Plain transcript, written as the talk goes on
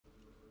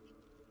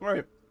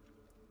Alright.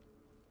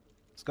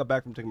 Just got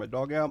back from taking my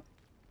dog out.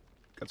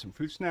 Got some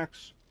fruit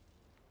snacks.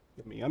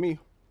 Yummy, yummy.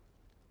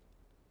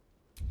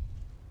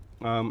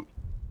 I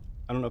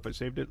don't know if I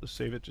saved it. Let's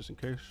save it just in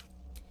case.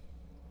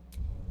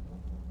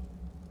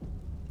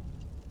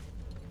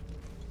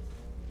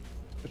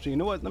 Actually, you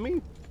know what? I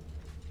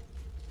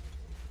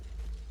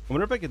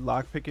wonder if I could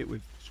lockpick it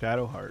with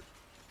Shadowheart.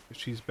 If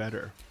she's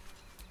better.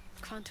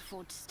 Can't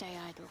afford to stay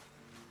idle.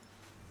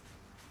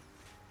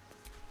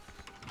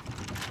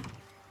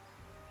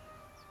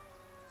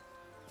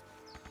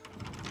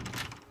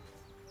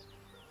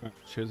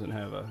 She doesn't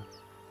have a...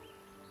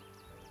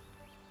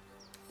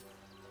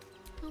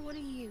 Well, what are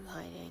you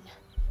hiding?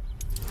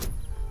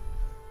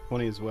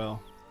 20 as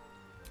well.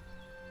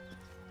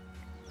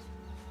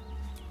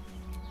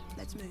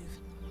 Let's move.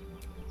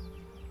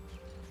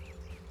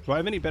 Do I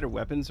have any better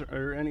weapons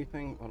or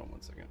anything? Hold on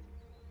one second.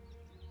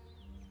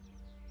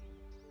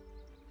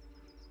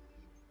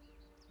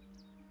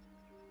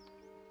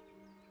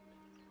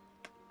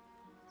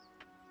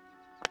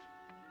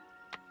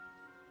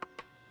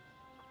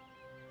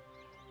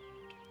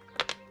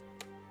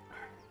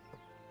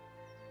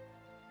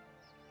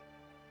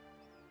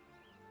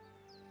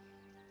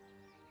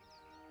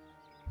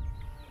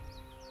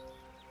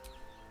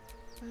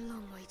 A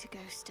long way to go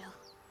still.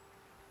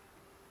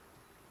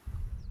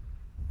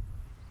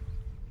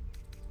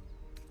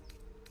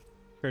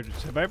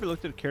 Characters. Have I ever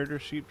looked at a character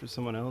sheet for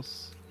someone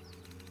else?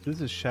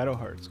 This is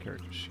Shadowheart's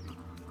character sheet.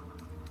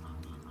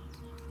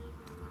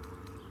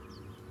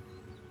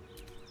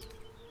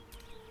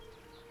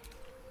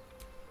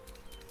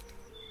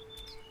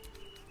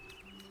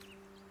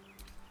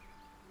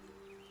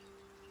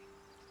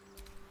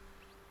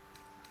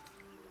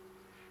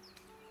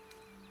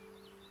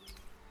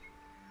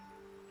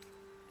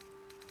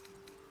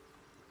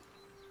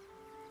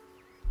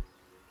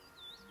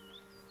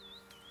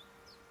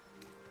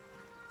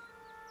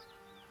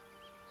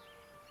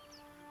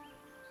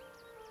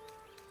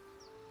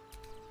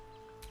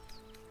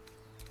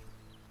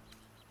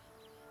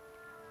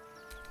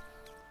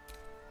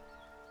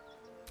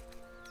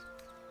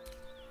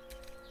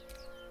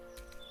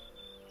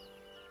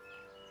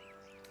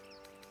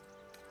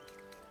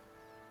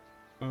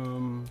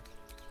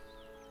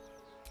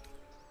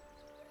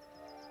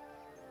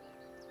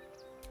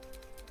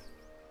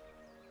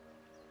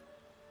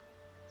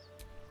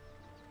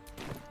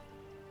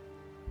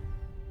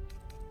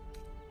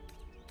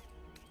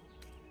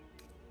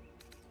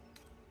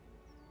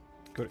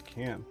 Go to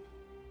camp.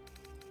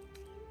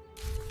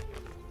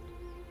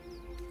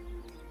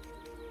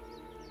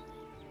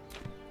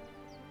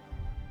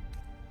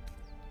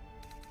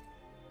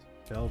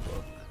 Spell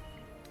book.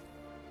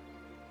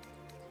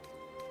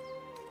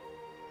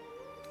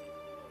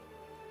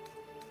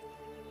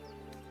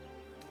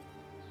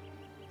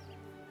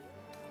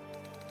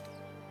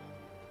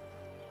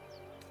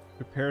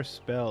 Prepare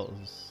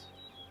spells.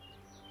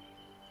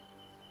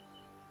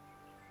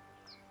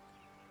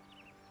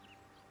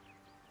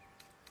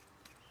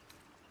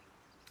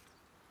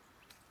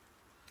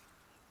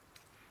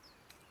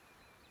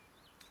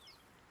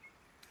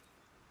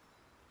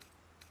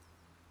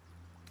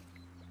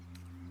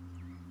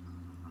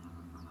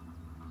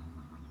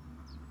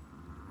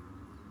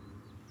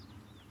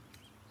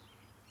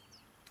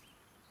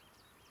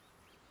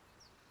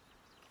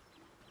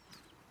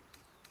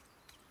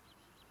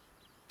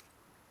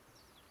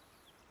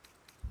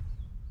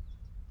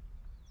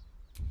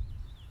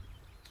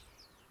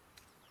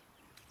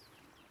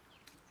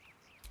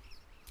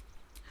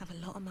 Have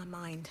a lot on my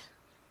mind.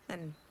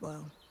 And,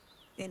 well,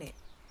 in it.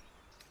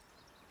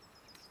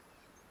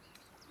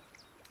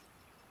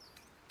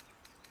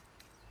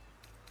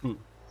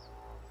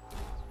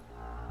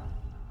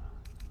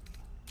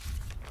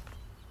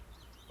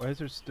 Why is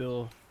there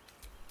still...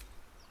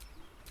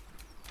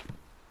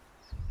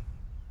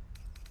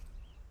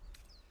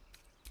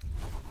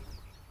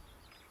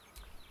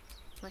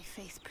 My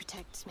faith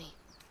protects me.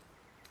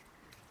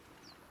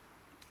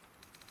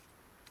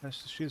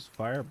 She has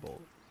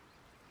Firebolt.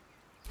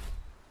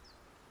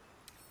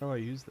 How do I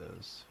use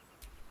those?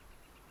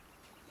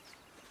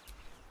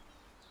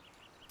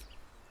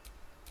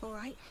 All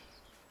right.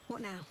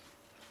 What now?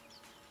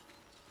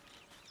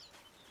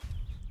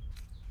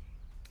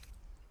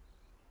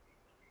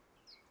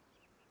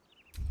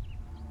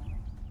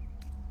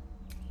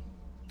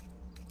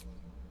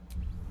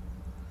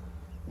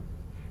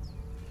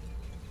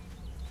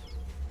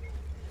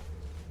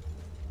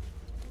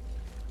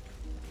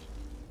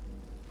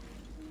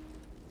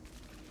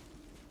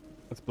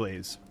 Let's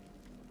blaze.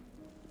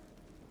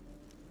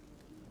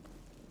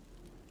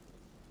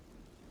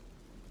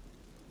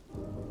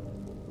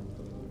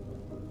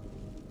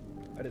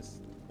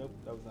 Nope,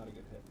 that was not a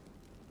good hit.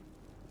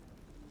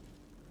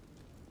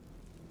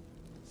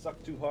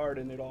 Sucked too hard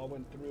and it all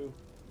went through.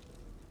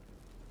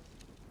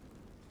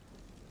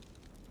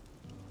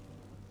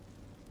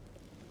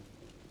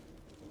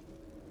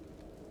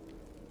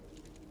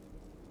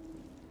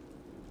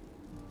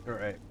 All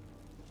right.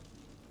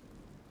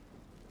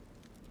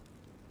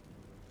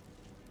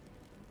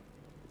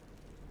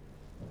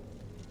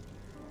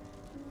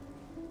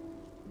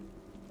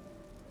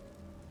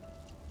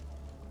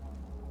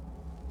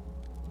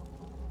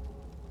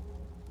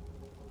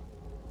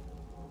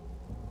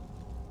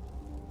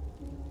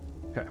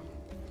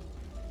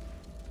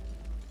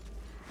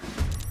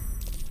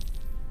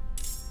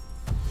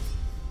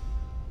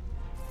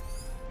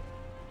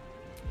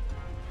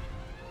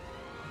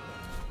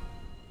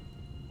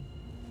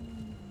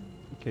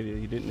 Okay,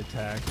 he didn't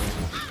attack. He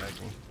wasn't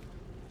attacking.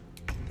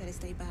 Better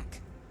stay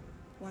back.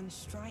 One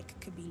strike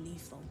could be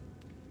lethal.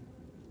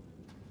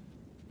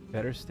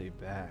 Better stay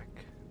back.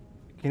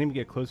 I can't even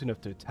get close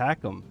enough to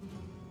attack him.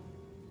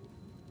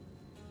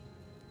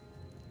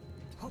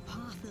 What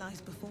path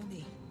lies before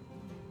me?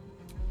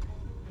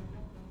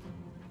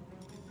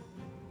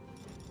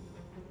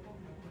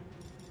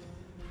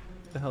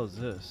 What the hell is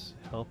this?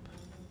 Help.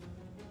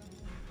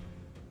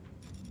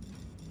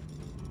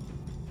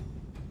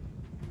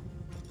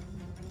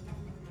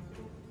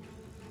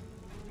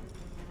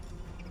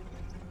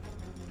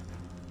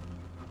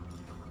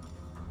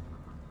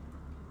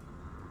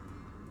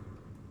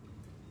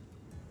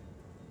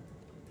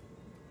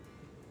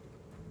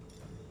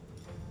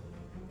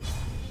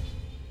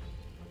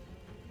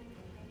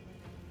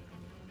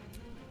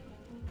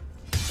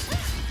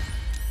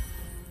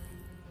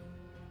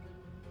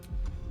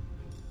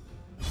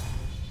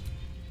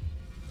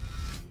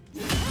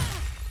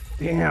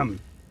 Damn.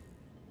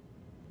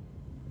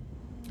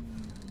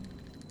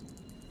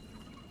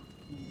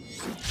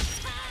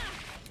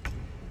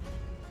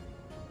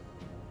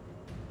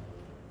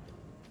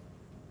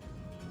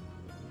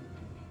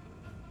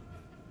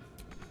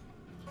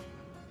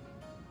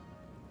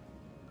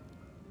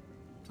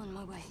 On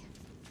my way.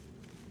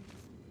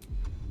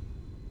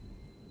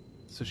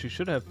 So she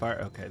should have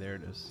fire. Okay, there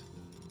it is.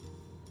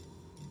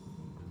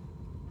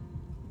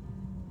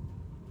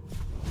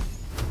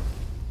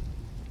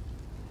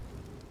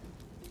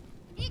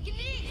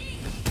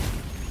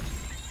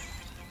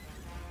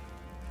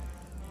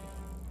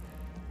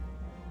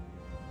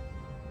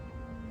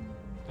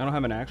 I don't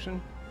have an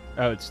action?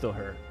 Oh, it's still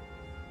her.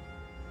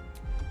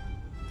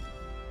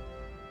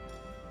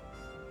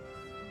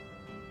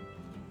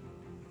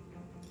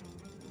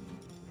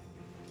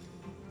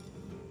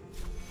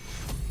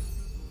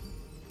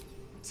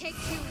 Take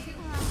you.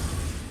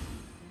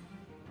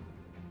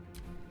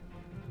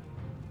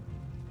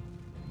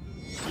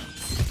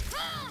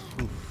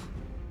 Oof.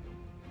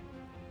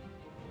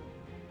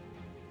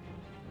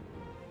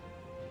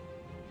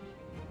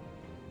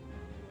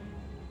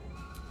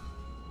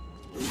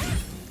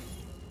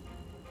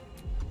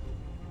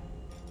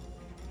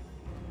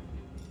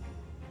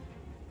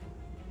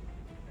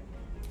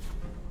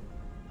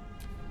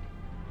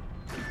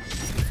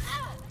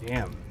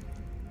 Damn.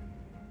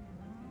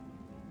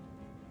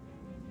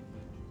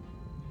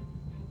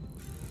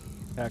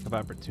 Attack of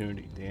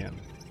opportunity, damn.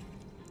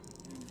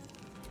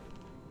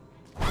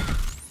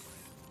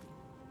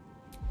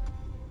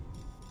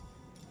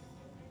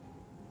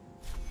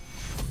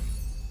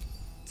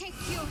 Take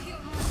you.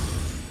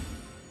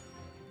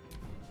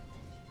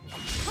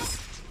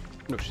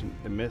 No, she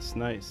missed.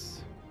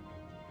 Nice.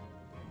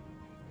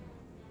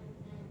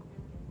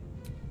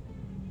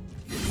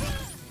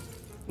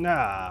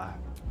 Nah.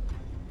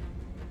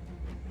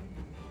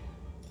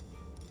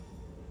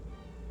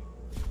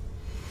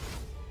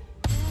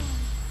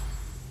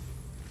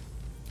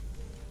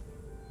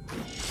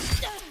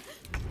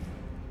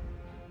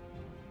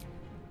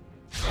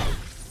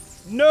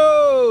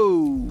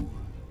 No!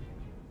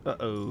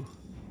 Uh-oh.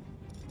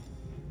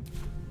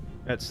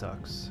 That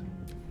sucks.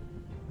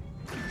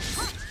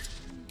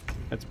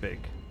 That's big.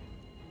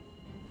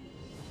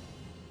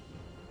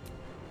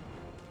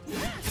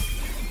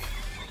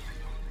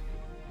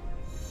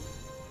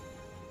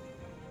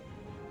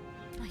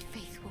 My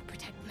faith will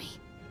protect me.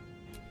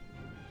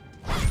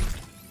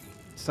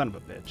 Son of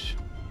a bitch.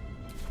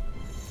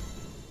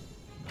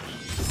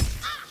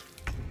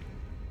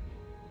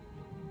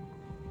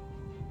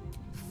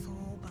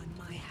 Fall by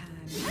my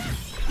hand.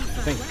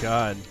 Thank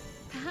God.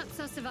 Perhaps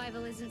our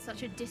survival isn't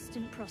such a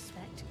distant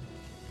prospect.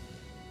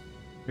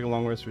 Take a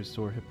long rest to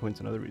restore hit points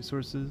and other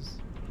resources.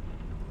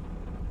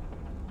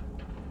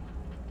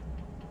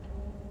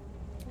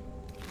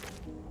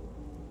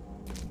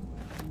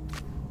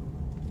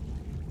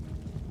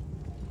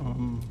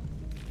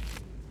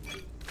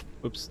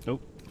 Oops,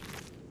 nope.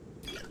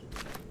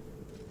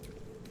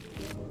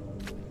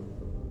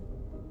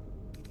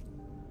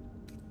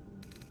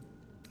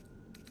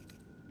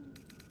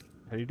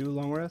 How do you do a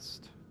long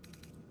rest?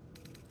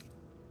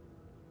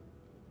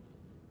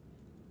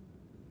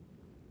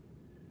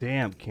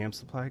 Damn, camp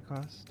supply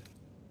cost?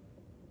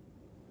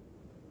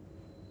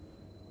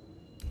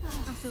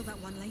 I'll feel that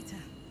one later.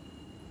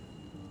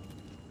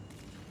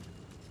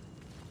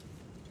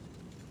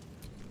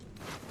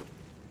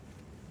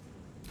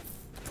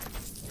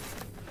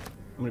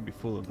 I'm gonna be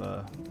full of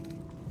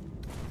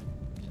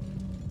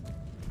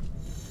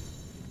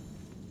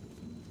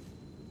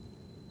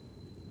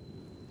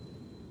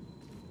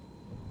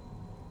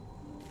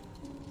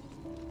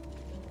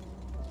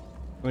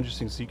Oh,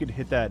 interesting. So you could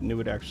hit that and it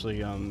would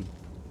actually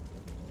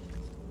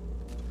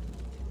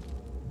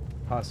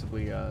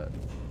possibly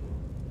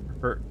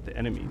hurt the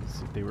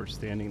enemies if they were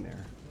standing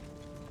there.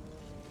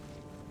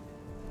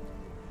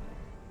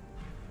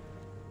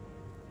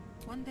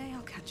 One day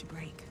I'll catch a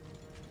break.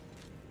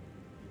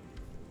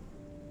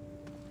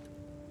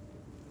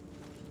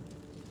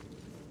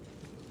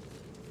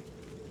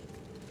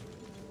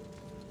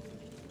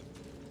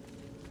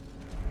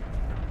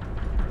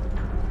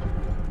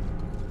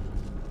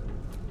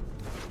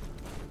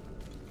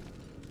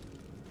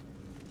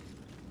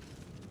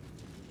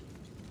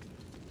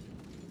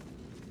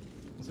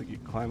 like you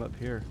climb up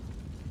here.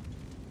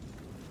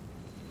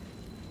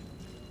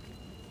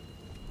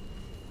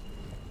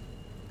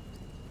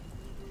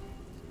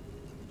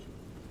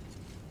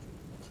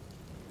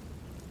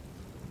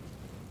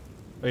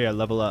 Oh yeah,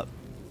 level up.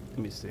 Let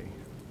me see.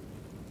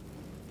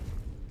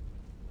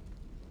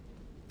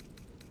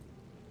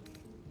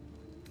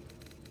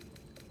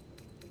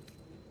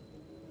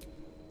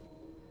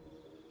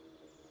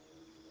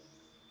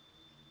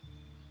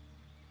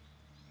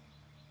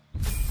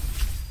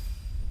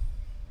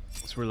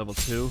 So we're level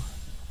 2.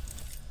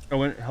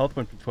 Oh, health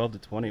went from 12 to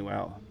 20.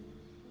 Wow.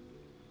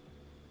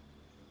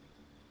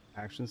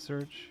 Action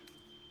search.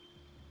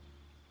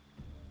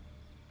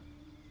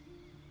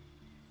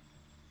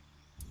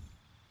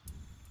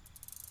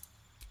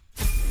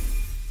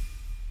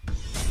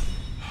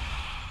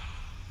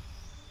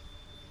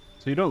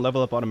 So you don't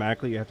level up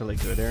automatically, you have to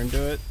like go there and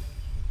do it.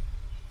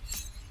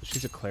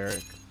 She's a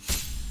cleric.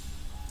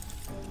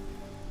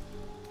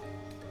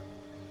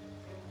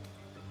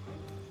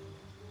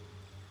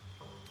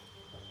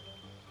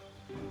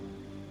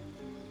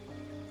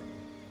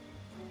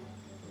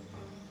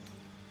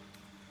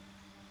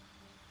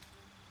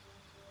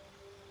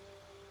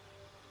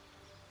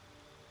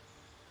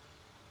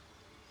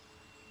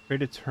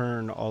 Create a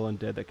turn all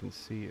undead that can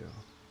see you.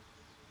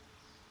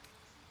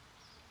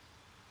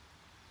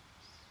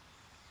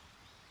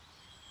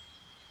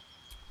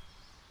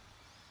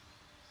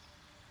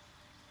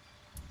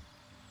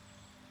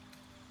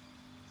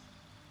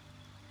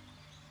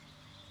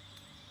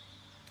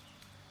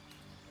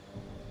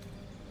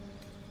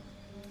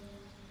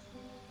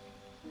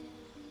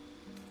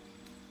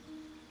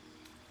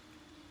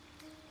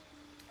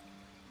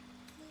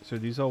 So are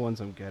these all ones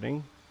I'm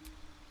getting?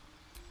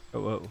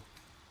 Oh, whoa.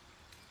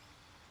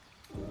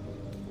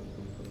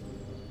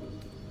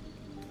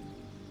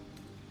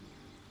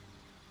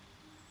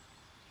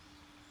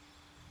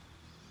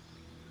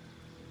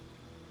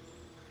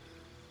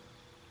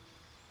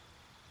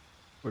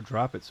 Or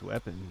drop its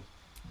weapon.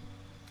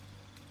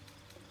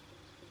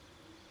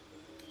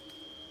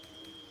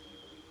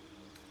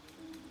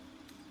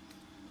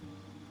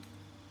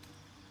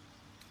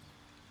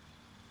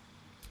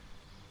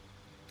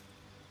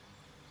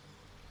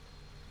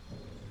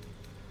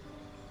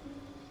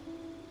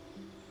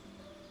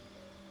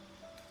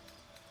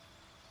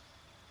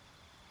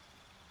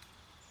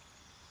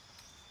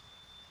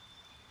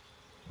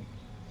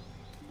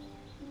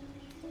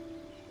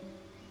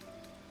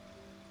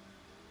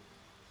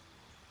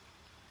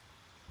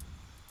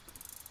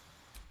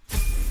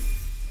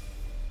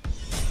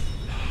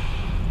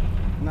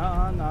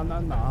 Nah, nah, nah,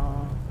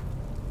 nah.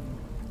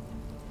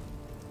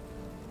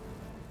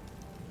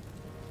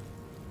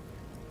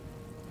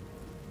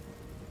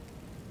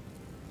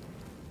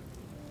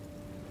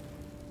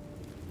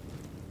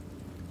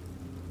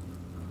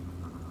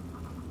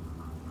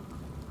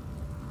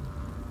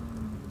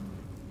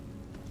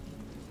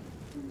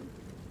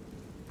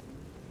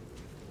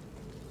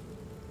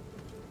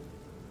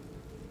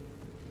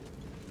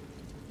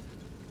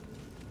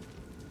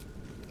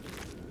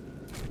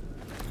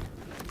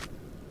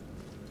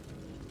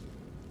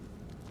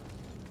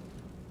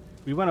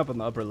 We went up on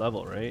the upper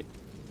level, right?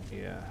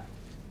 Yeah.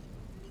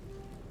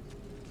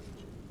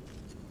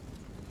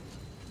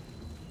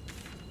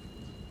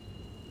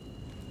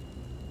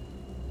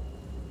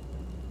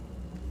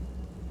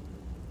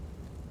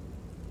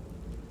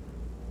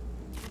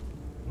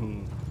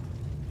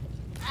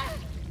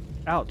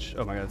 Ouch.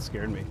 Oh my god, it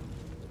scared me.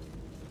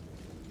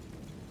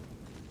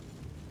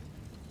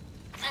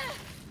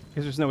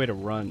 Because there's no way to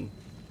run.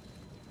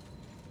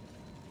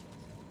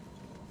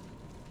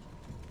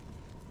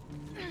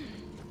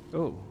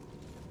 Oh.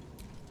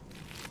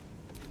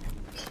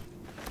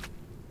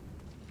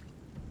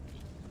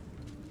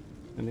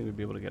 I think we'd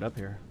be able to get up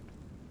here.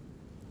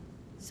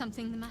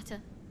 Something the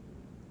matter?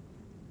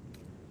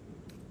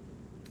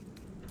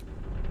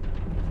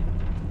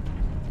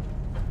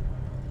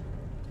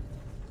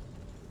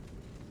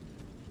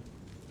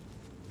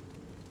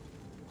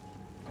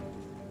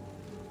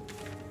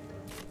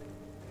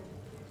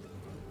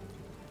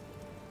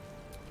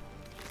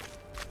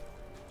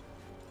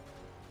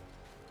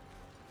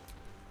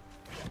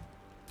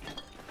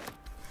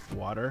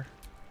 Water.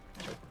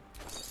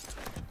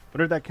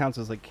 What if that counts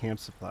as like camp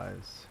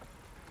supplies?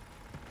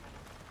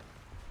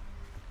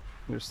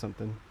 There's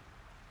something.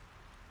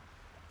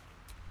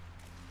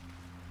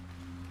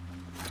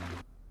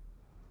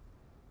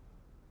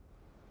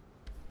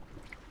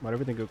 Why'd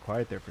everything go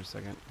quiet there for a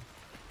second?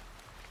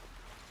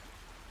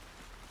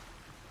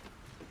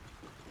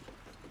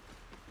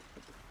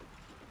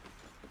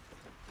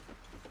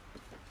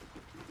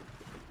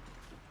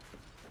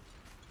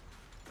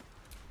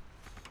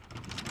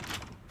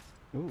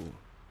 Ooh.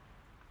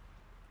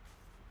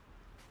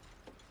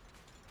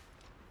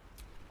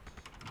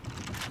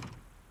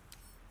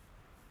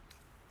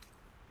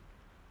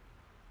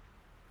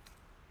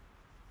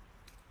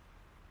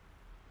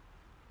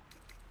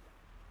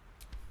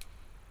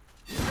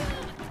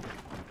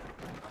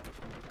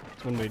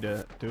 That's one way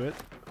to do it.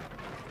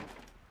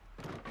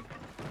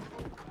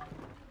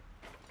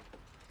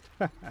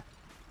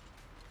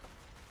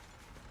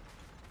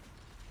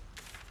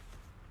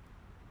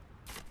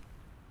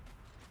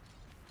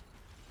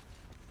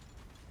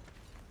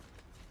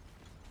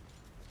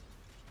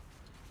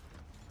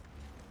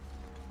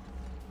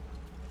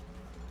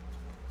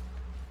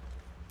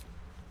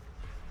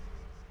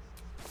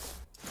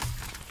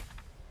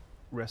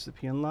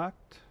 Recipe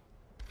unlocked.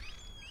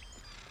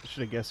 I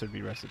should have guessed there'd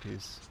be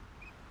recipes.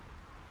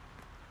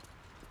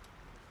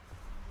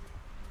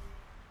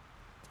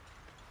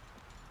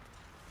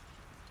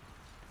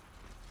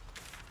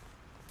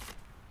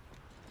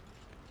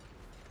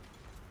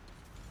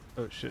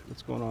 Oh shit,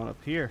 what's going on up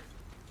here?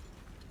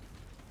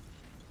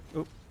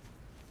 Oh,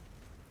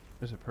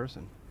 there's a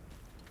person.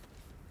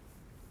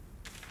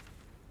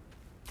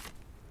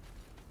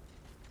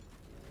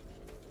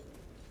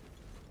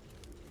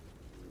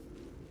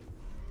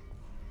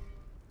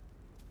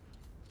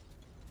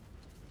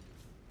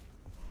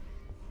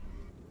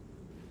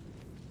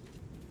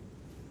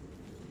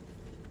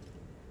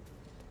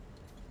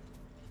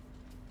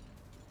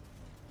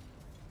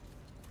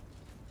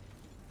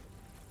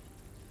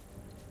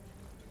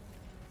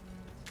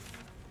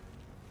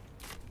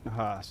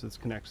 Aha, so this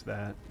connects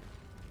that.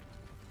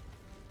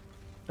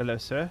 Hello,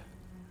 sir.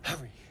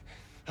 Hurry!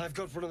 I've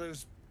got one of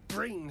those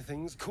brain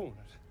things cornered.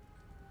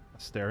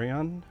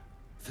 Asterion?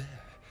 There,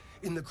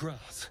 in the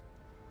grass.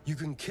 You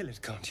can kill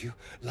it, can't you?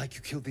 Like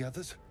you killed the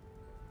others?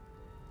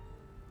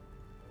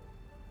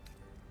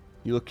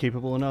 You look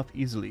capable enough.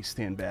 Easily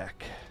stand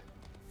back.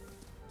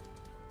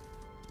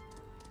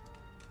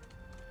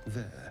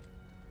 There.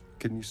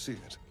 Can you see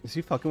it? Is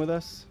he fucking with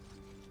us?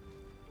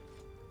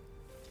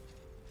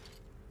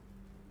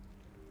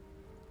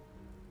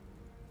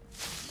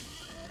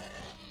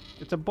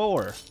 It's a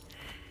boar.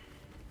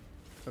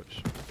 Oh,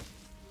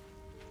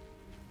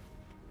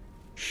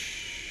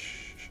 Shh.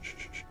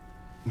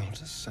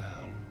 Not a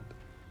sound.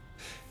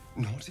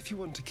 Not if you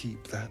want to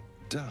keep that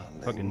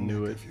darling Fucking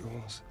knew neck it. of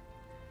yours.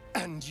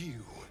 And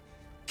you,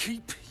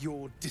 keep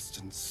your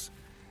distance.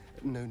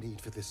 No need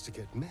for this to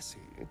get messy.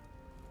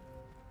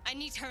 I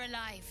need her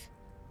alive.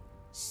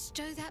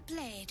 Stow that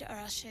blade, or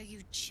I'll show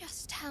you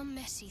just how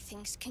messy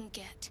things can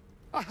get.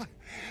 Ah,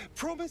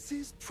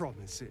 promises.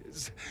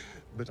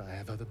 But I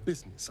have other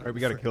business. Alright, we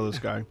gotta kill this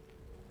guy.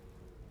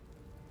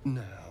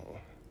 Now,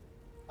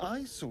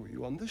 I saw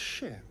you on the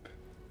ship,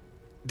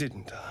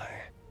 didn't I?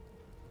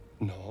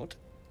 Nod?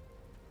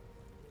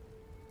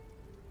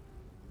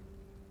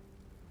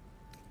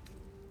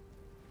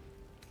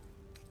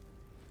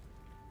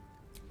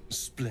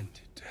 Splendid.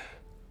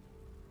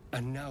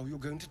 And now you're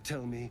going to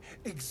tell me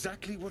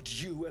exactly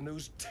what you and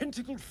those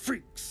tentacled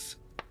freaks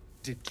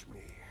did to me.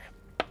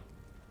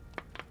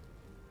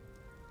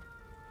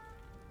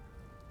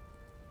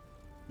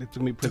 They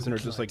took me prisoner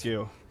just like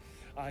you.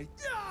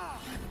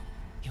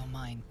 Your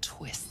mind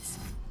twists.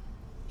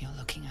 You're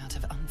looking out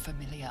of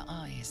unfamiliar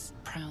eyes,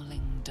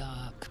 prowling,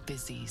 dark,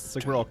 busy streets. It's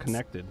like we're all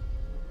connected.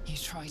 You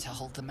try to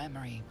hold the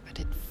memory, but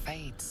it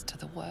fades to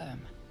the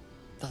worm.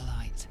 The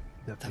light,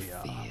 the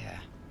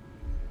fear.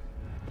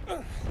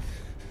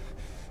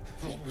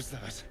 What was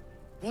that?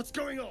 What's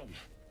going on?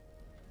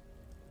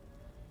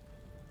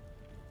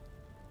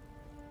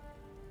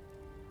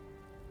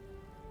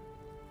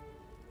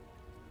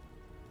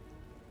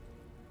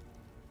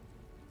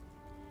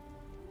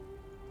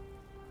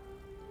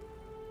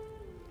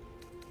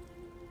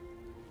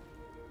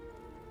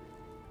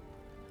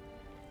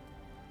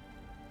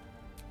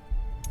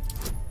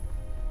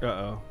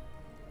 Uh-oh.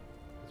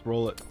 Let's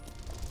roll it.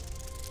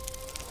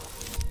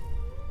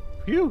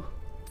 Phew!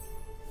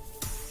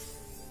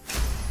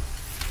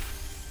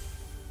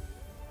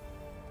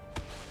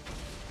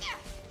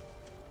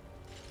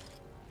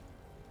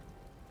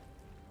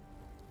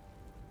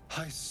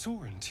 I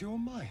saw into your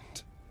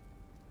mind.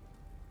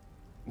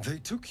 They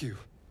took you.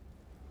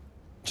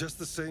 Just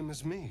the same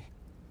as me.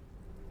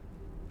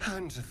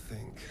 And to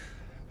think,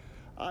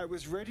 I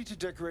was ready to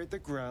decorate the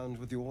ground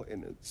with your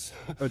innards.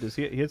 Oh, does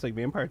he has like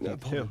vampire teeth too.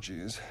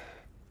 Apologies.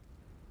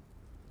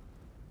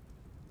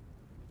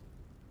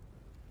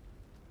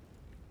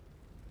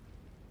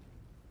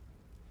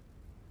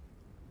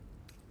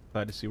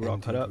 Glad to see we're all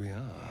cut up. We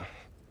are.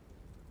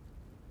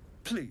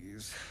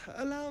 Please,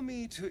 allow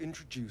me to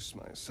introduce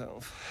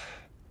myself.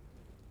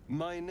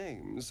 My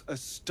name's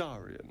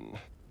Astarion.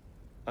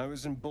 I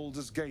was in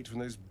Baldur's Gate when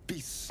those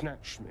beasts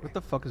snatched me. What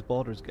the fuck is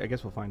Baldur's? I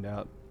guess we'll find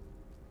out.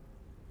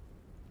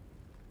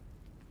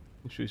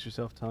 Introduce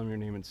yourself, tell him your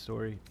name and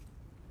story.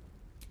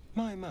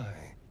 My,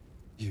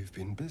 you've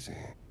been busy.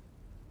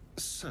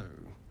 So,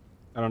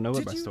 I don't know what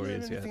did my you story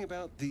learn is yet. anything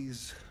about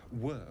these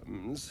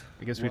worms?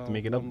 I guess we have to while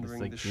make it up. It's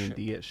wandering like the ship?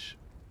 D&D-ish.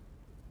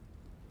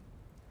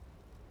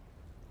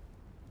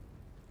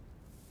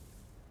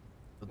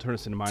 They'll turn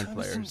us into mind Turn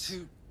us flayers.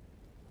 into-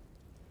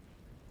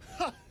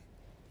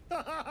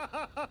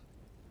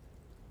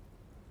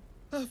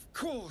 Of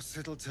course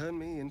it'll turn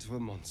me into a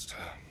monster.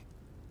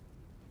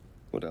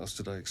 What else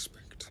did I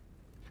expect?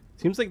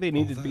 Seems like they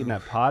needed to be in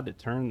that pod to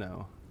turn,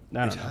 though.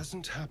 I It don't know.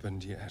 hasn't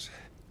happened yet.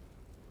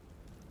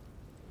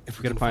 If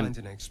we gotta can find- find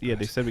an expert, yeah,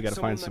 they said we gotta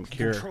find someone some that can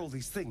cure. Control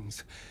these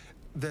things.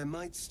 There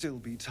might still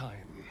be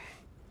time.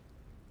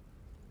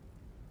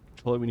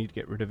 Well, we need to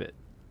get rid of it.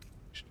 You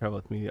should travel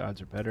with me. The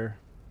odds are better.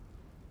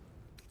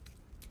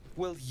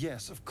 Well,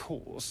 yes, of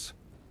course.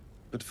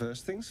 But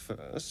first things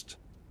first.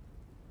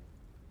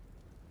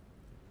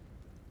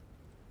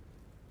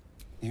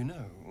 You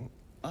know,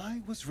 I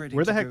I was ready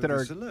Where the to heck go did our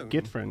this alone,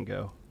 Git friend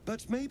go?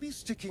 but maybe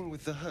sticking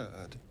with the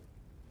herd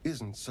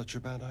isn't such a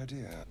bad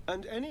idea.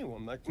 And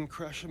anyone that can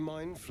crash a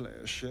mind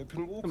flayer ship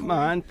and walk away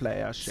Mind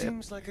flayer ship.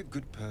 seems like a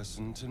good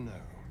person to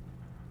know.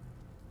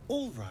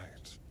 All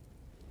right.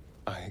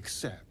 I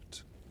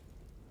accept.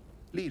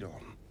 Lead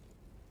on.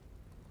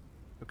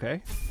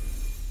 Okay.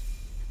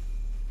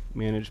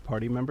 Manage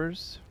party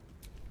members.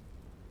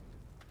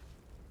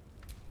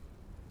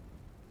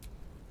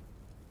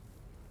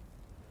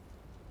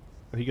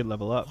 Oh, he could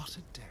level up. What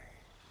a day.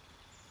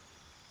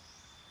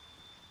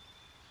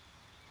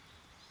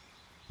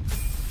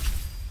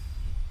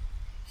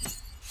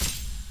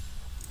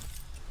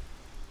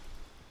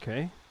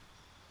 Okay.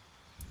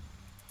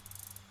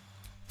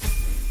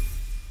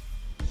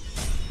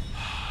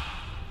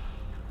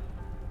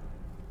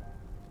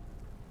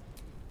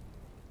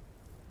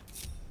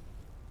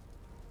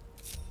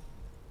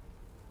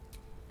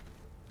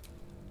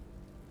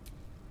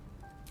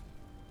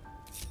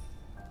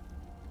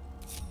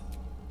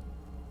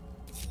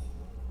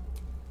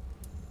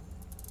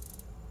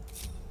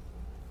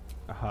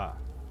 Aha.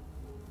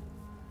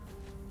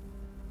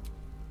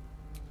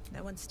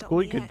 No one stopped Cool,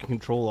 we me could yet.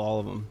 control all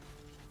of them.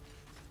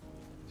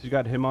 So you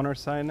got him on our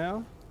side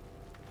now?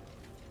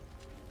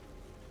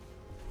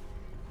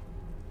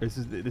 This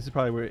is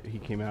probably where he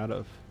came out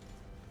of.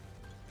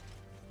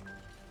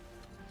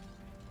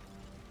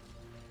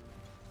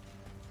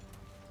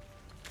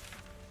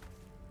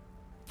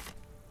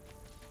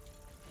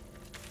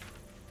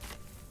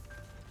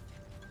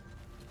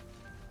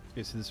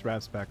 Okay, so this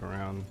wraps back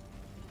around.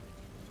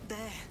 There,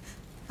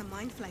 a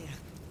mind flayer.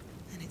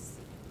 And it's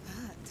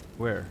hurt.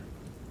 Where?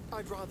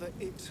 I'd rather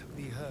it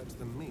be hurt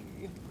than me.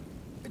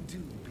 Do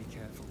be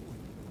careful.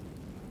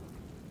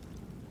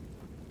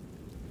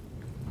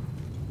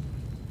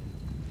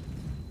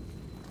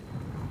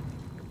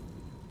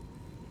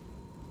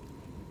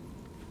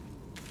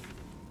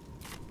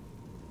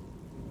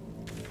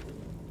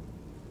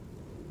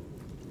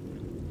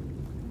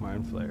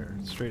 Mind flare.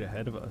 Straight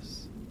ahead of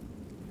us.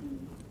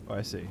 Oh,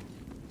 I see.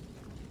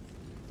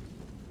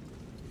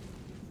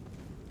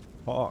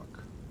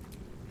 Hawk.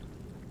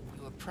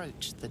 You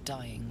approach the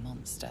dying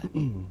monster.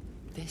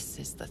 This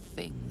is the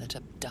thing that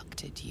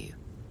abducted you.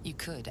 You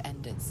could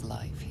end its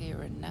life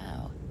here and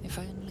now, if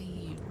only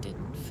you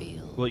didn't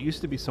feel Well, it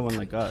used to be someone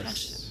like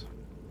us.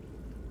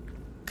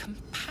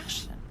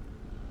 compassion.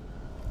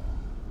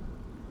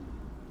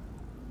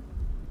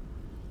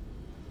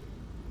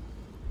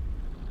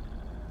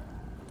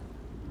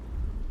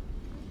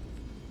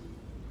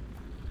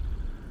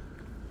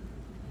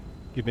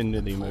 Give in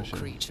to the Poor emotion.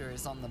 creature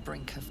is on the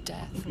brink of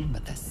death,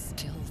 but there's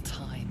still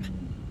time.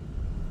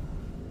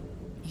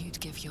 You'd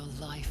give your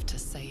life to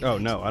save Oh,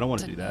 it, no, I don't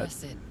want to do that.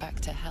 nurse it back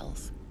to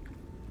health.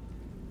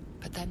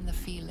 But then the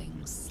feeling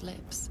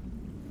slips.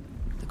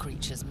 The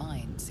creature's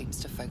mind seems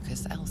to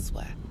focus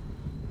elsewhere.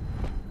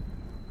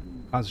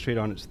 Concentrate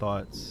on its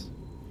thoughts.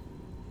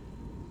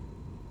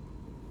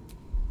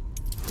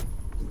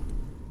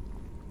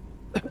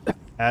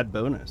 Add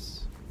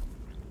bonus.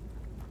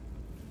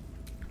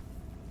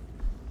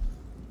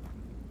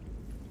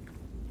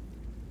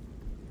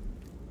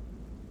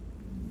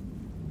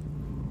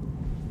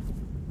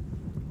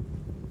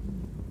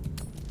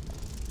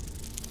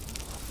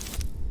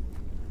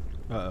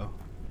 Uh-oh.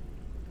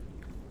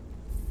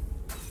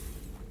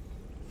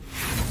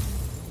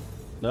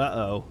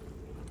 Uh-oh.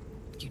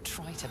 You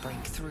try to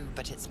break through,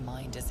 but its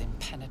mind is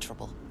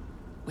impenetrable.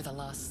 With a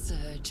last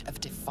surge of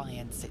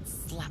defiance, it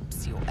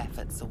slaps your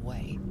efforts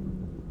away.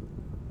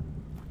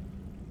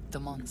 The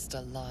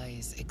monster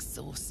lies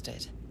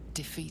exhausted,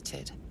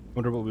 defeated.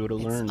 Wonder what we would have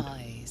Its learned.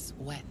 eyes,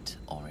 wet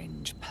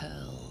orange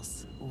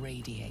pearls,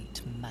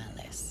 radiate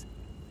malice.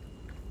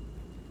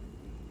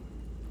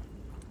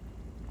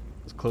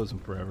 Let's close him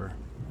forever.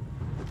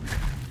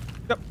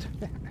 Yep.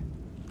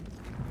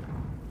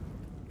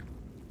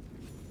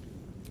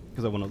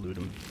 Because I want to loot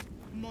him.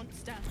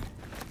 Monster.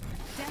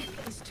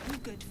 Death is too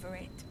good for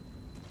it.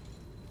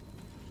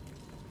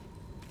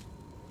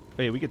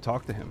 Hey, we could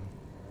talk to him.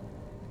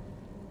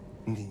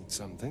 Need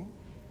something?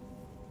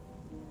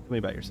 Tell me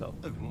about yourself.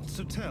 Oh, what's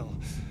to tell?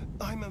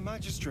 I'm a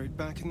magistrate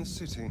back in the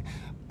city.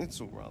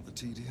 It's all rather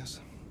tedious.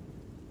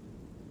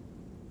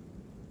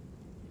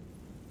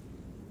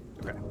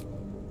 Okay.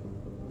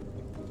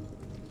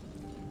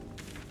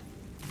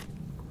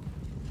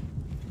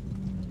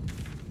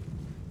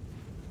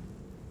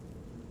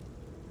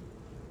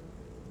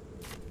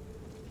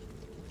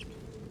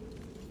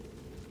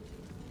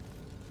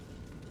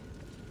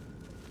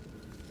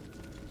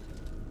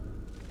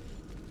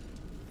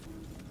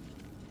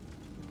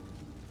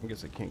 I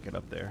guess I can't get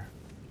up there.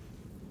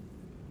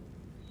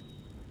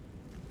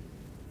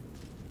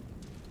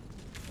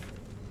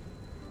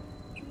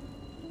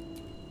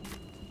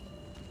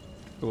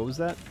 What was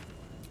that?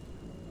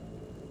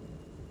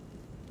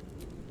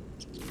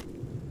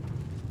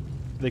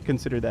 They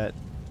consider that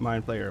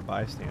mind flayer a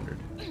bystander.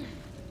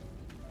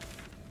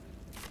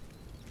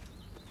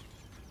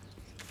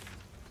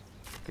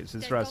 Okay, so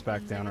this Dead routes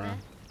back goblins down over around.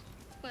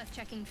 there. Worth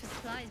checking for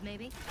supplies,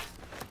 maybe.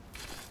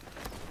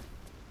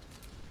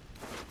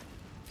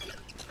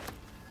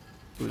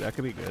 Ooh, that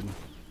could be good.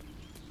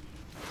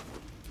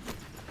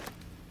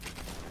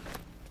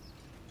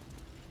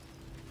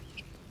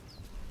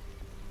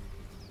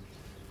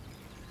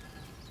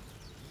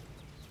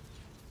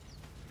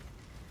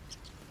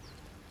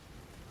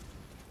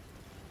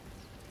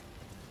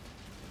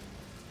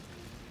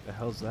 The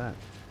hell's that?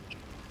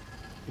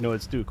 You know,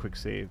 let's do a quick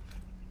save.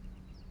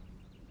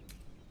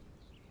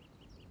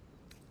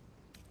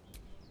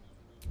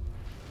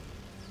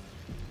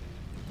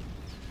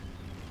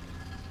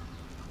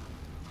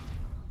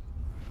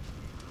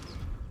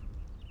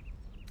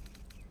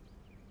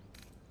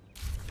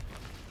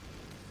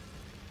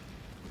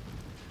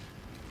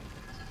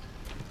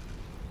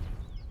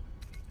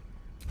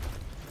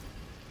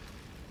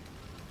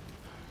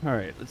 All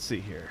right, let's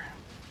see here.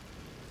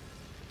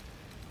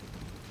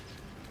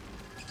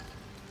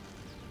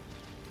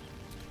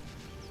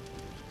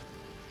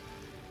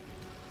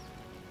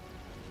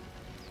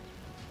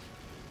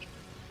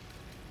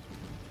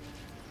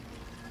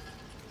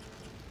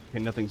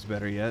 Okay, nothing's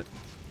better yet.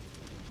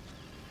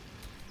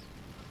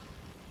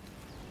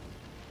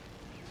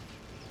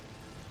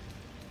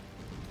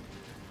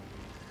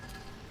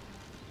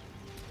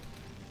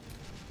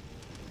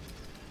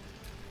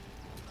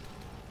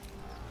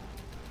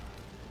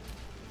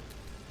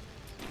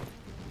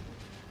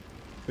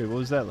 Wait, what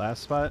was that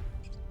last spot?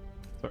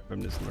 Sorry,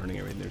 I'm just learning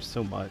everything. There's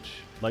so much.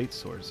 Light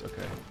source,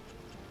 okay.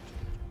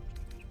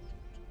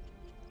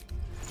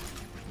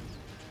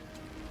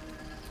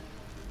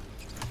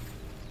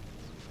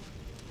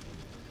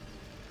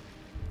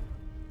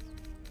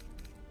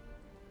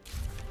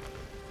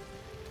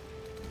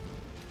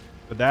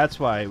 But that's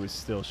why it was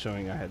still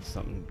showing I had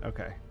something.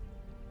 Okay.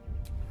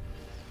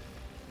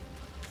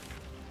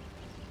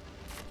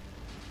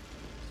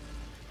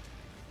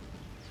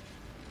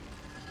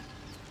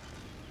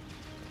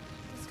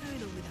 What's going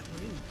on with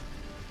that room?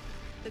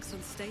 Looks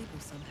unstable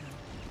somehow.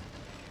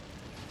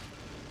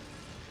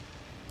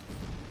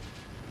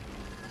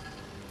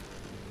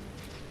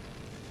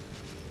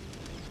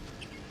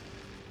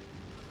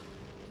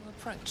 You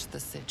approach the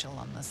sigil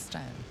on the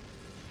stone.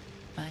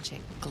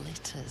 Magic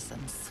glitters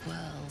and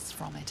swirls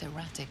from it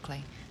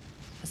erratically,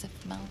 as if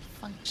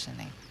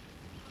malfunctioning.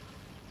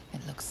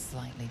 It looks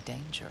slightly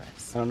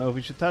dangerous. I don't know if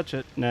we should touch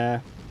it. Nah,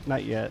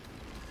 not yet.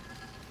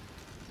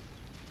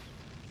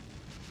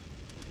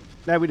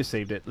 Nah, we just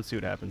saved it. Let's see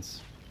what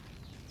happens.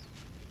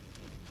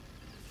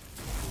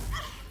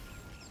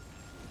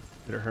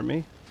 Did it hurt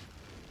me?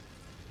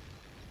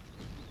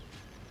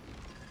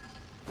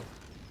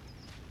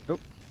 Oh.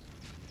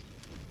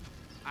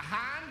 A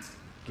hand?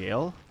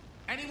 Gale?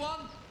 Anyone?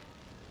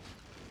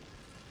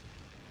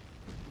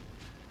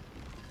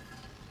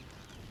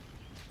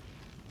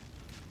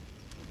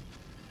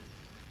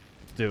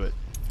 Do it.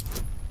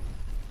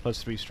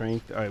 +3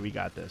 strength. Alright, we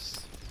got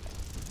this.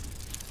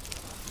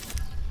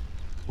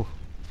 Could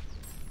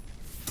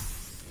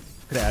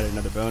have added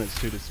another bonus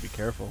too, just to be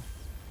careful.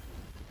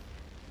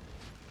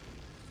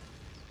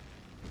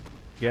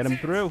 Get him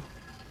through.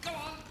 Go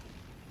on.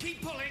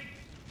 Keep pulling.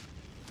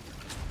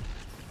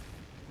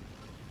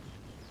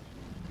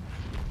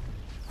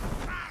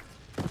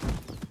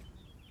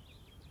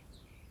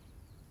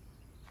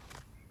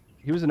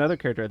 He was another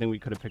character I think we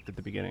could have picked at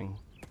the beginning.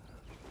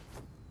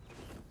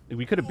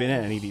 We could have been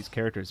at any of these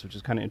characters, which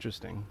is kind of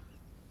interesting.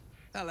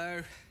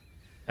 Hello.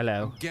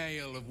 Hello.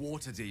 Gale of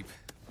Waterdeep.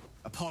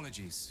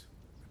 Apologies.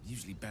 I'm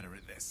usually better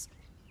at this.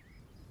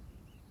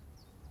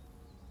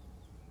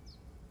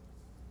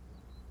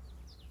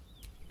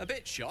 A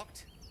bit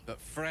shocked,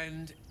 but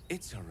friend,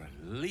 it's a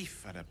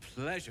relief and a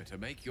pleasure to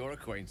make your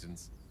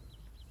acquaintance.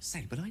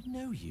 Say, but I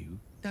know you,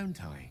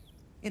 don't I?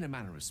 In a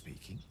manner of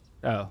speaking.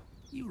 Oh.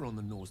 You were on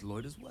the Norse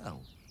Lloyd as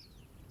well.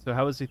 So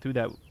how was he through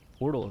that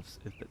portal?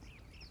 If it,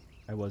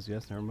 I was,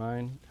 yes, never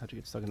mind. How'd you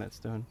get stuck in that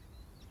stone?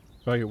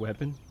 Oh, your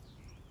weapon?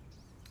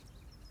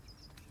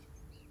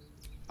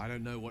 I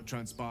don't know what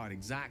transpired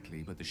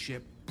exactly, but the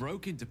ship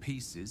broke into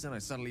pieces and I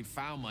suddenly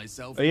found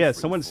myself... Oh yeah,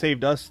 someone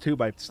saved us too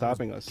by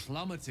stopping us.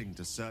 Plummeting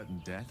to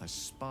certain death, I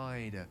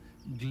spied a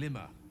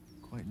glimmer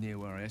quite near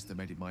where I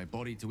estimated my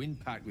body to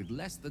impact with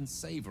less than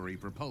savory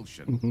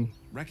propulsion.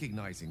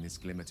 Recognizing this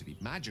glimmer to be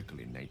magical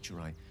in nature,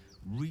 I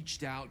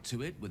reached out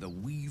to it with a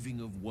weaving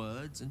of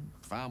words and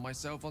found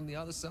myself on the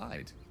other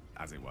side,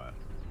 as it were.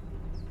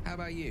 How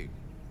about you?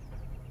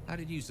 How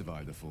did you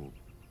survive the fall?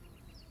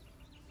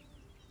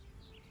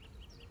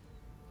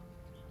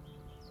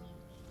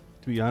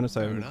 To be honest,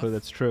 I Fair have no enough. clue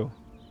that's true.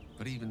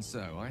 But even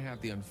so, I have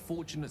the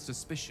unfortunate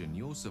suspicion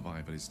your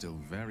survival is still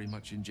very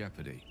much in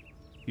jeopardy.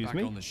 Excuse Back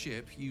me? on the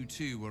ship, you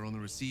too were on the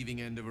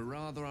receiving end of a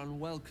rather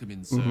unwelcome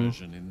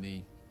insertion in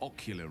the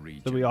ocular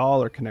region. So we all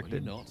are Were you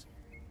connected. not?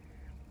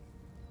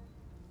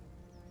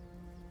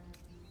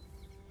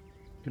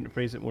 Couldn't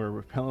phrase it more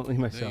repellently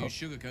No myself. use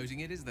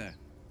sugarcoating it, is there?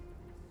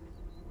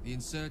 The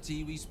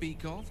insertee we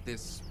speak of,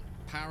 this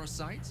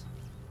parasite,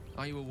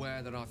 are you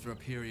aware that after a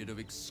period of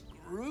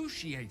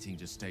excruciating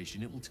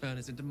gestation, it will turn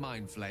us into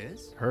mind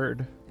flayers?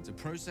 Heard. It's a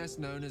process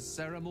known as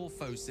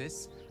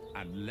ceramorphosis,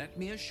 and let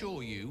me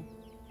assure you,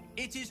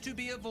 it is to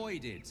be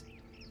avoided.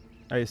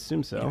 I assume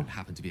You so. don't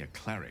happen to be a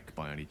cleric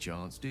by any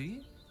chance, do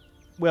you?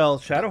 Well,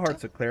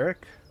 Shadowheart's a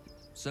cleric.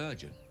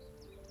 Surgeon?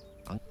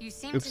 You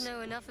seem Oops. to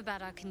know enough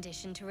about our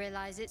condition to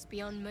realize it's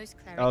beyond most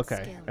clerics'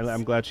 Okay, skills.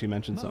 I'm glad she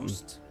mentioned something.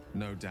 Most,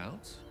 no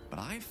doubt. But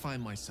I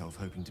find myself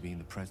hoping to be in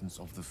the presence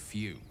of the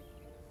few.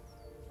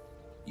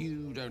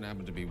 You don't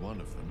happen to be one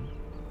of them.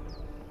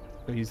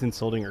 But he's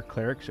insulting her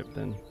clericship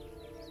then.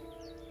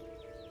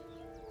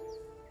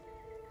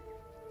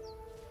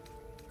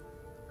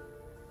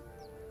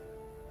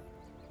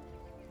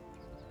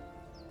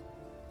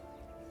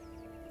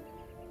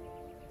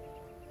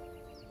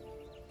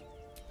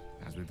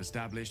 As we've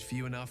established,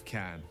 few enough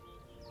can.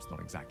 It's not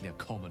exactly a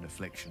common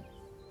affliction.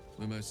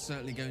 We're most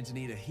certainly going to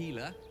need a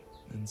healer,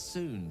 and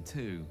soon,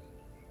 too.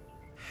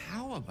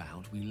 How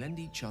about we lend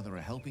each other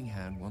a helping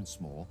hand once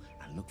more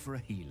and look for a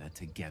healer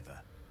together?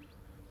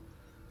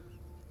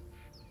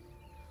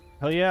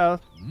 Hell yeah.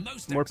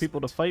 Most More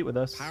people to excellent. fight with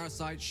us.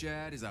 Parasite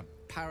shared is a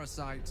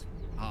parasite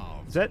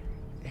halved. Is that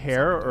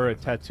hair or a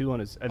tattoo on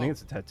his... I think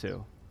it's a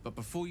tattoo. But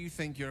before you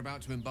think you're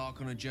about to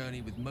embark on a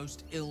journey with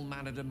most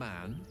ill-mannered a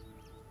man,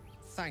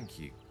 thank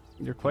you.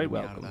 You're quite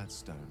Pulling me out welcome. of that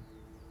stone.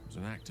 It was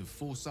an act of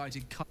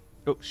foresighted.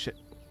 Oh, shit.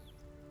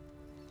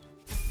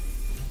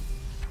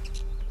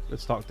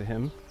 Let's talk to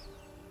him.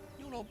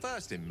 You're not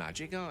versed in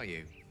magic, are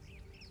you?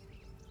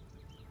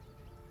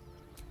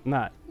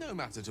 Not. No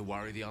matter to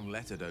worry the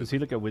unlettered over. Does he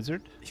look a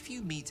wizard? If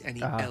you meet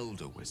any Uh-huh.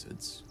 elder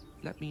wizards,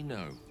 let me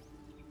know.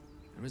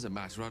 There is a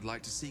matter I'd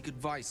like to seek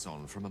advice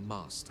on from a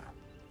master.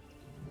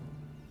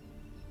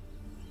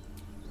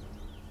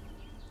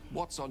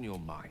 What's on your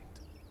mind?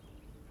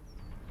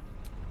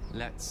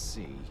 Let's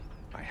see.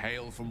 I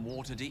hail from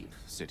Waterdeep,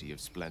 City of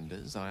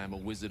Splendors. I am a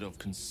wizard of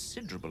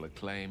considerable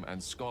acclaim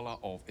and scholar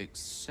of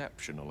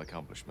exceptional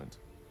accomplishment.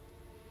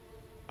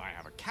 I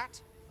have a cat,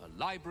 a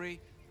library,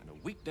 and a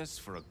weakness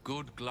for a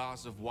good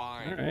glass of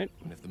wine. All right.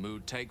 And if the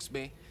mood takes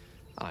me,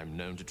 I'm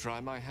known to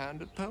try my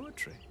hand at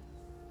poetry.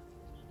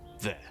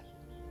 There.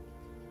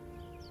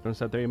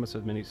 Notice out there you must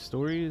have many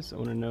stories. I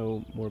want to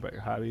know more about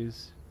your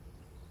hobbies.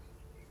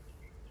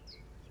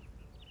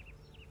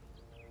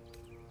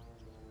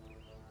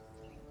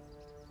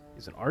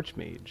 He's an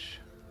archmage.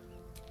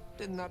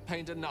 Didn't that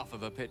paint enough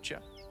of a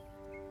picture?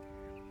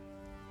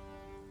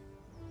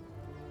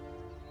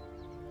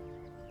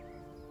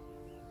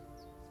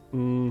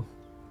 Hmm.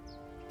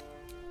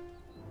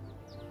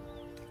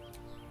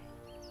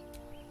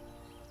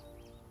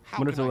 How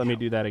What if can they I let me help?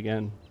 do that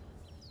again?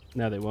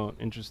 No, they won't.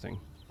 Interesting.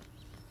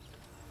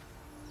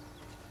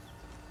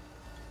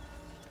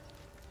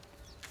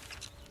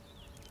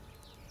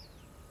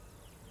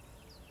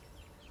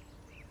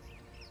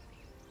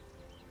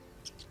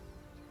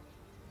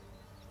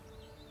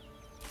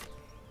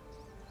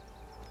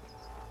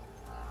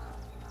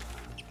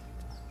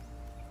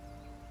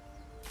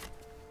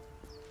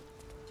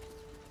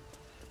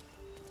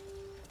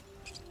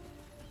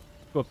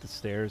 Go up the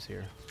stairs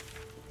here.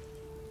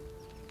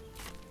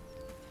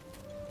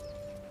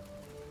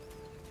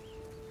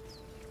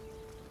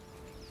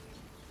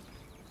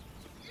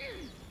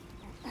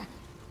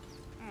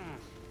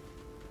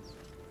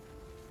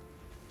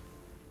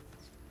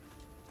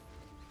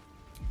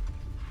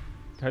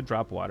 Can I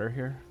drop water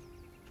here?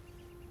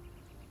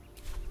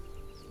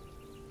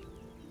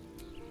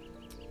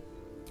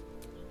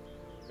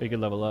 You could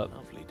level up.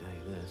 Lovely day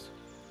this.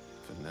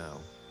 For now.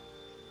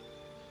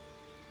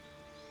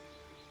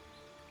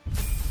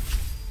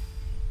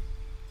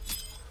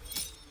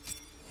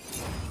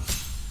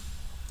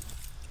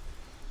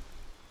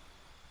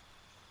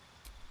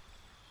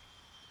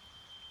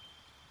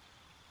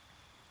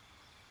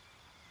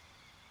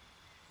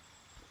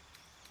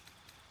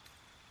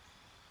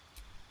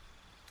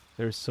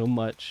 There's so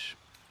much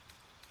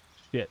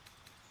shit.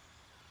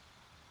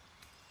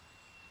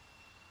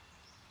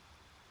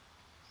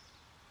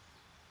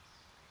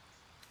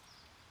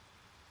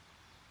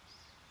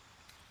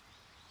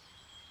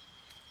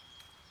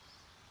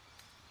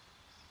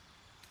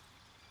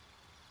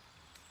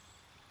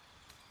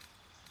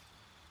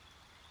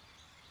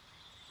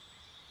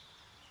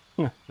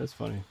 That's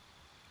funny.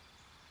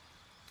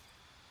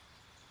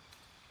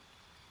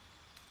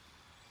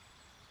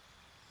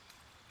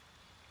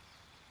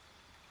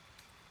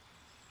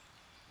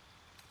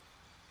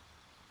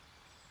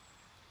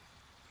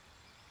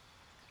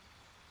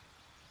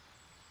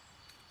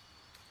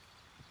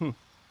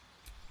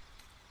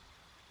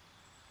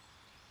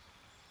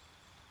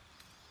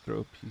 Throw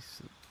a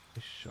piece of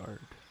a shard.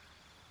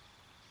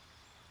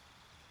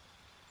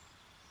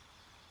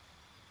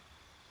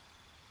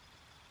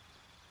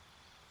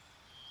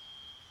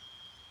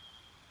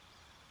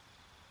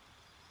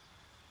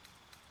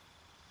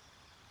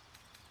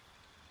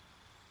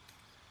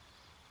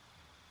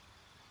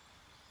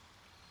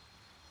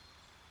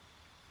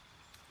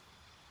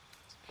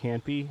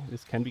 Can't be.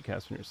 This can be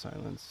cast when you're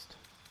silenced.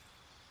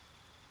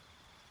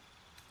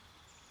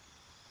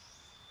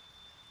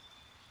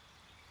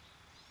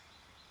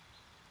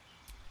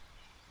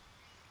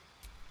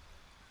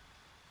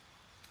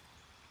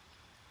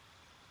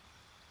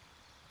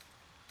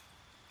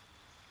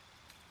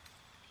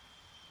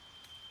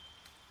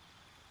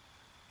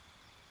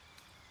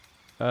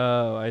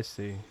 Oh, I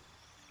see.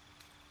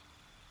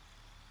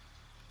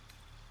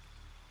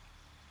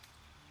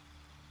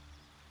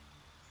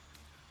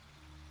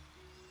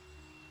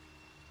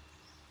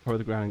 Pour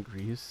the ground in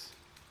grease.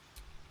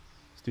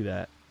 Let's do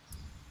that.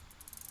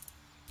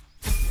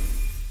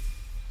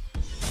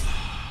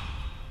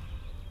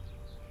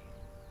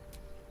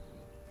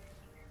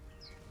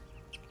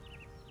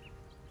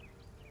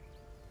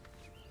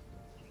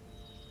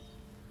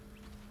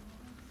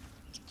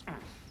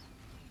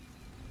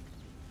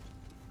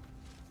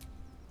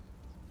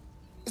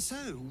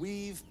 So,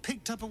 we've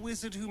picked up a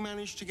wizard who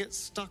managed to get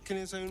stuck in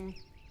his own...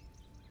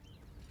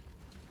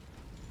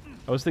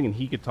 I was thinking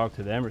he could talk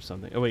to them or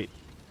something. Oh, wait.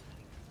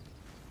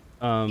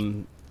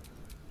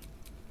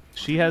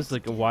 She has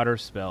like a water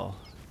spell.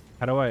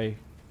 How do I...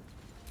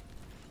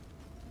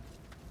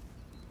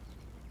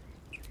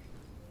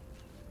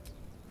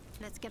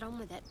 Let's get on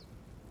with it.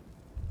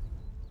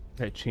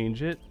 Can I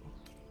change it?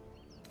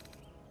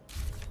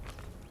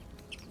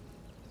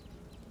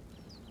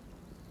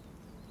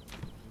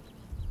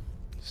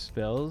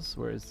 Spells?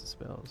 Where is the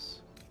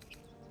spells?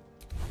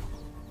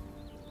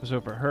 So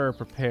for her,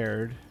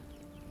 prepared.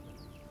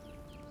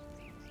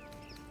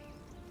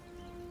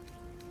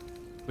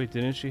 Wait,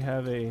 didn't she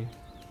have a...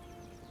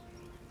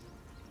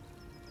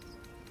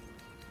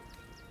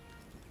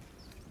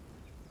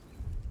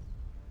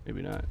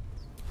 Maybe not.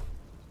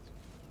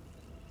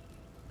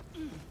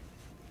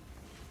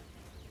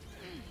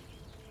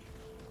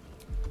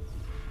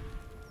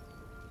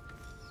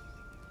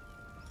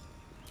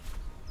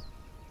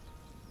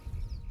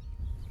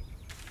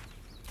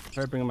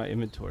 Try to bring up my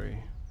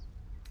inventory.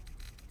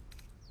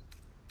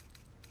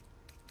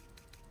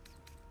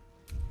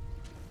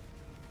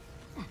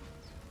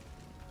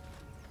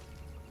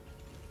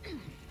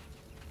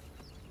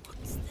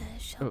 What's the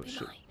Oh Shelby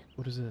shit. line?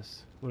 What is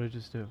this? What did I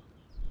just do?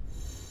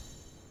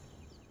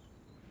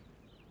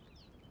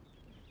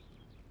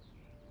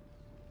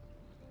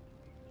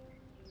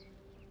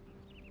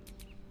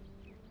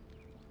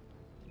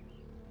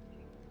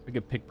 Like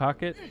a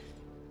pickpocket?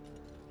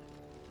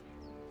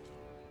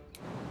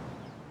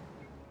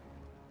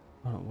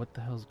 Oh, what the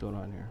hell's going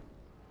on here?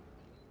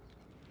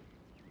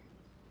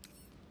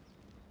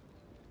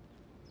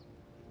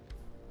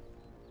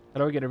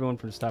 How do I get everyone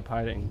to stop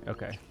hiding?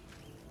 Okay.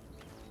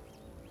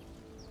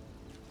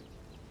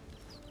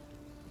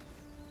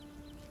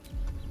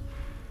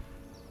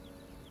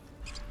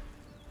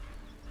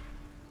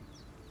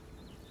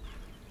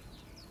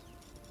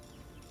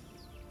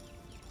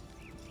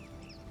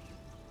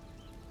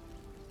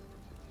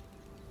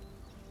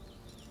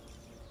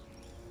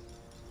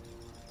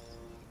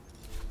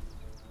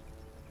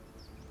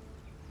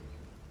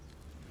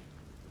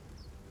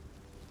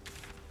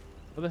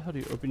 How the hell do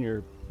you open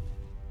your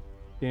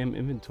damn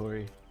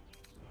inventory?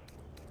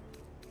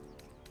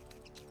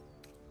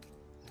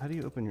 How do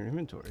you open your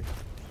inventory?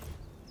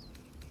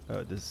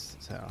 Oh, this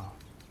is how.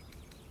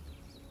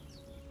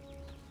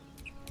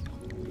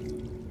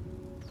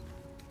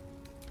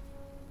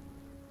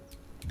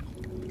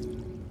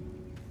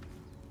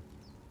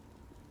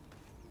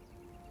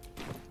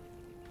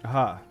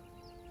 Aha.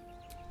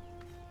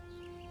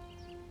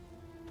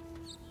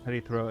 How do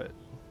you throw it?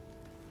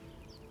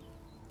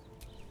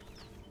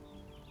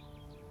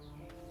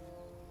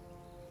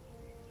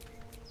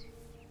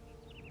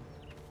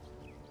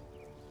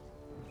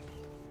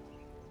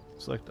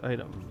 Select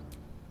item.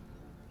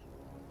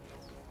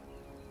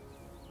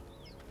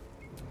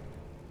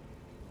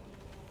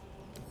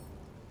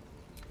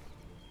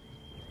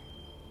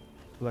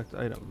 Select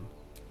item.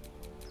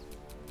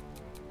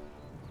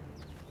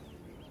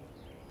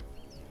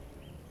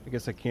 I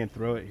guess I can't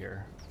throw it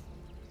here.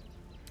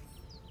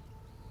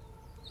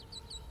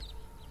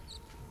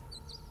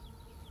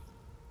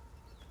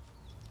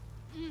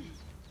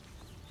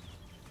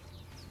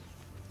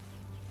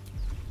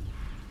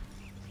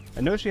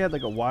 I know she had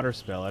like a water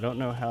spell. I don't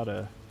know how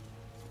to...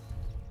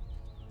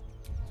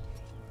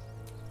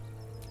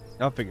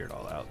 I'll figure it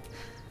all out.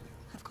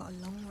 I've got a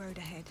long road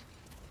ahead.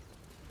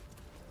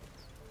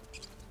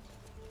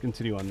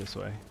 Continue on this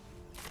way.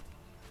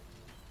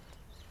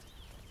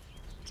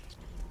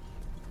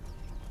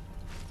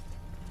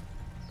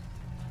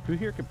 Who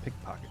here could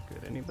pickpocket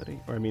good? Anybody?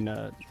 Or I mean,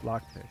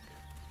 lockpick.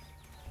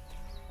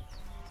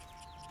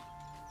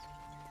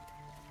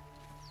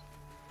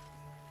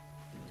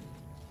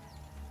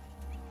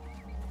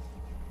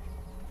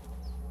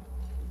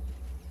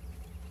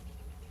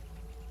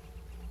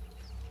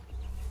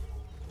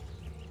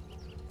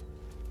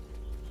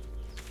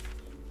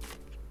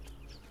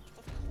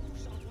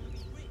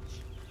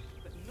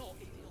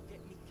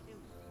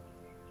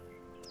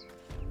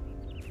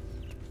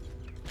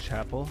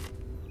 Chapel.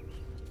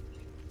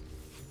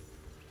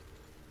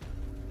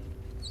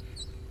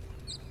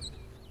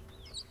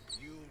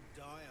 You'll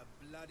die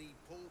a bloody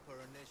pauper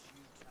unless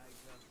you take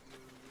a few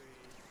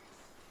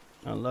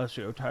risks. Unless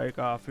you take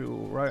a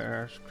few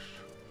risks.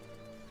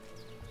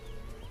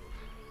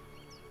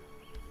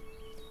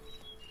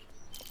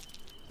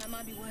 That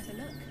might be worth a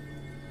look.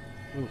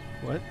 Ooh,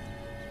 what?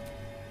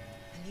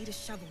 I need a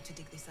shovel to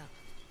dig this up.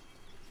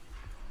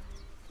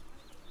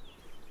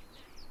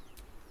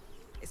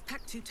 It's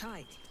packed too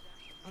tight.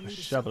 I'll A need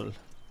a shovel.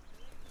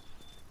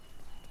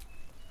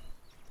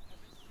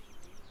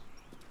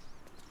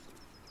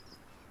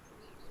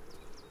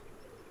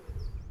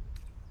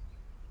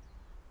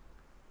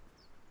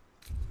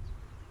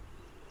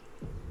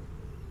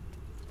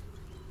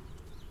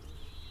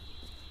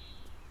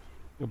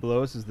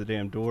 Below us is the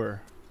damn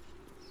door.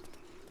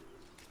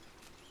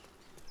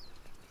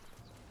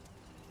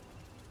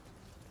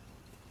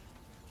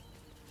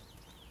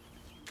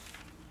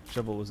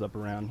 Shovel was up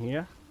around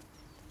here.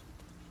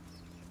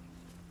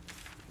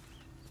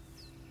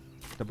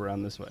 Up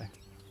around this way.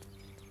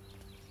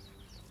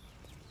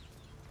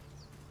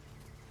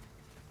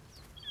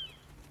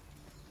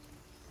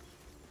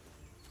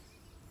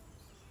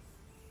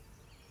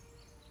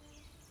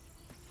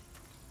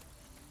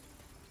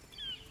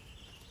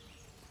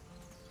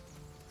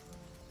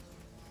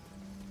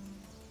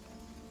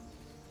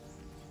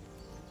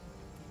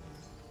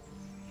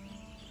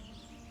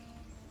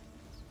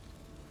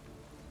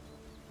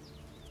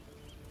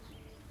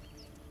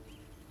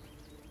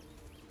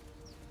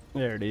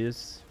 There it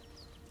is.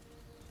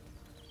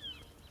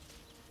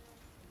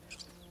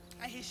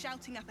 I hear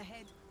shouting up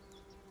ahead.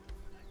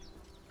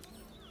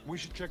 We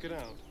should check it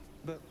out,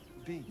 but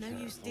be No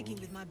careful. use digging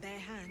with my bare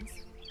hands.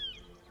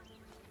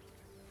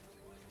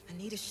 I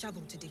need a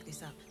shovel to dig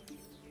this up.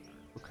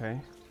 Okay.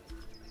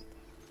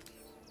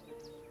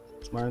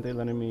 Why aren't they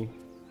letting me?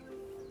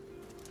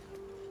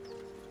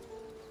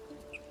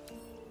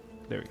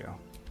 There we go.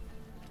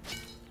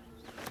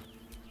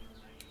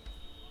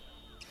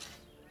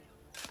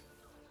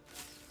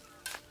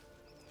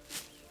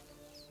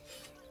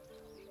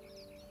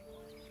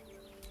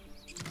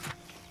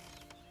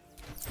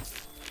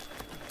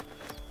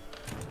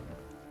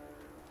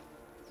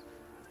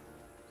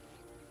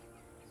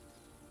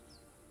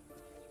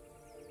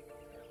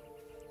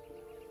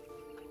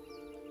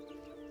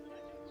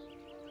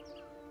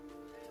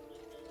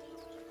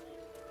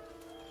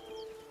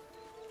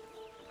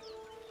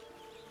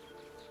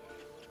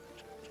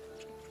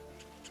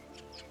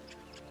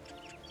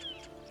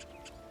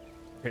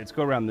 Okay, let's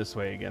go around this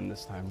way again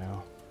this time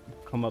now.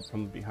 Come up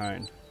from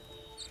behind.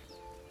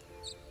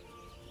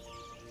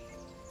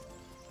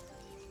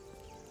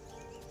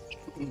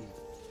 Then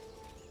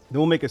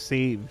we'll make a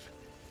save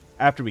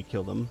after we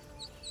kill them.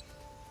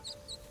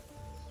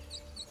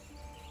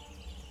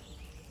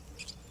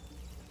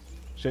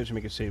 Should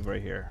make a save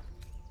right here.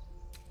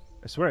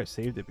 I swear I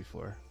saved it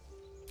before.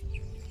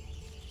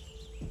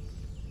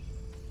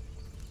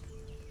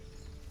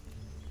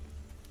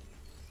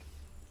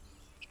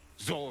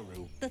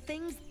 Zoru. The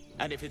things.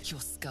 And if it's Your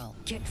skull.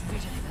 Get rid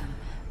of them.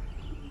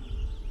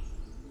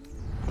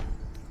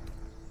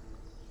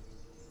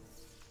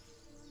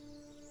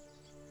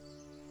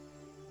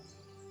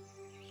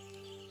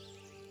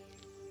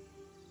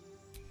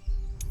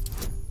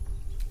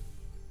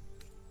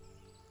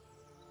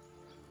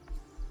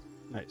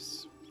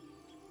 Nice.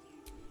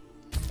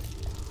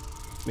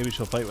 Maybe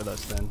she'll fight with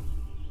us then.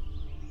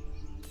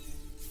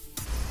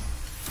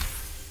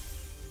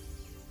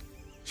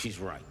 she's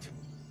right.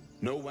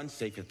 No one's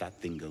safe if that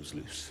thing goes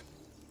loose.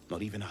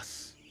 Not even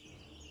us.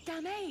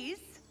 Damaze?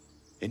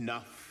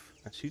 Enough.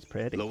 She's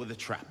pretty. Lower the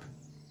trap.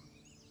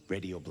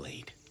 Ready your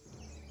blade.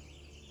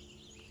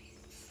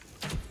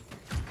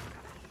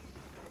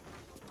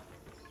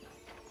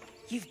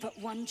 You've but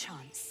one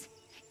chance.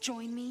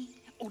 Join me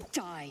or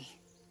die.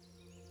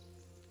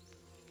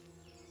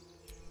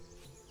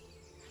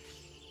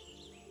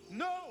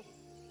 No!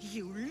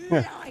 You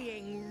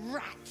lying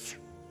rat!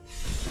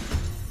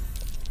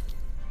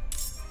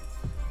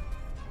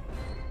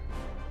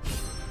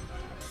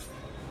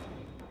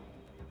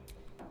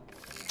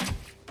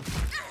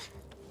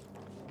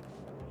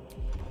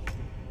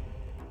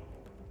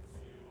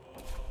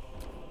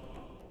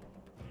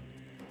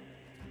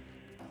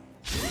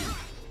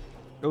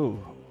 Ooh.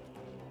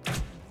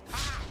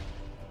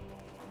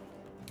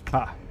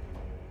 Ha.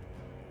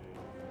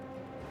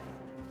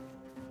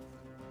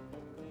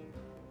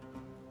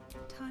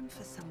 Time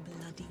for some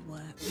bloody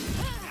work.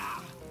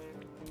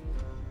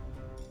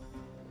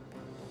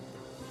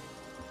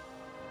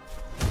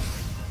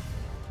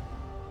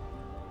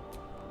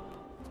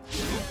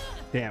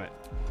 Damn it.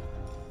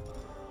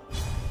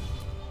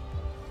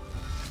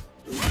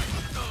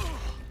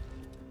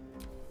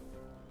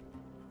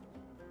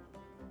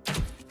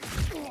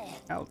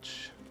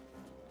 Ouch.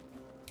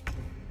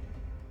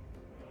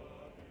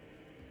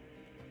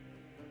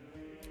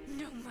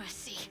 No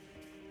mercy.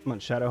 Come on,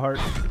 Shadowheart.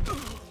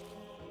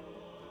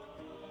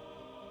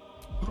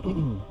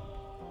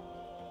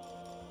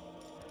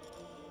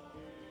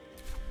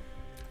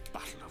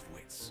 Battle of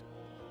wits.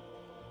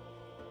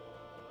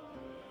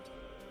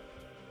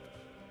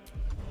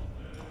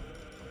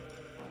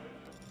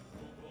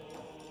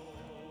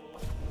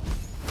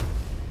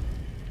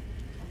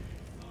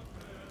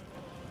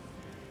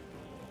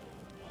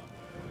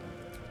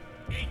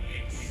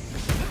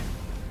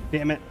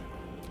 Damn it.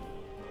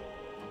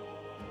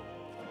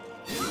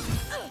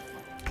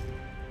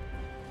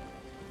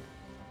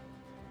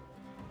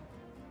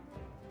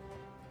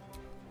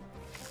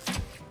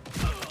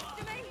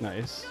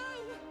 Nice.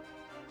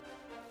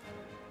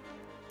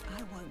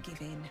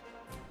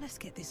 Let's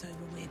get this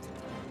over with.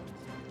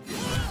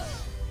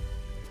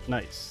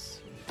 Nice.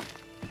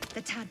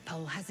 The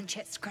tadpole hasn't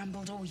yet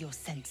scrambled all your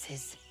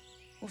senses.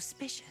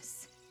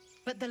 Auspicious.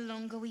 But the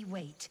longer we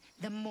wait,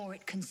 the more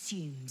it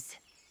consumes.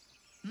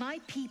 My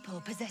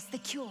people possess the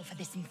cure for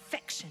this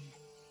infection.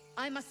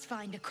 I must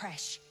find a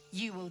creche.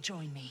 You will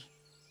join me.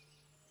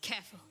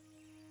 Careful.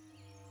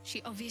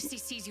 She obviously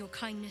sees your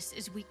kindness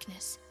as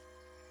weakness.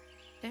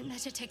 Don't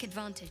let her take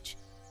advantage.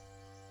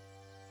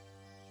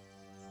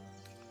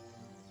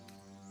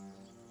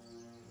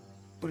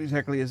 What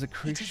exactly is a It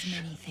is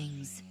creche? many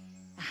things.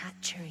 A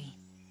hatchery,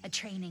 a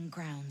training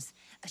grounds,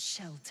 a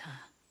shelter.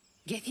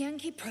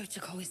 Githyanki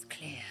protocol is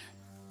clear.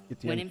 Get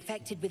the When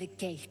infected with a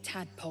gay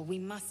tadpole, we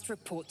must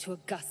report to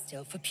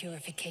Augusto for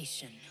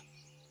purification.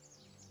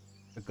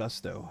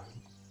 Augusto.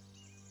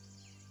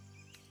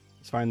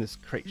 Let's find this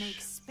creche.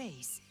 Make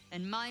space,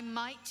 and my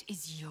might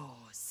is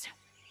yours.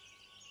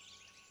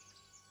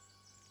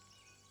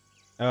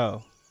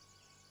 Oh.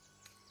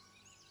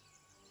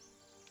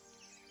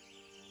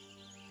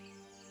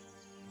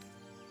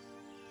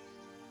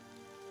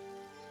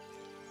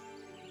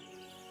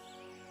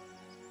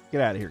 Get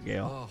out of here,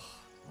 Gale. Oh,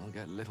 I'll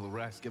get little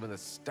rest given the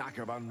stack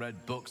of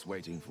unread books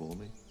waiting for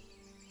me.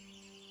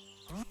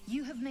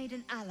 You have made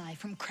an ally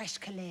from Creche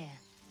Kalir.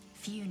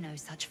 Few know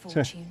such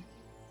fortune.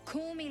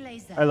 Call me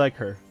Laser. I like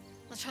her.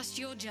 I'll trust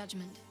your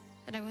judgment,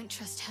 but I won't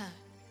trust her.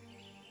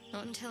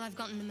 Not until I've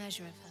gotten the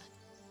measure of her.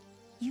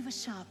 You've a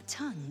sharp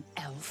tongue,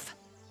 elf.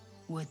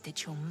 Would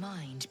that your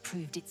mind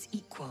proved its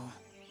equal.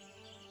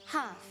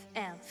 Half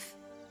elf.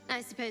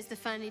 I suppose the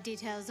finer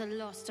details are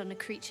lost on a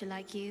creature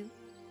like you.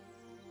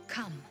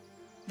 Come.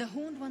 The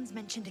Horned Ones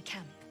mentioned a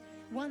camp.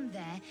 One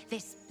there,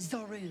 this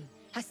Zoru,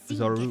 has seen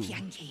Zoru.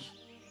 Githyanki.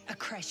 A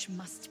creche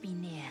must be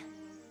near.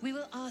 We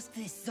will ask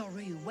this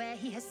Zoru where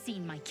he has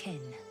seen my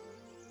kin.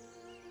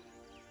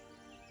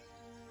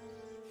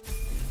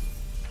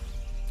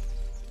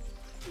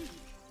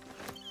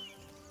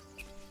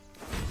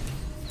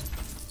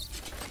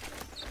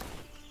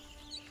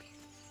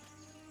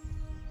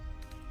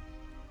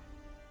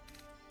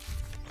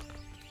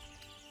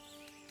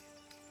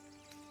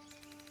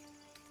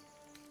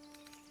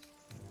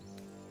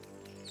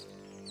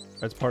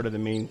 That's part of the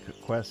main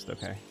quest,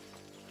 okay.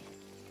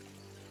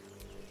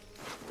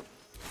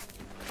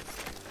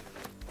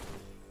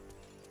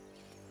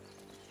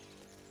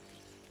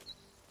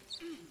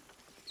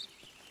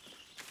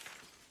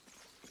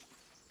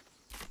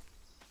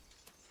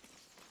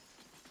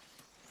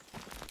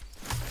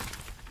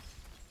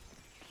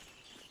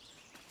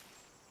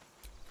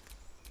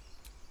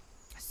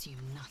 Assume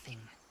nothing.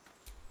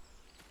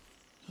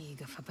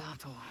 Eager for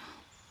battle.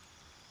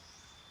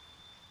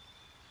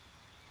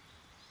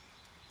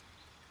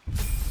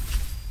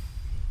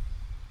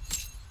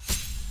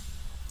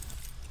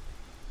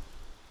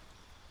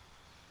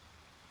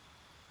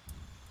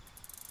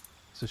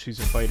 So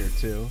she's a fighter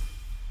too.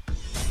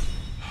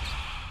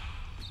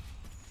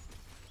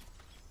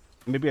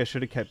 Maybe I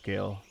should have kept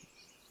Gale,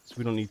 so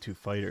we don't need two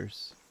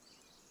fighters.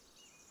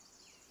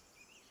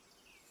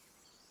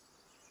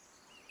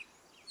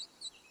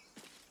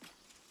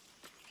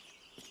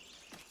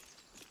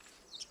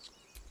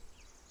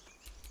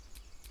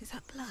 Is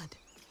that blood?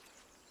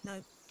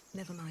 No,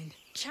 never mind.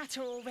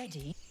 Chatter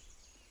already?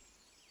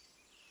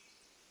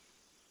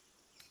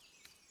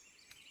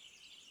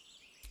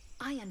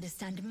 I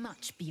understand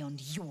much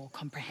beyond your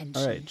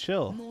comprehension. All right,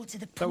 chill. More to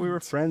the point, Thought we were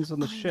friends on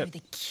the I ship. know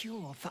the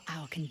cure for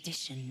our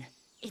condition.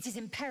 It is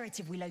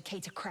imperative we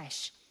locate a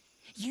creche.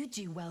 You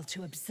do well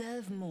to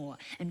observe more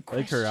and I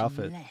like her question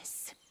outfit.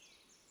 less.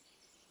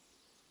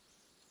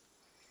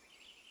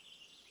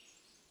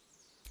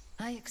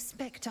 I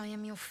expect I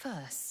am your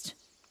first.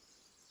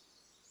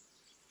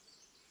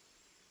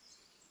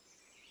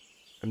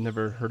 I've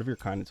never heard of your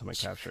kind until my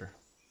capture.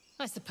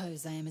 I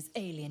suppose I am as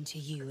alien to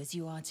you as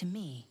you are to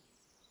me.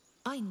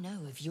 I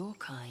know of your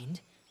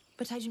kind,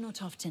 but I do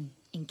not often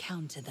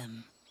encounter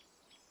them.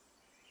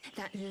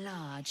 That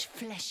large,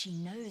 fleshy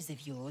nose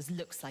of yours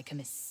looks like a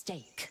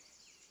mistake.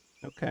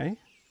 Okay.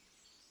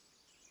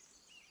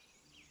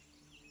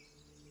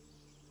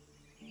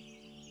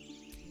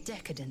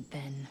 Decadent,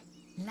 then.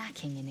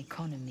 Lacking in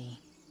economy.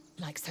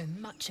 Like so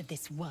much of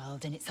this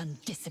world and its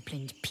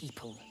undisciplined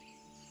people.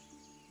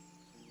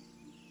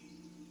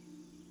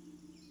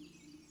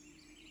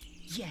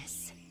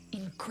 Yes,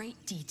 in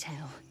great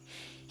detail.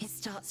 It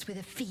starts with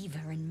a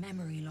fever and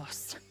memory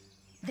loss.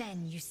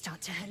 Then you start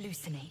to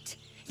hallucinate.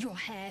 Your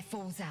hair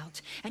falls out,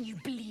 and you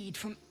bleed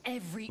from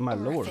every My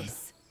lord.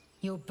 orifice.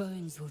 Your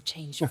bones will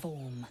change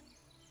form.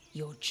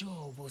 Your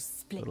jaw will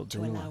split Little to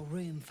Duma. allow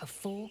room for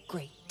 4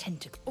 great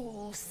tentacles.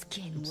 All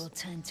skin will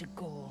turn to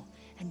gore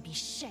and be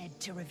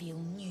shed to reveal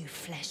new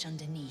flesh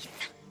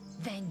underneath.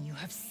 Then you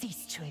have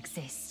ceased to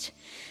exist,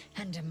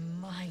 and a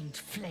mind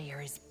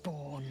flayer is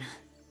born.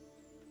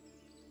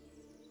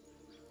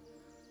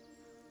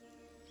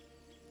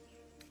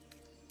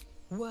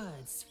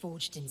 Words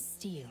forged in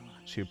steel.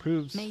 She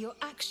approves. May your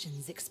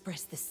actions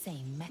express the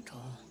same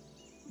metal.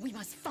 We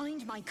must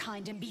find my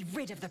kind and be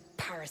rid of the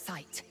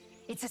parasite.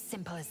 It's as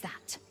simple as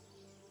that.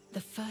 The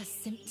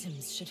first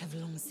symptoms should have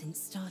long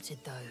since started,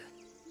 though.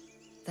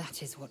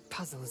 That is what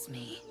puzzles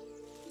me.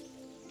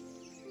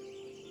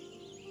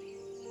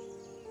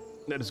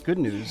 That is good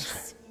news.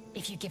 Yes,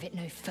 if you give it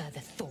no further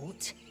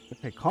thought.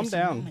 Okay, calm But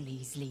down.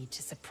 anomalies lead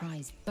to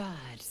surprise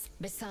birds.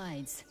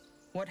 Besides,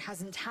 what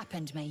hasn't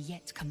happened may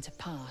yet come to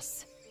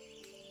pass.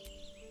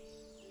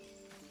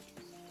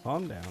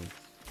 Calm down.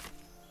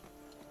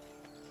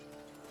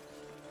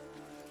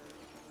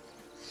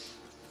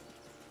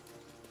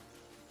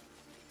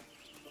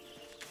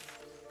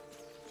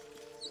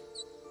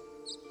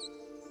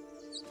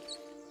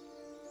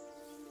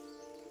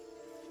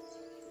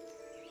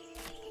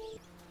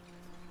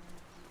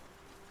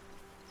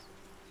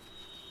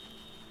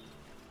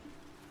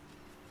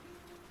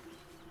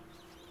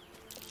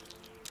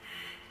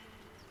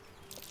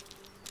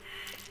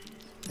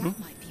 That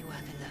might be worth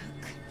a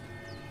look.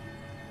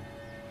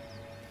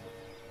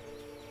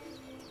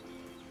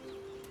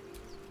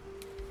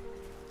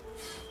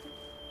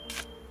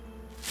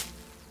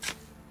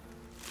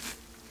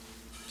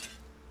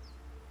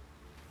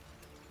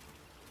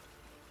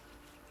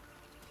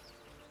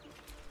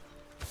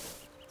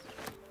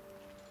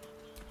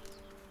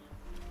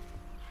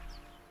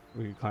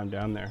 We could climb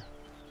down there.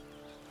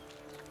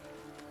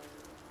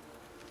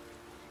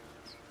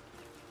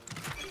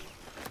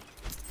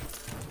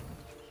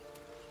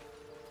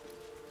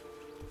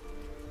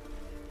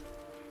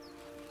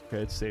 Okay,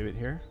 let's save it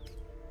here.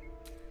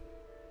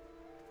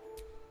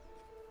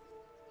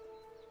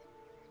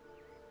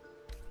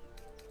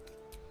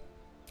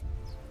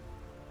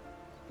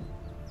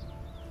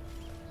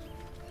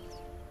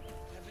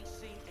 Haven't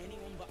seen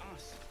anyone but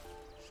us.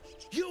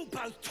 You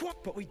both twat,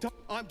 but we don't.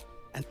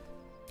 And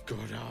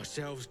got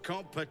ourselves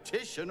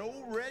competition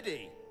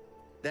already.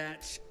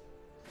 That's.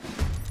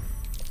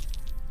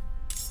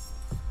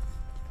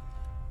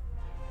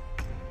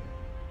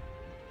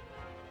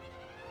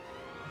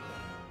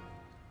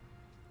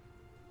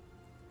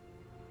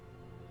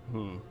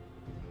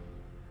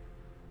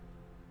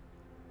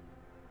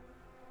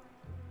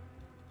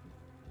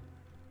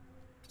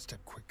 Step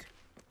quick.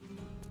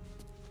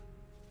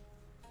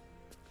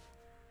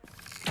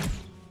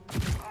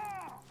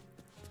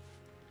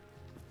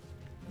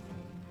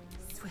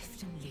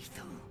 Swift and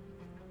lethal.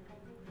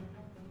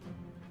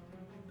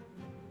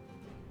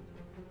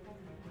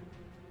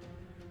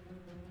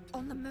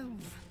 On the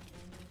move.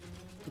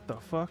 What the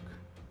fuck?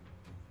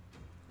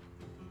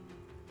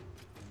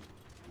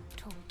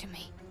 Talk to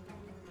me.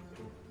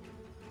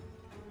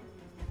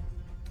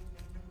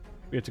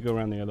 We have to go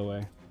around the other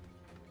way.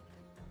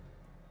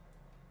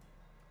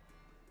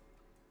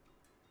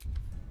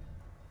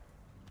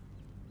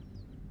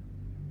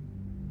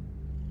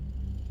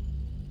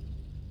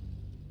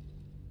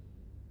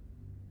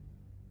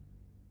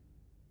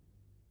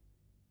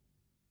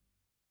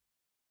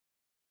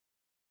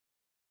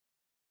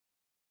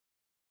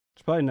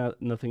 There's probably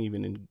nothing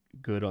even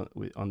good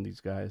on these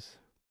guys.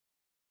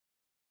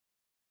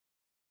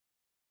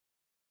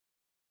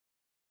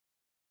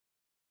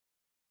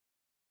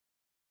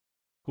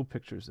 Cool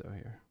pictures though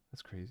here.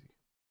 That's crazy.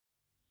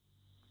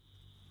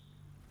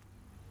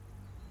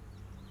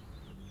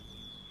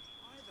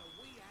 Either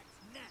we act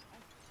now,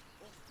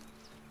 or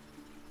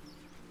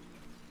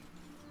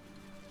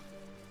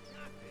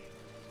nothing.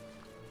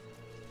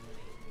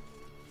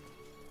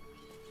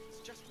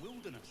 It's just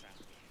wilderness out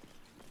here.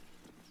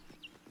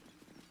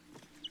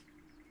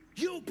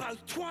 You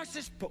both twice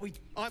as, but we.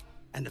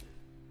 And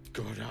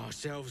got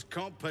ourselves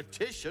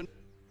competition.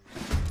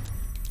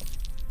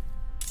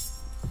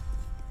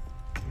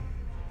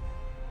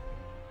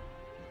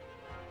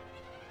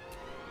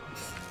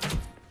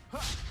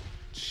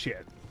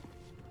 Shit.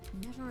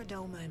 Never a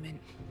dull moment.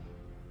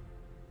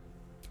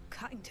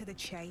 Cutting to the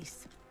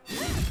chase.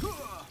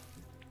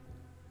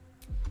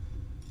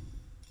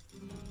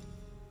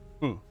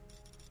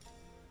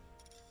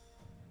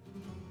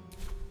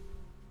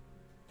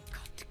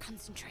 Got to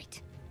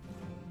concentrate.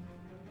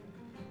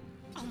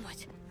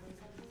 Onward.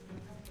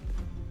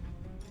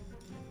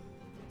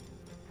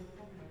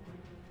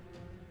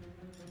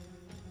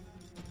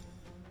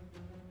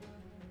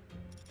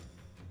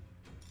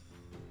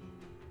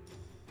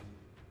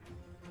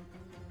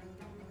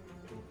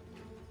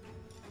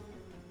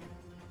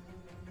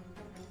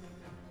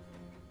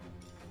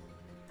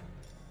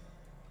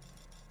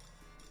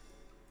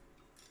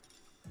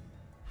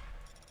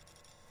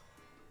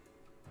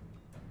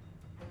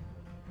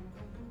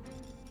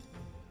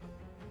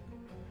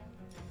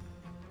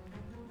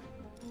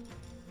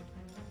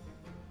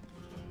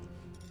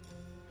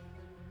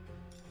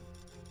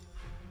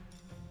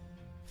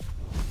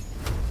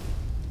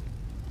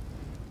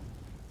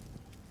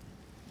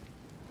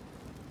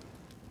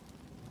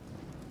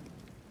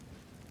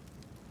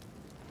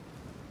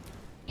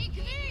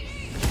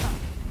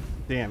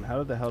 Damn,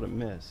 how the hell did it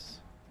miss?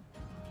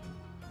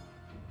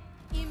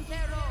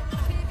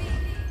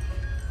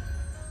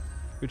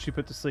 Who'd she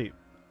put to sleep?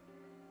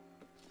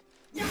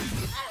 I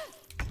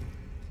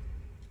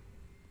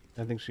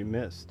think she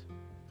missed.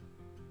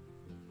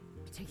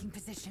 Taking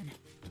position.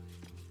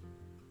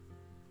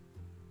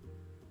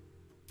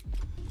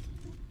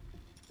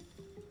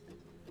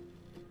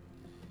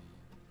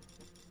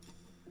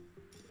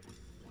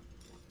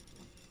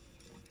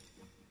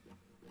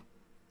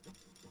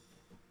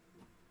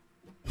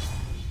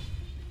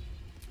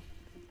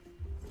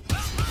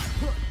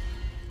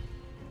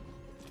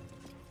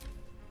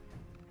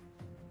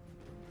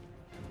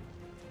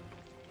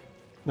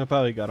 I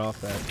probably got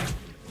off that.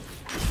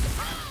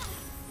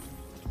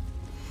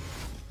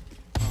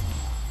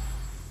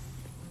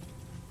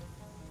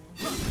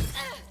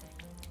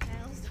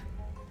 Els,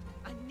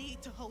 I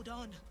need to hold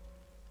on.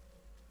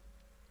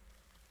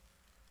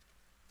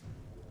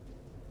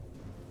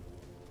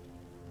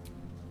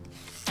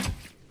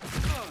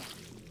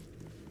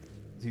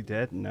 Is he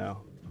dead?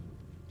 No.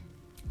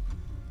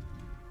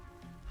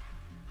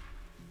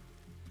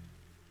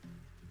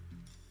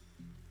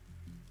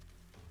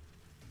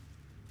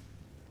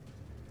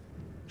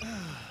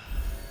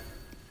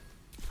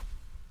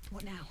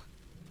 What now?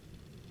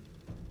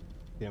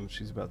 Damn,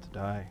 she's about to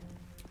die.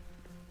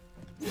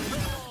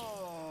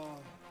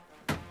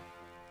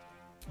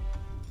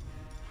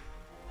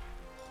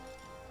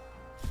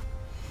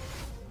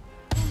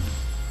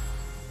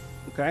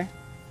 Okay.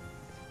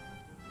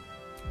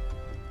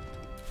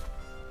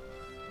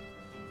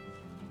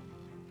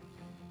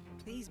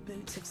 These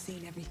boots have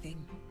seen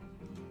everything.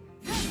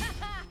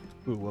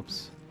 Ooh,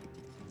 whoops.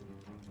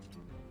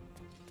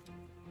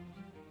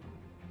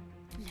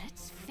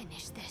 Let's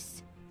finish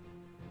this.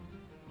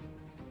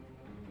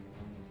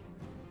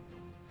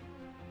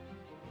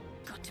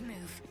 Got to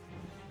move.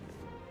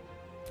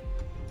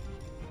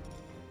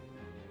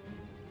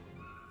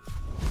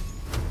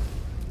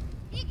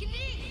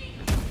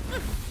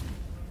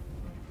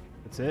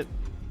 That's it.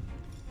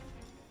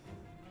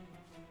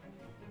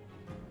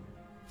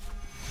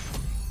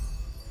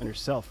 And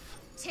yourself.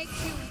 Take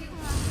two.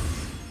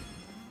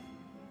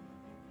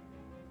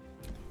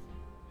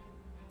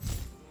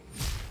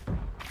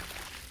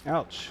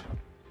 Ouch.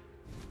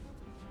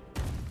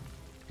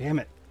 Damn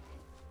it.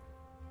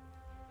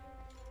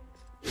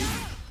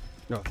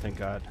 Oh, thank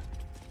God.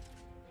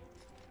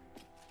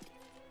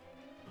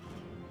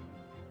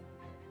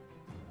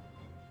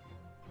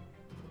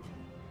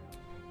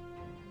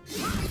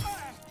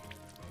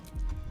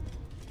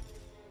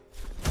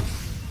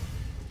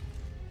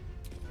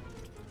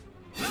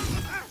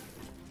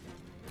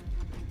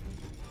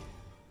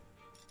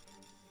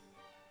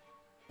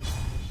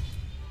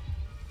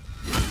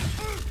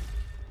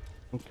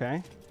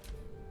 Okay.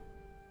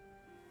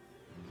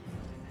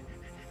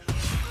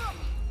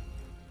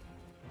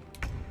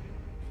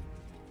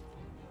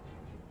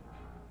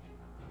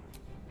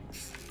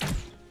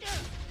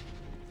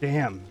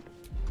 Damn.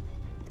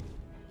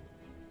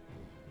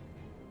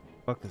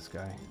 Fuck this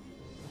guy.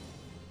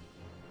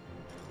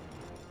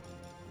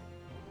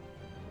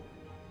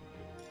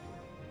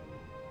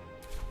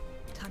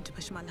 Time to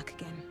push my luck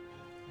again.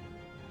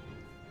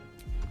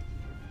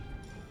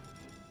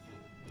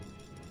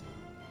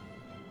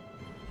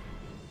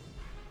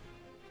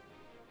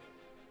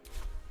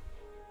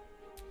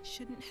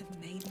 Shouldn't have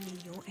made me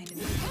your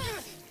enemy.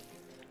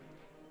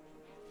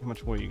 How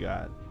much more you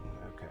got?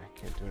 Okay,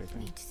 can't do anything.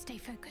 Need to stay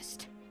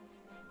focused.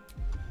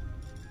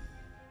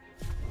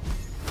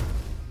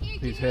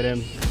 Please hit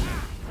him.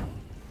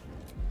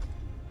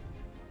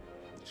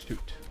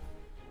 Shoot.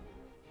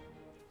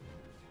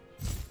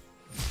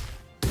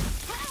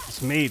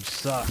 This mage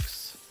sucks.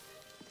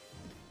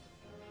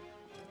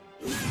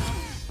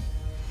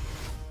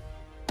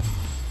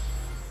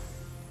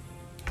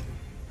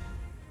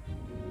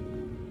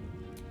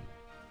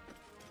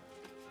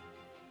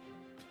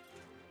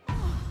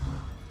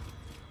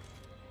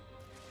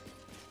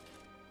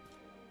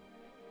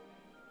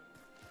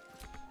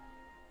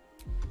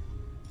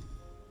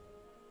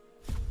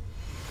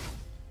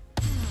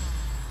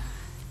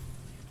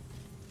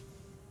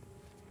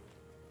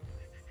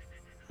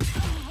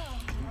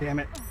 Damn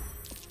it.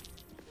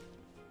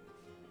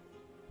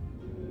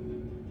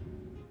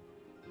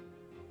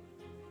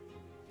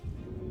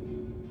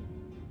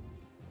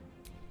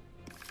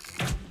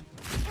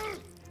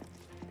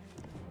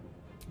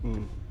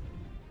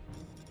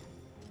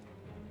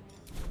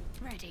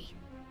 Ready.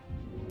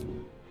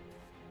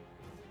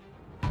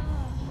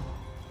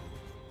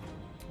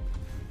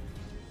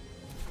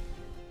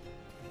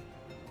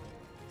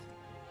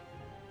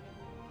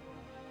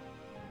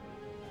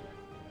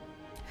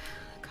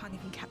 Can't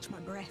even catch my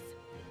breath.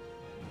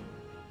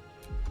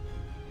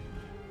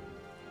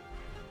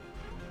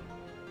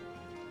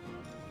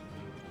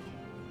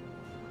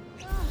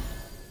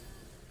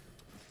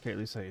 Okay, at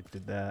least I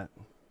did that.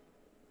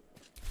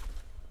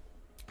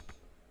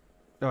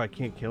 Oh, I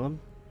can't kill him?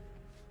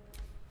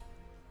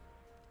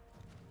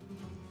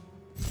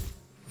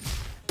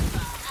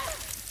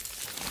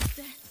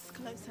 Death's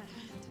close at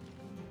hand.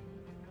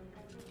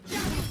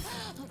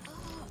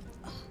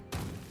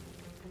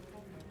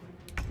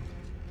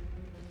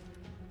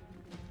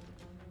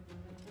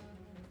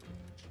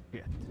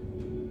 Shit.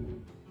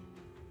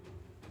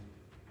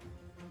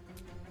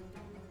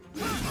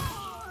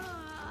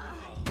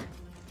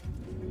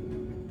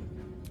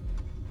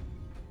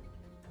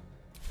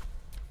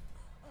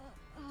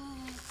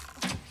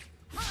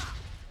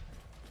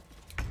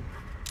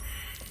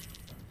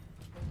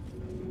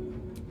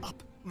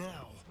 Up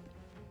now.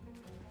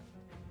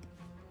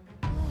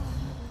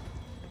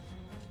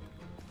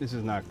 This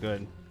is not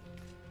good.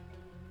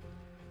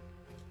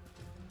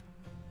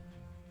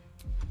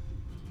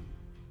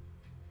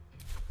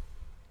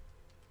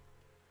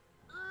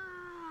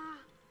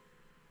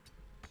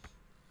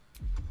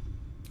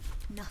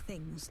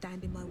 Nothing will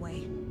stand in my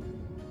way.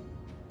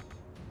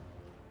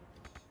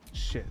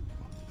 Shit.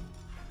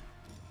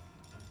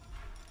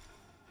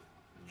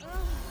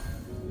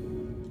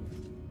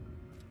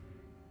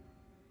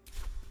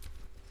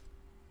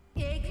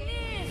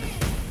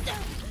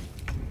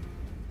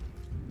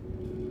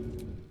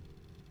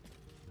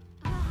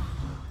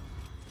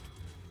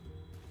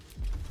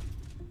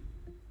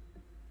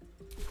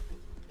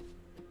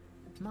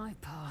 My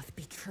path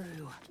be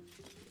true.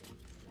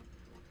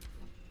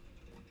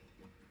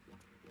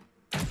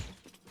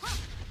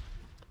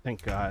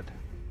 Thank God.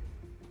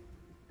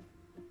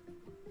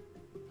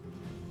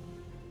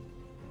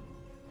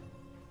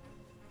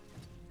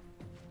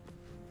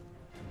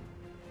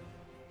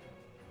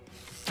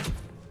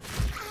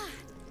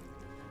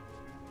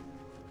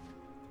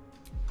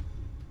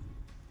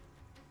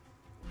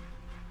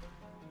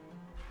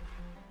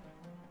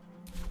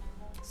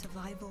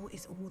 Survival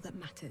is all that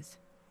matters.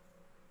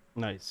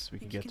 Nice, we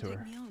can Think get you to can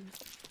her. take me on?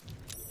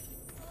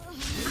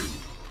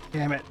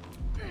 Damn it.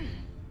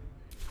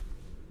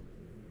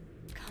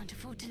 Can't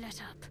afford to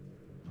let up.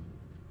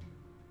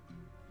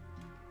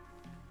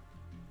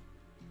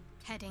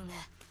 Heading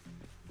there.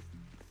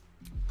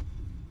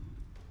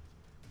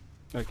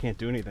 I can't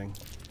do anything.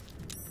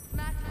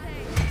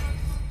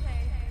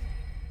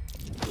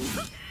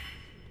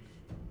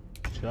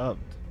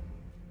 Shoved.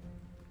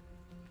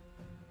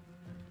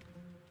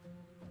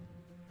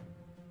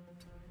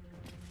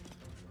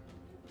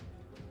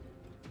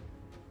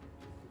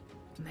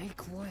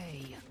 Make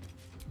way.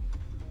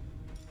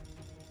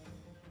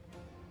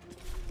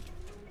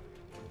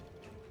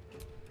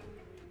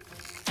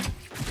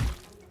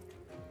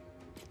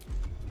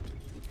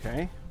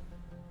 Okay.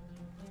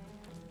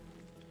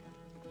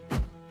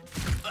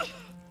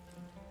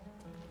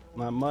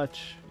 Not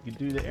much. You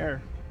can do the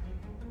air.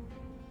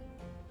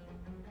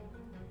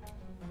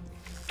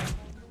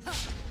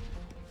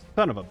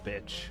 Son of a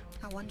bitch.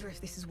 I wonder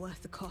if this is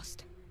worth the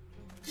cost.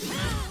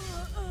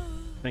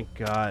 Thank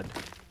God.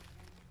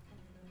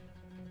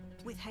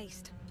 With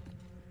haste.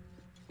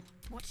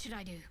 What should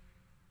I do?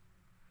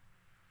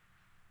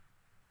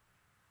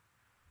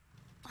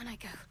 On I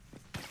go.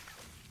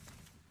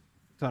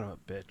 Son of a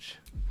bitch.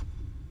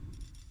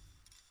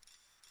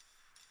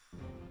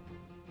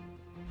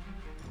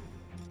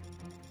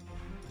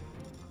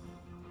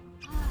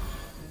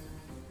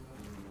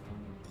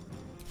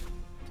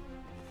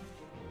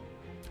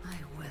 I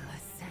will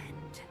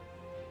ascend.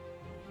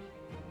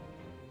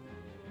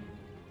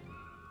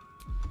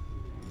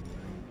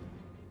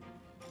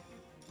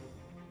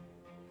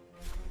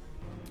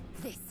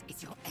 This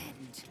is your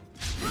end.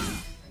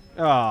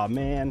 Oh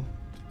man.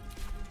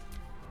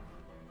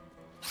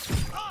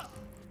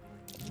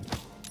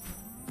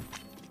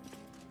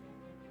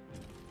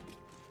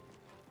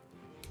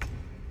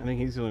 I think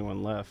he's the only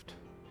one left.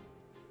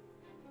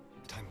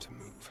 Time to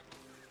move.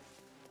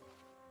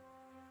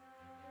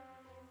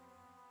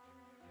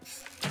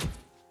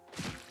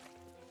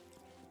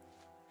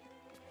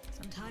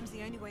 Sometimes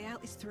the only way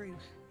out is through.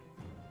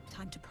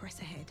 Time to press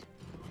ahead.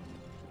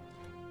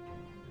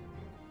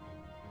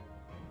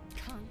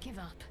 Can't give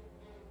up.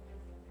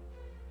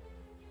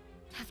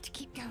 Have to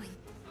keep going.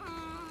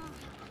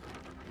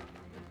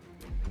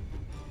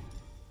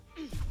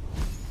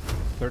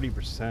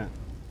 30%.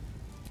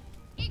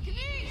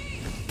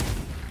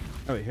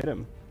 Oh, he hit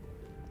him.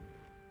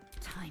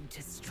 Time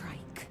to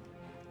strike.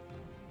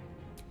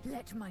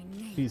 Let my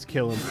name. He's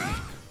killing him.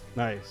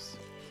 Nice.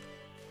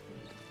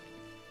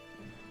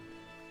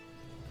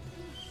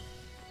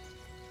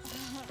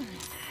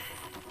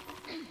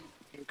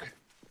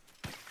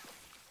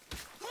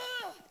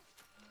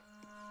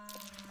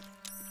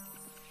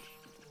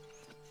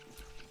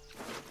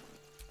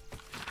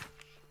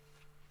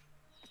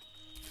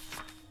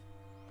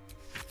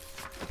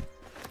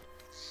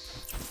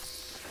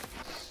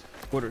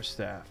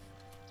 Quarterstaff.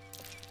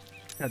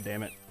 God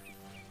damn it.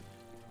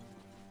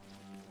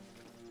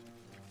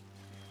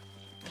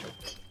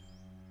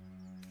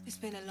 It's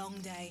been a long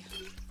day.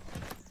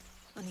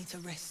 I need to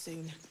rest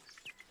soon.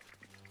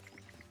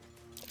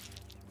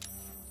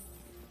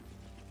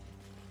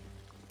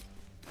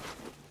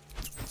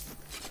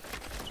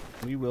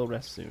 We will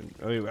rest soon.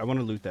 Oh, wait, I want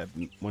to loot that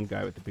one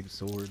guy with the big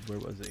sword. Where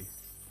was he?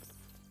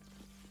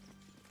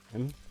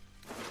 Him?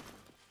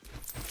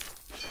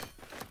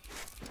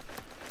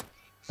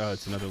 Oh,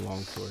 it's another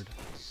long sword.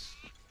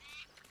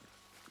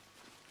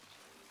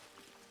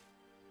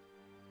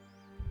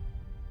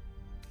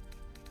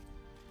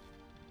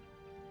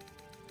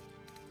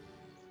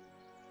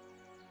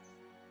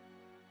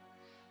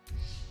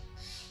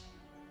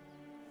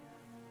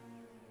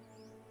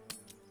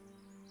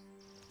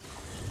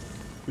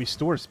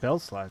 Restore spell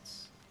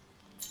slots.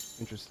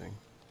 Interesting.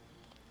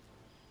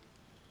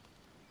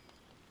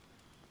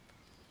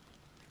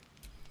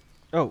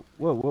 Oh,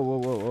 whoa, whoa, whoa,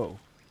 whoa, whoa.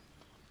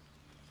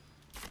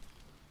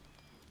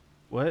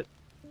 What?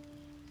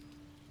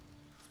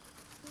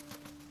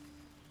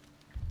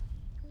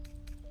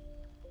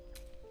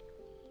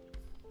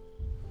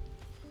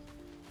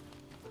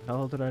 The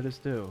hell did I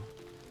just do?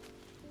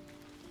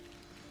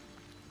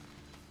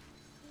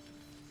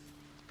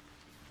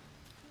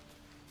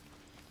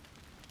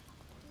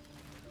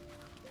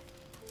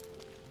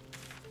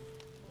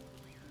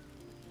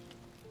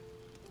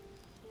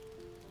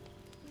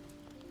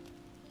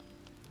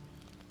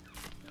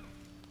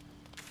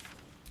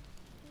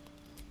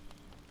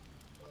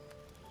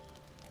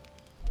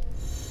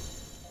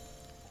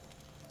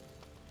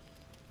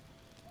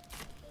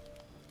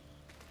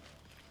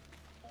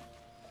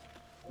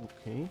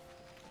 Okay.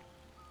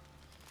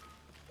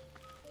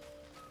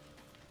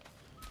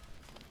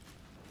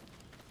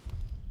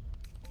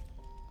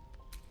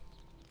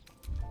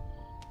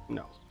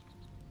 No.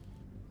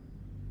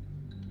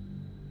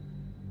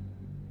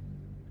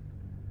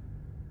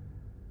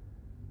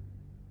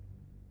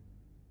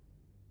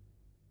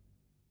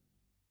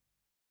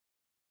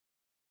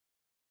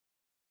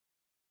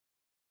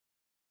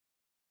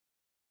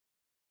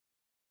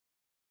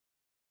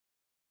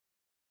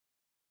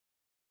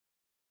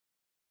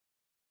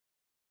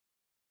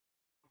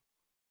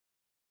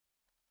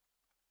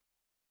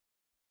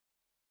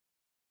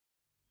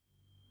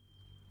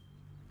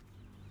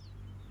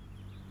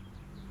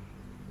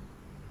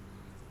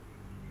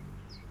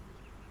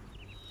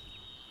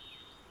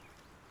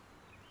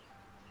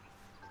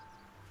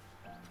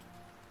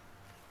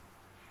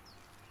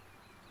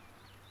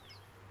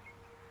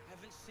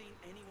 Haven't seen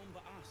anyone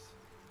but us.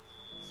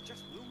 It's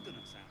just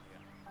wilderness out here.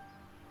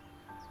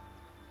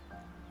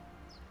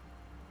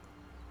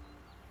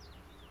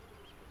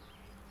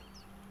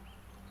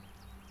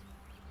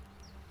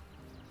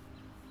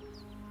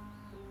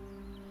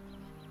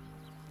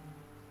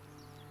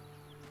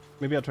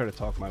 Maybe I'll try to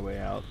talk my way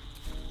out,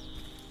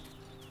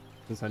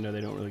 since I know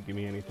they don't really give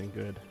me anything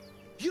good.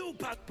 You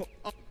but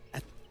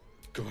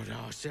got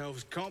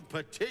ourselves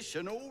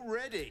competition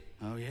already.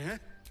 Oh yeah?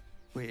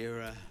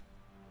 We're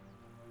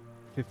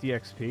 50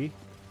 XP.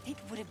 It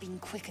would have been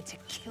quicker to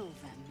kill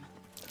them.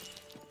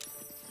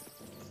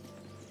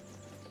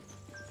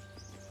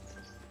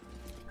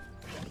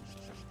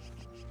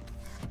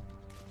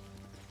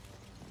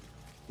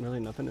 Really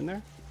nothing in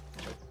there?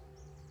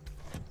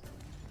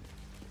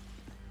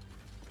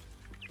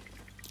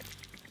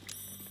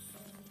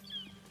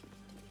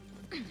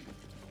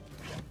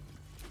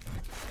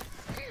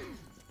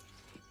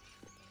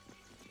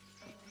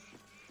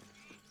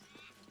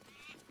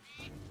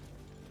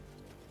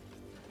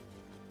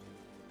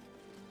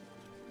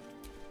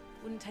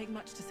 Wouldn't take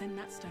much to send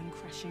that stone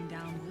crashing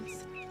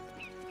downwards.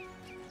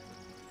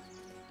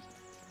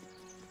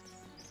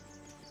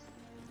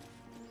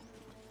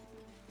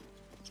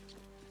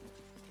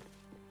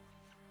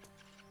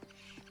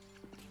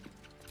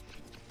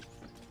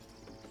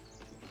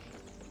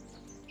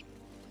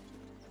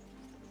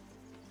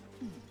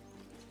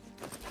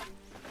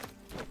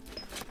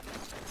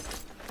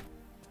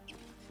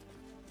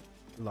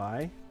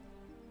 Lie.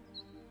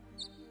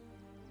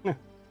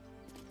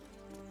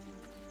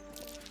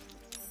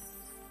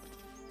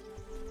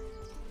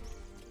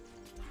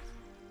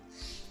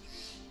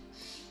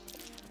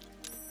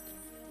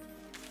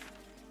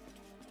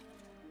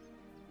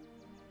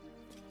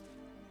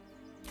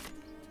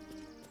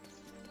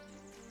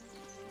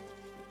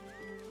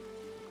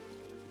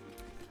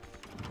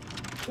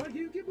 Why do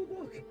you give a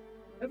book?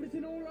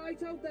 Everything all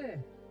right out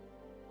there?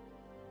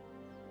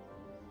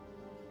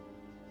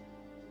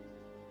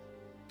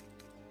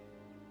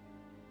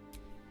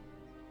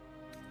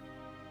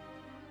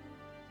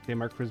 Okay,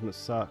 Mark Prisma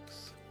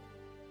sucks.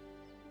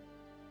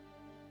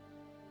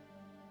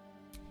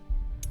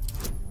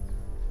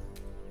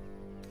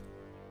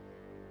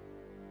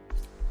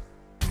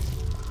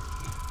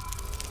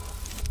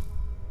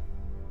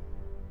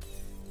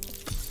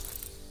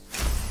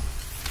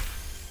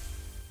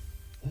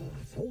 Oh,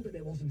 I told him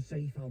it wasn't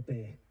safe out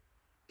there.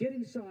 Get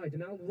inside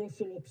and I'll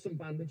rustle up some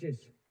bandages.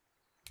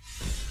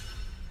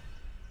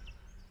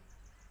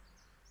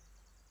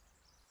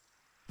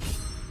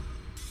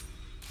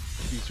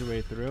 Ease your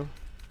way through.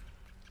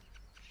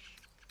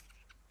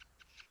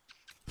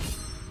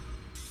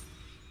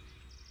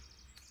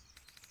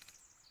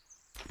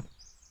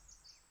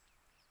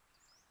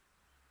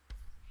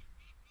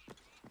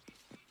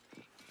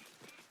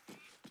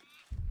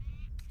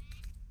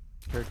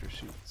 Character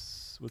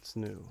sheets. What's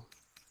new?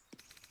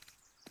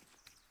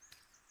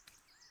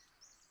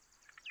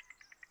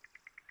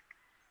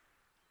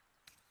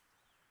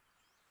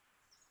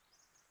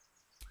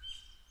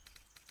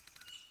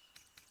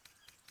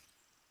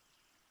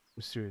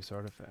 Mysterious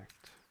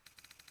artifact.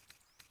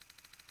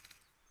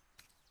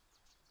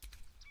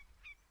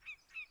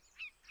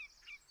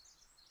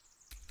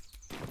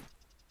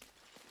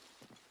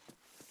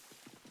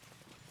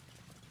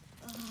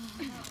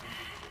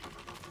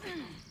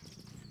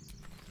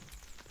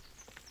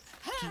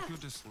 Keep your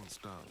distance,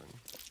 darling.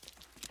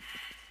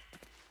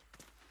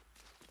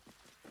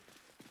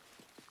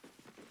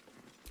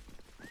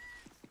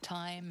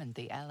 Time and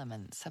the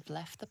elements have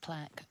left the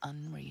plaque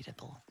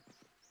unreadable.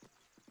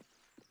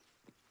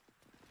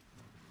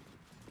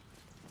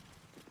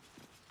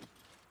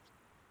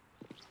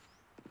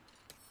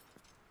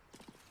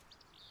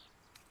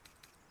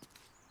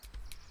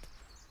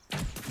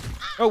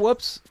 Oh,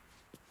 whoops.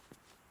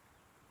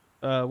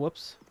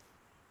 Whoops.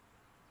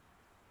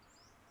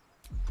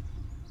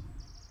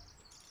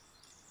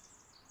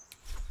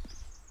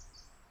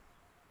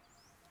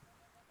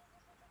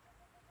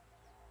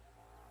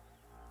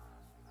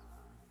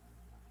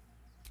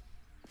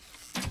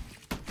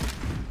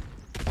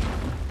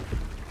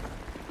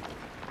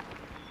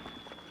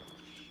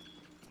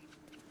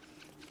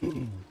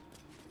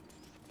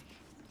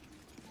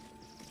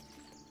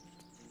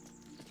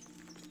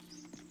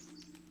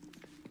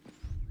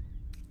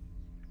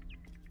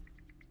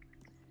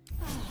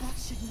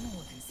 should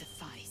more than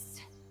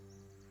suffice.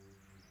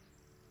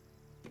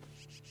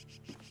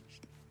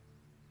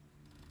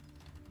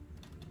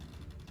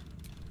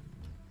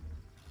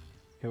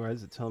 Hey, why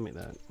does it tell me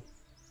that?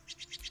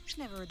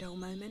 Never a dull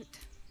moment.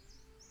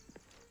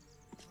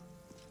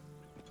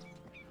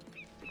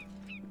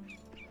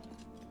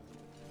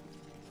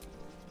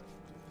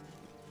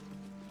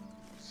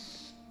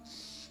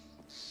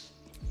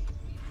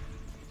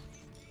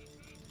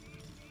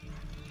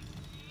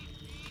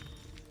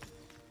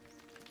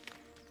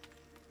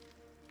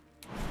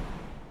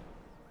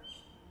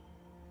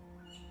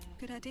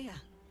 Good idea,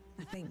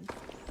 I think.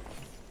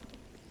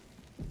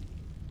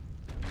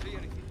 See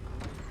anything?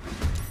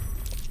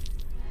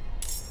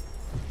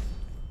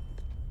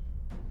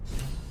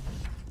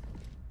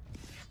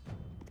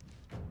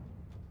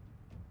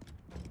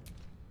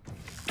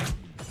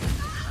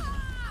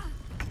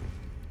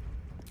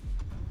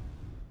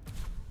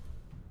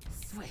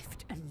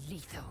 Swift and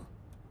lethal.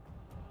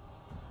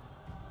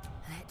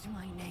 Let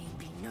my name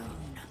be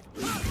known.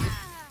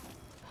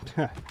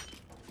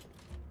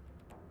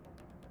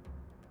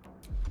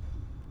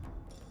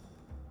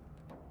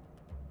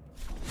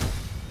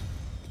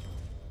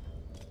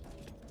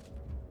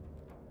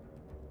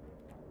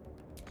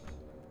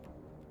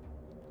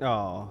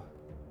 Oh,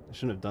 I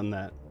shouldn't have done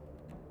that.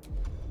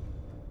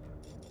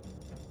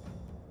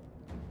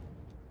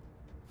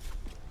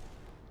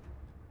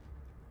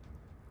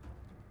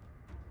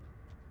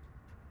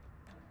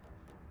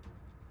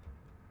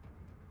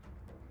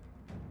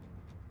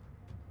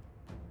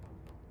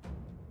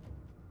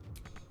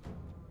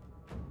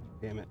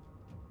 Damn it.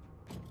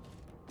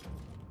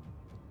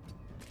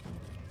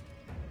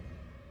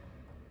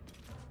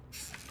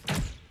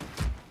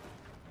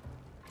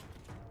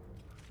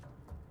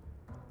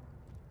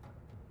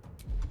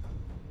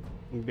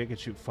 Maybe I could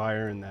shoot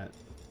fire in that.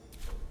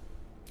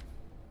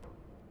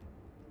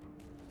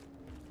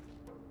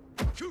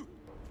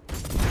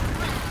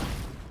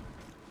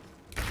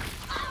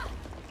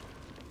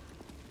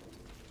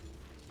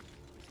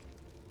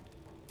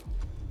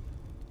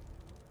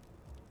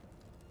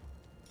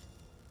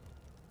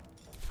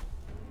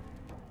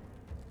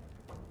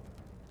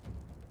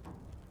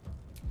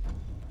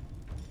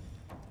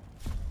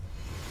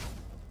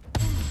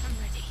 I'm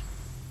ready.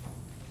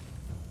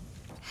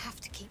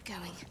 Have to keep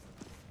going.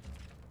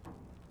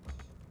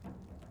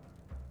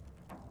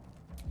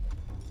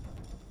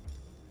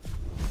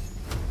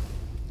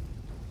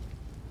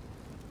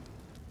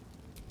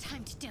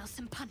 Time to deal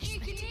some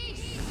punishment.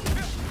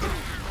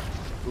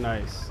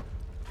 Nice.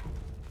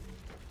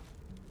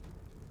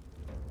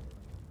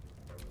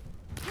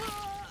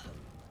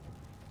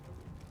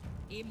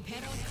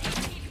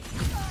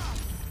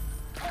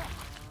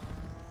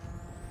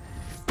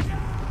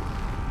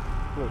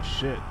 Oh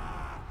shit.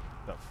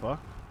 The fuck?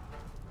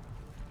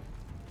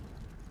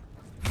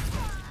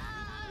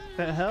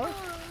 The hell?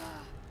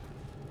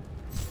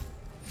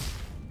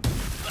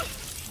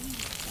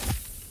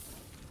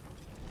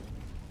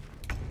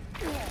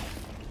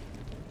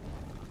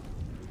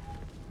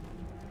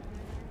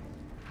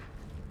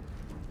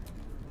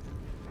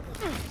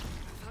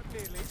 That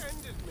nearly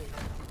ended me.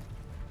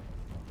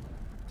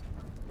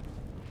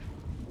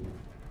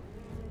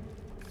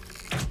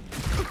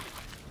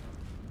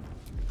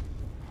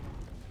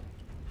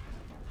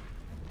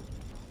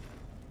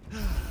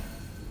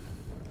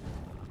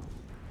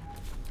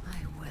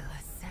 I will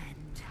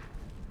ascend.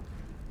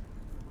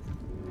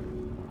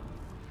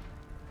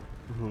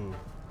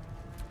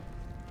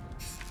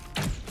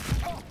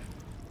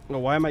 No,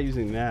 why am I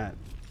using that?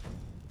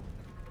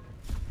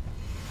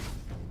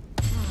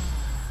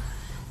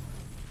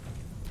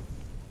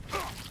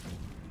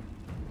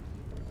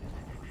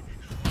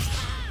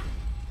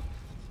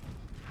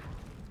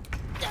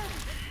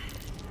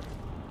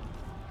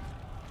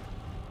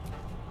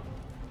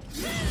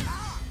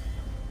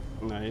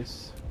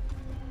 Nice.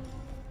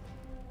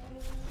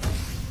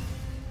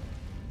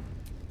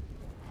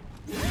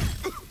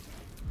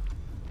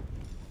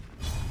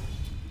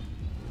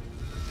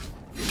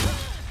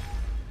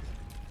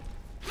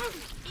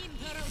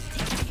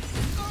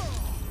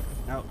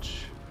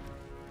 Ouch.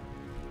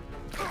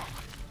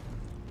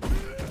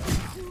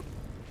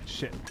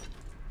 Shit.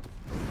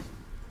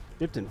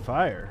 Dipped in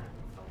fire.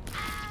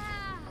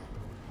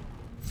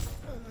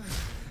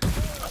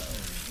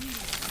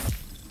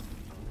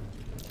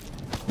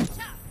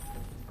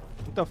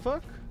 What the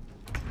fuck?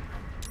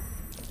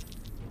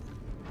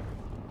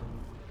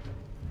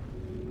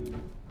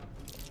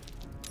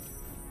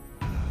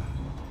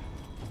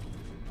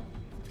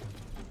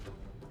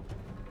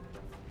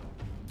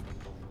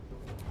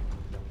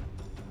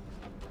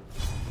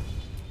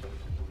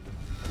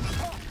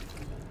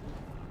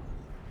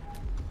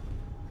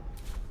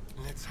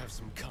 Let's have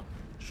some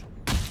courage.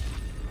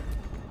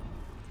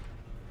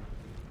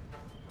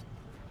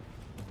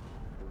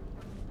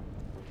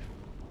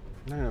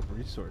 Not enough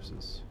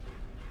resources.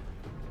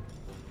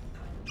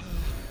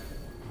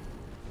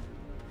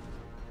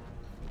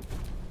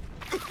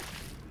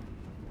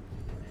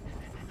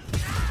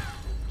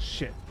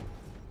 Shit.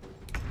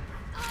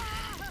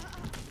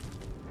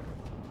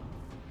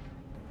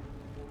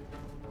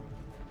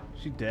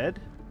 She dead?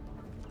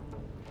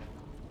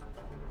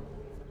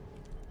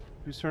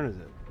 Whose turn is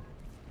it?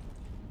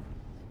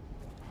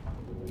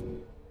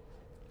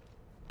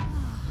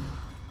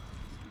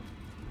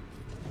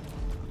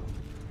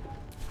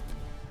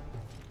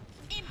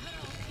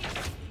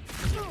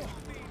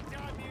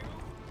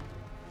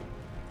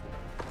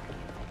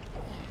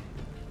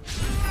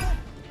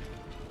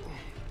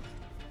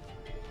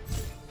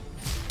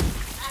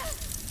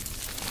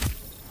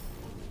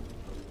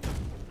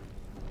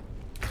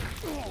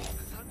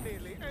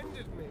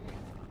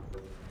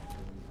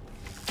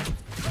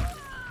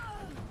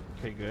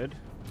 Okay, good.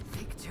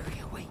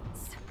 Victory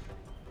awaits.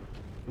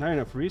 Not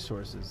enough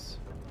resources.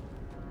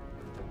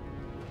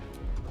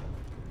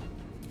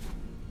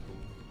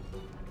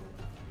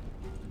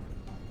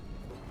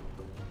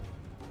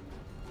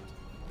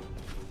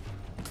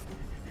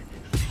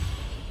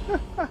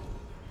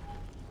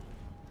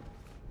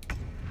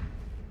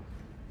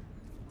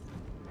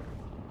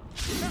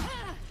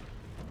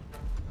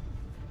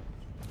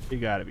 You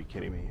gotta be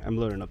kidding me. I'm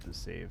loading up the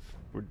save.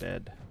 We're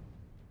dead.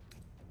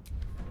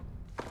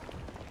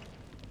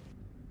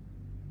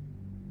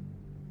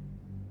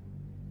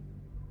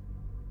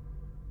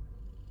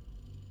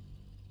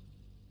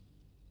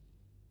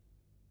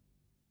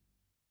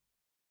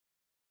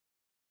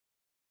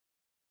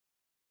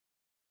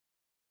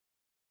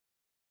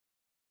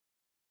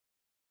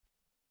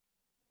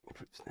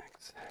 Fruit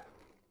snacks.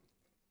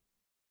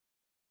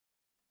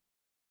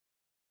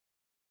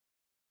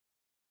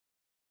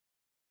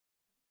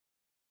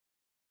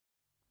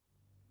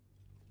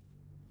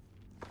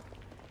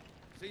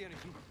 See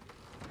anything?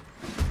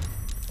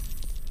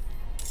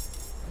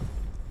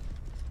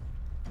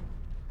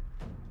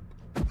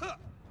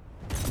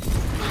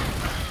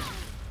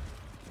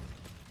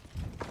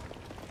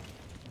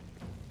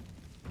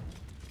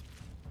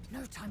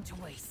 No time to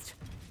waste.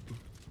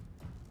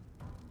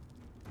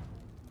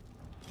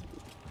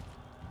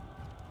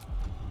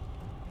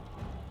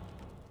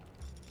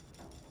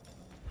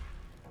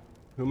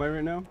 Who am I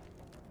right now?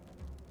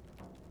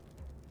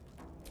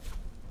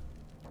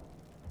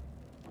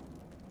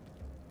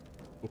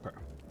 Okay.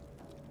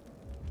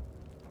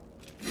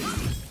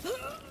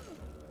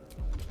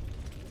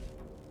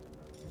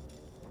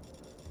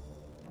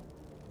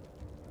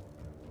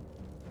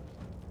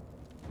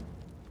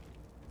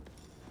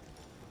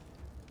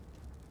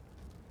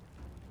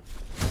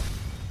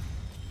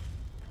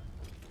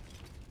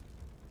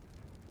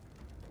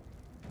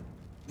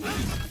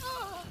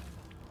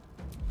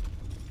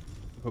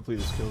 Hopefully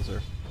this kills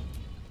her.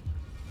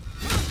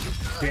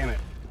 Damn it.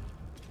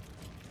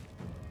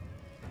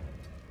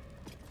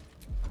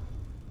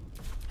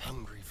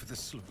 Hungry for the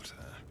slaughter.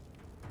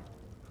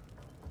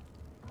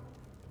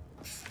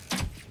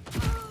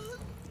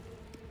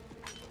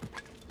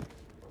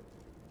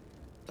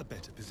 A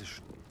better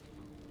position.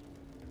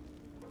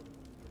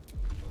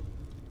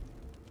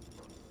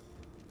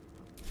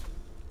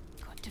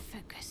 Got to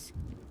focus.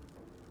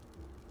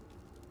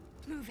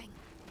 Moving.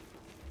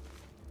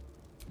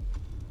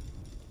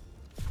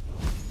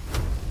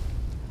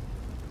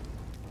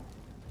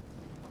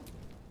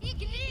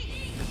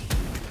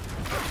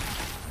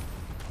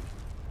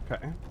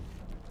 Okay.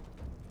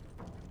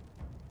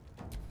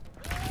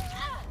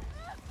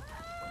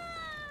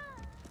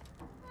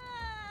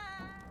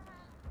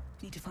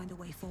 Need to find a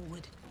way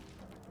forward.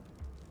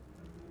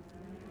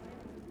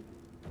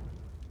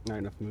 Not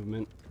enough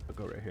movement. I'll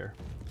go right here.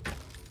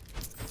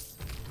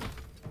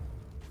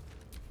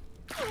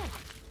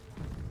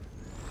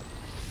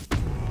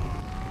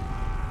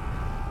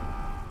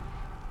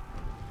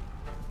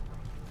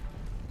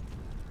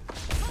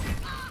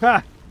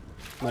 Ha!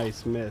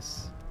 Nice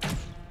miss.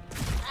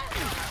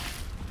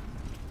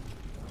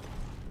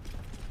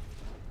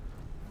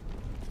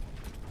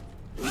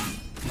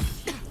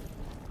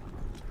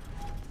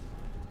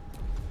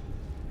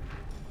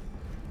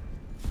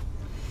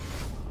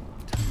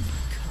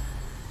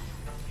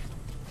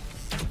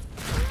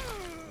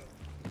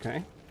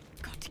 Okay.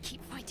 Got to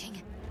keep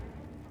fighting.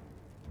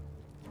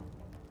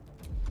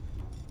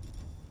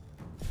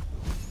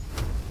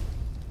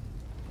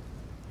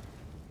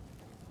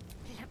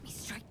 Let me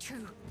strike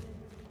true.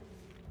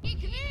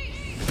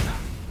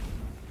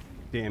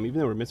 Damn, even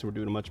though we're missing, we're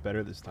doing much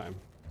better this time.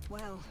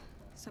 Well,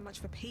 so much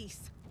for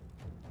peace.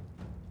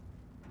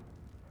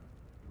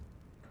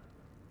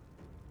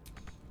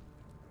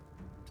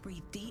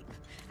 Breathe deep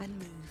and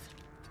move.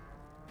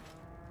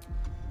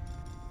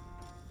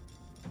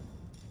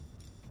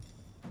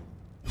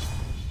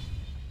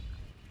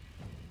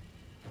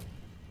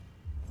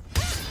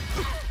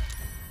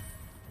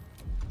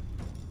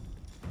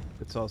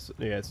 It's also,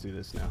 yeah, let's do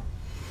this now.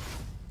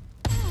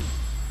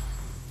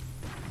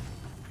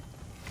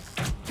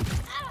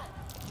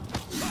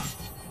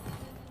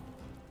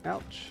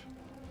 Ouch.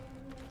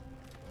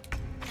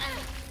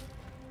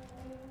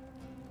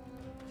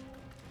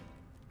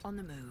 On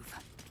the move.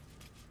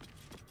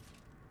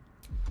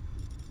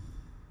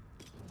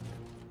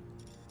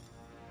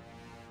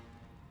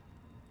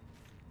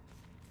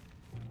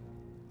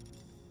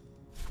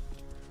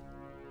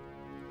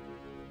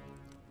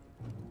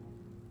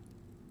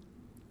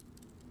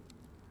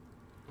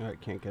 Alright,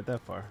 can't get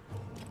that far.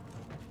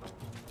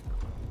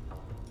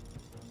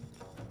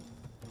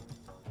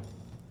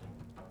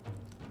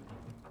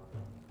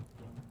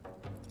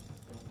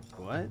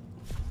 What?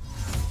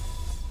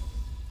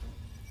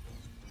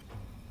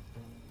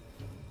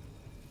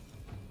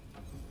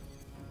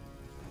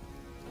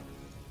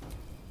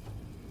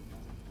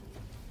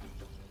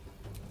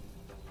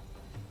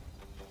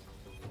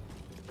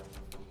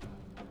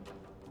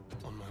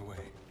 On my way.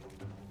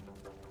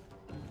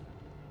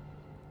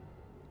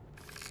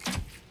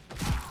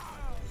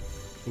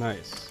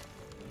 Nice.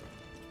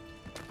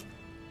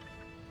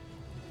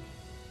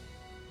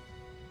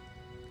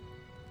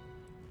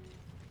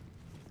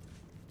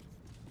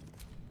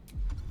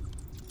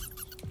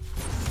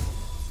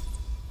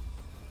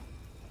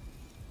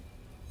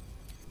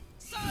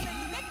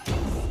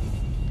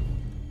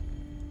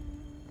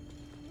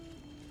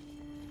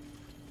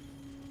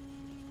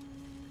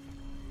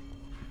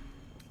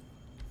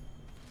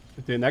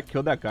 Dude, that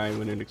killed that guy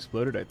when it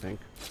exploded, I think.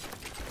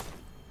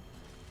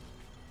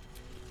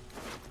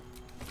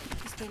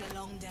 It's been a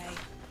long day.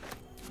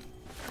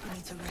 I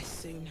need to rest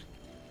soon.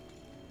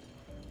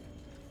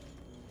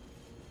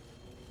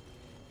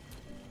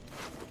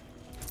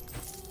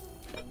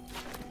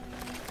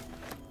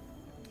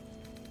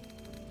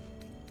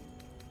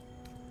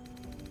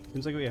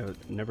 Seems like we have a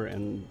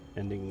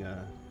never-ending.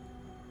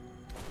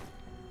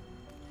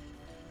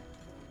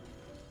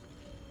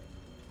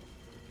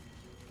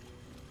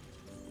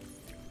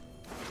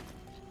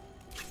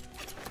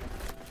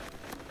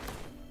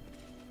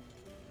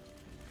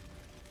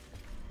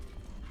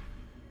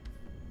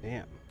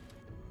 Damn.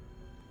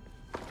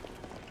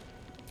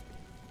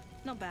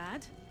 Not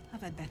bad.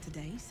 I've had better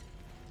days.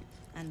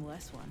 And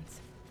worse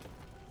ones.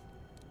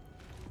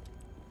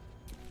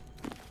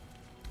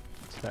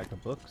 Stack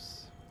of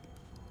books.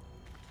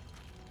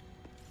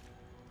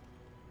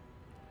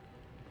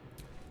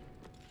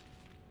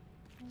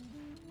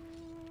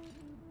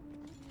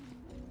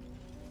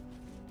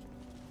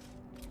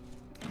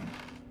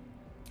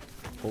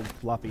 Old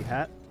floppy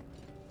hat.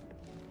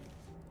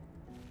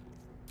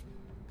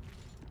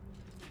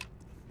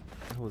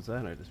 What was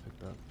that I just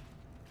picked up?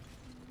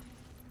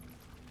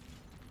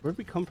 Where'd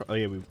we come from? Oh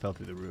yeah, we fell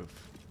through the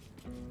roof.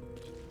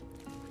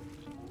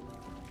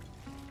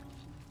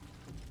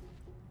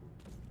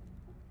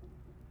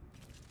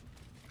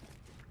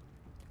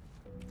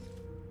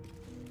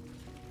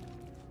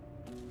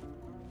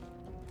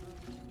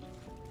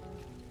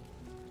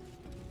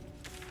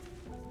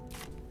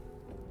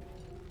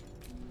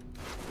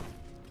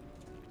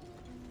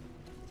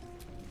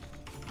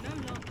 No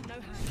lock, no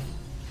handle.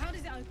 How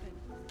does it open?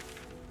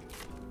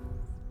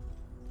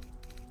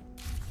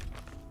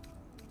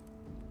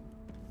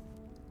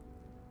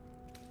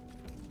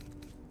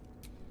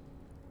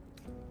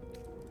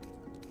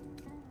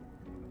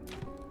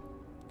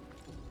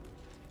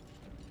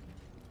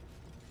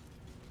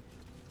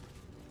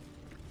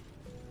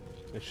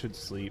 I should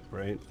sleep,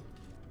 right?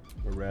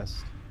 Or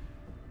rest.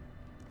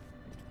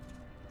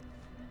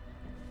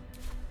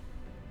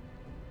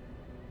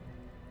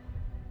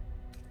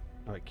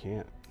 Oh, I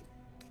can't.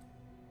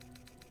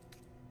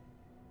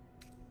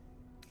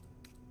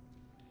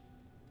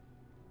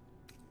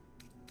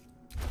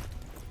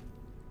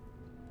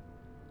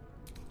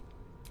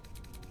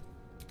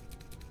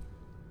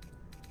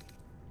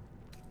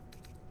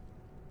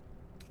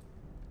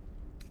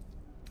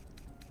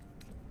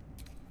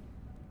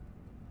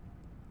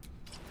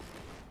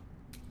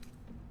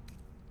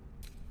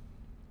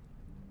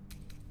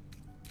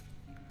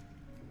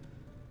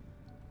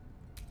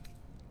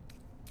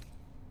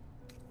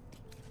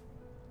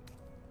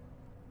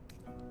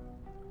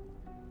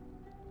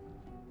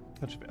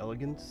 Touch of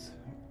elegance.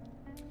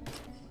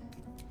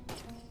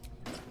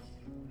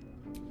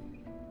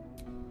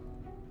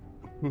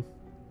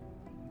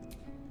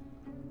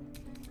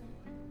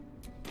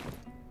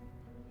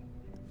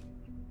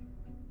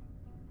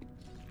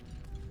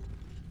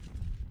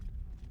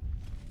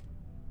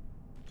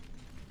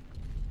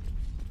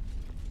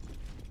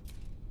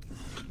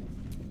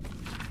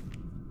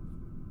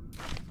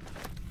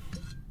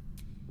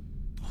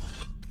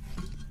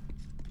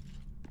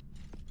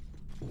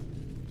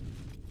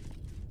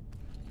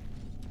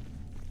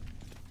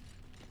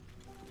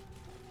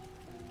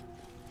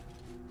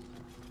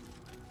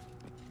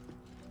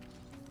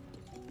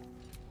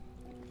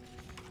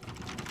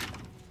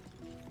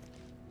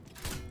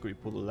 Can we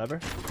pull the lever?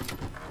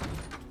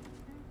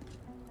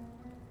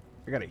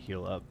 I gotta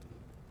heal up.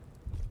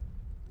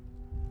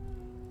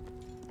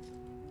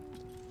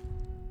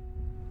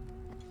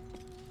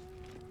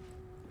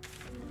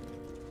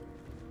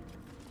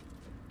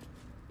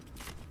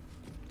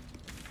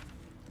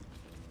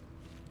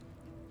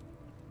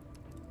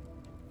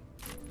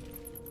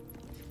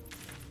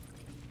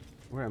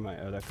 Where am I?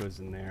 Oh, that goes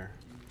in there.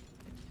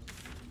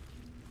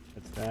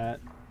 That's that.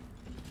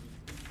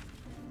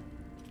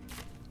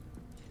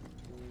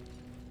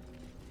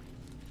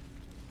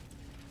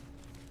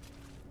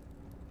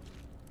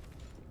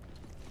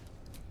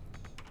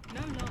 No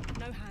lock,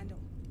 no handle.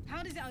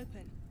 How does it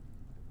open?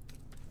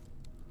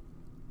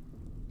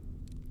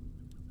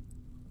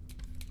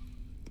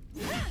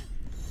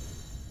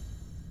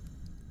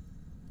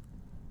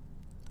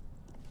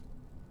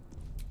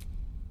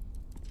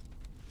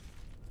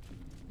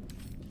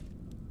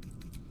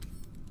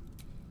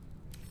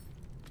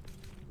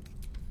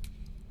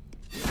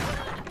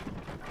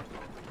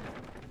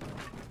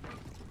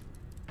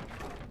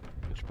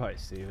 probably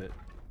save it.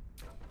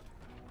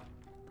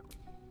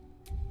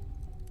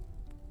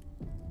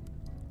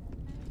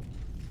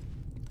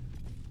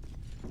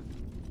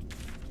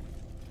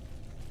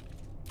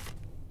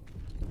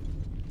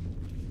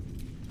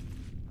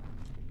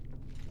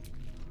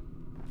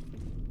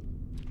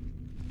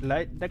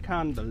 Light the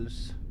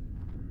candles.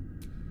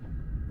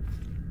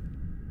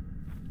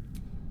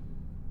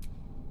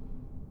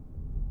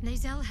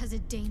 Lae'zel has a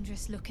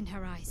dangerous look in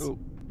her eyes. Oh.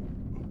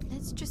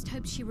 Let's just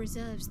hope she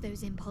reserves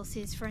those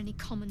impulses for any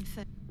common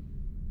foe.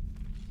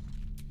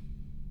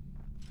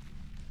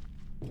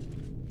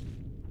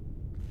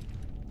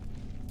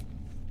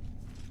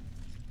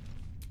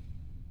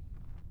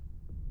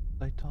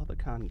 Light all the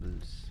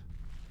candles.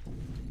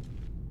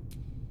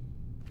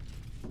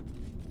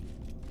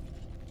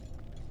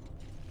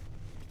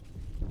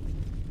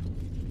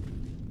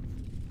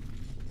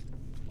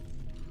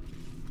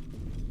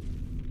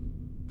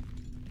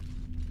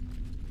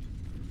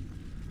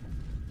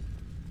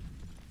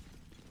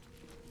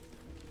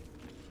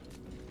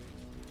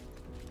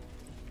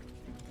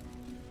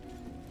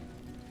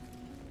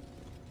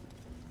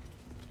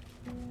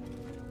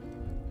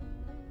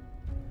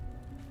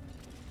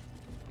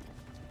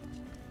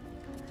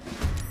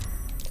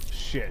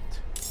 Shit.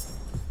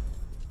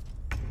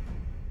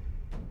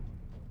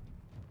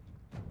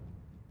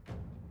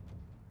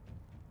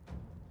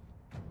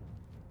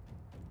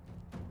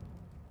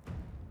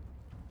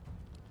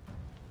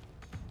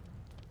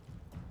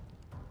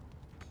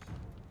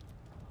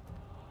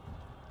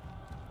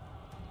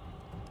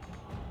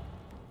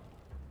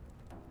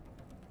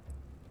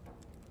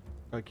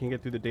 I can't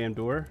get through the damn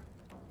door.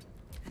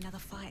 Another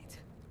fight.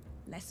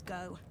 Let's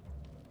go.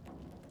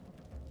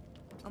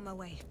 On my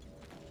way.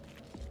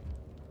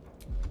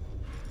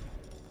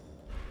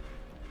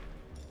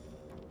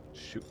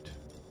 Shoot.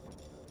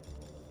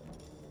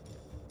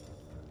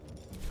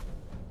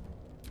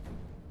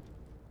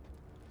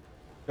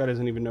 Guy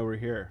doesn't even know we're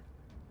here.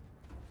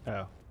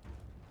 Oh.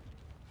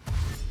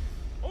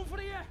 Over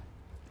here!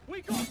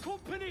 We got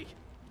company!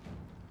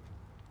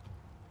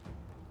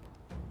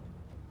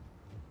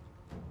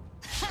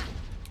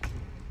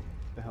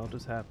 What the hell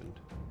just happened?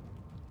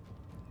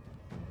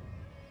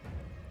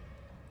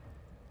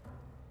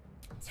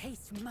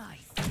 Taste my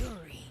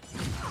fury.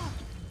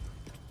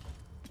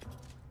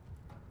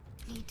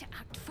 Need to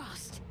act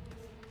fast.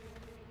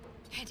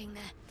 Heading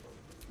there.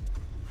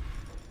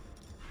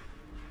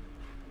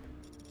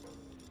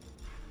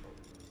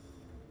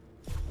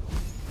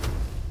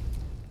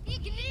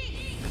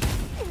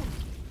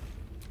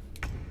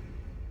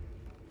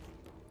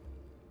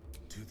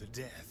 To the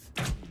death.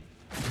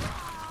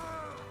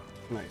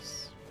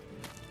 Nice.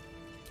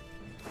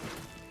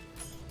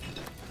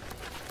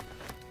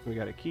 We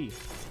got a key.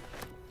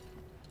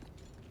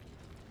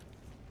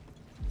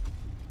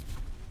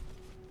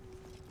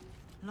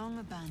 Long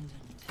abandoned.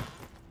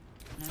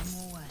 No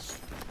more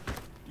worship.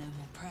 No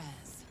more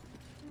prayers.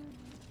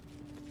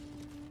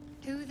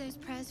 Who are those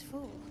prayers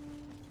for?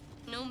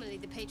 Normally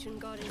the patron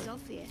god is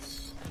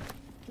obvious.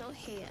 Not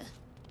here.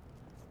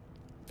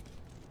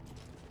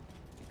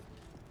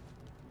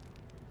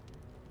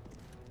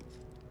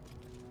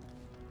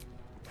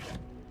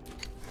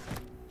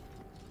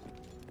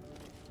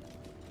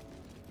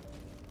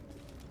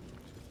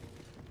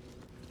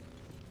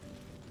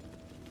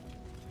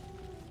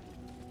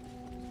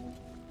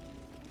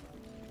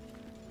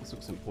 This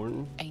looks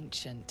important.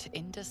 Ancient,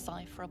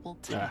 indecipherable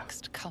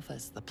text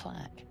covers the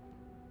plaque.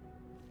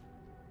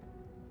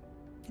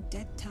 A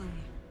dead tongue.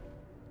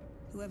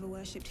 Whoever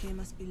worshipped here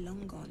must be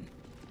long gone.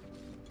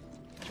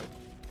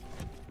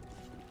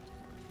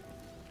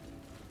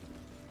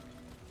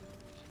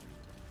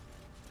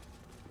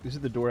 This is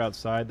the door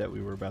outside that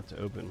we were about to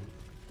open.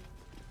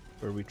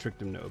 Or we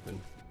tricked him to open.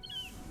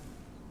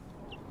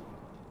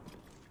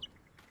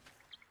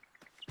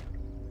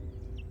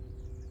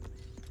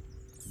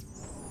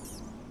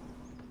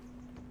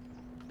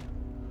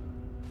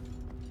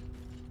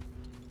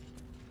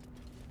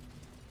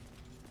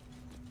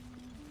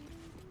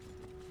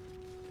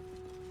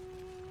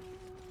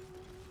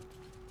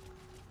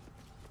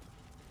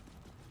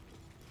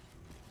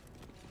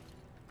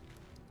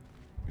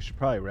 We should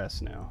probably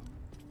rest now.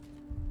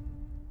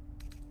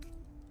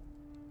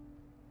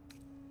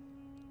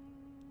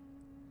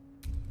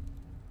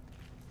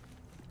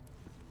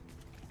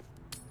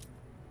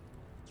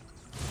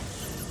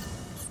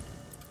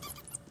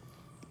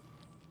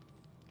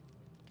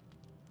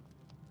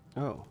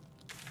 Oh.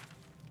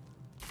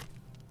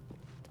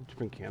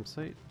 Different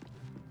campsite?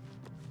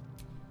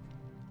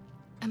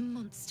 A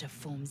monster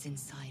forms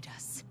inside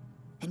us,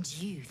 and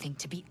you think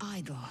to be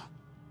idle.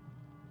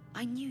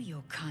 I knew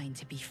your kind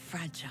to be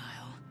fragile,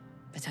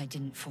 but I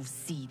didn't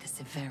foresee the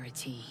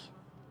severity.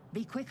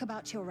 Be quick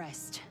about your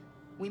rest.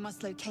 We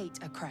must locate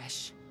a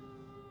creche.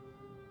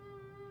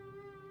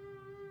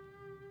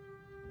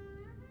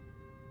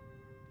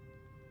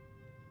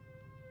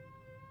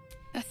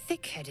 A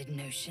thick-headed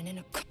notion in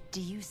a... Do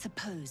you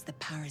suppose the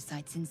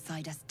parasites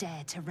inside us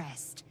dare to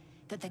rest?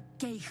 That the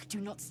Geich do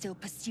not still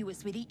pursue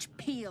us with each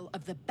peal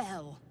of the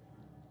bell?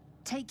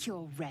 Take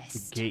your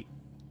rest. The gate.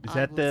 Is I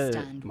that will the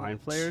stand mind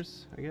watch.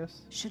 flayers, I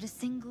guess? Should a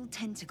single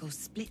tentacle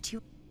split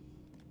your...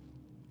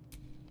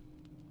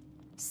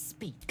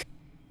 Speak.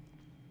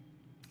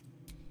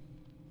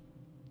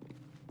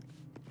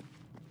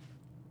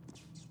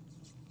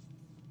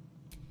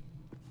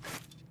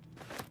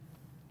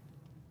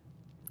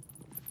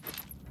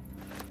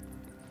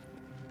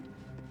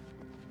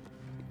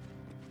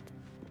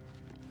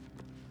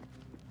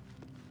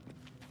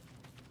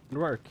 I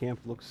wonder why our camp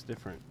looks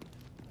different.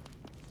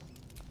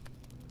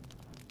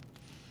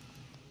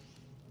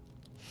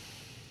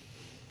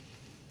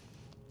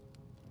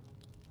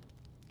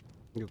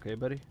 You okay,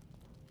 buddy?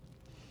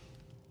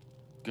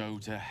 Go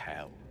to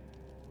hell.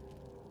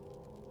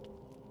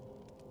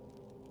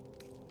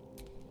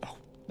 Oh,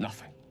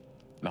 nothing.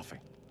 Nothing.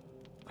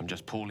 I'm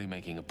just poorly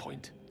making a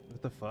point.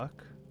 What the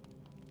fuck?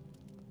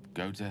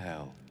 Go to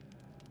hell.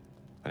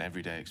 An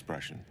everyday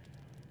expression.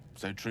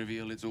 So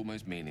trivial it's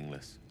almost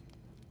meaningless.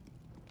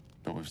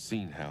 But we've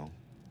seen hell.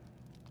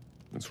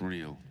 It's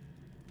real.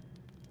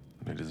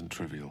 And it isn't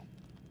trivial.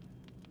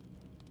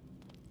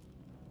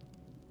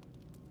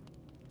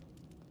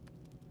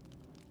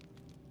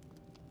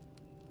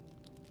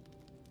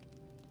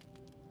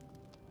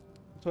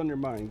 What's on your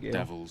mind, Gale?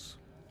 Devils,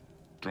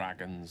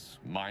 dragons,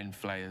 mind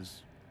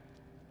flayers.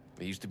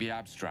 They used to be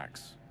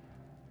abstracts.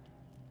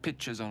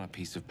 Pictures on a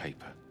piece of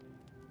paper.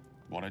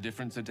 What a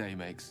difference a day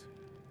makes.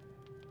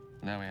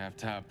 Now we have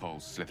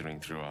tadpoles slithering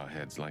through our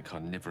heads like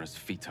carnivorous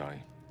feti.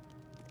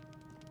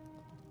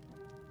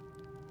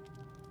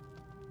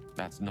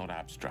 That's not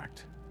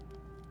abstract.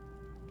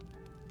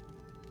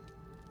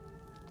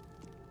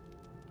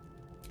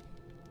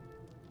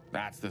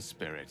 That's the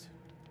spirit.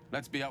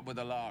 Let's be up with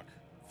the lark.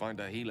 Find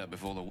a healer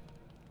before the...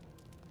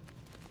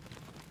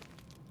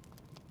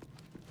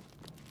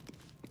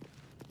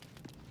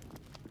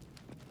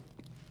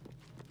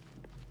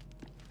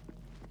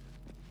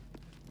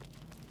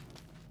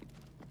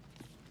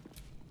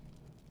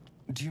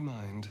 Do you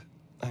mind?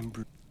 I'm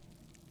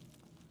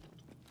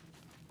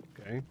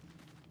Okay.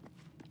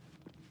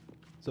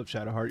 What's up,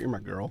 Shadowheart? You're my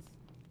girl.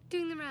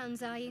 Doing the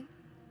rounds, are you?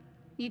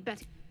 You'd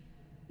better.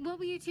 What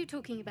were you two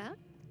talking about?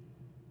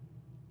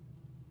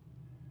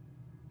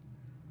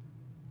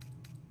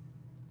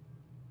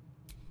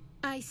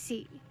 I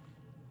see.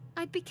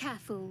 I'd be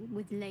careful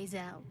with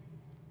Lae'zel.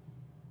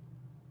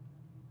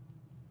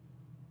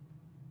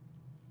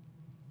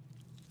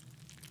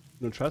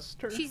 You don't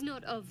trust her? She's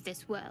not of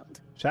this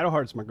world.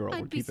 Shadowheart's my girl.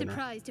 I'd We're be keeping her.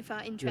 surprised if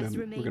our interests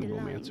remained We're gonna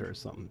aligned. romance her or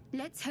something.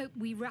 Let's hope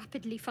we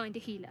rapidly find a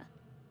healer.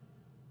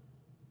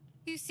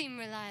 You seem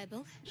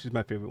reliable. She's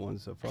my favorite one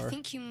so I far.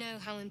 think you know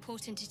how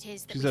important it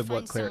is that She's we a what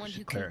find cleric? someone She's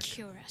who cleric. can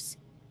cure us.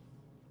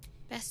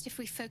 Best if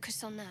we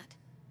focus on that.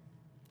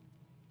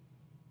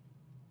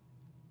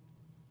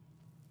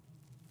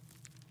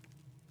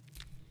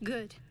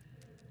 Good.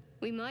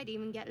 We might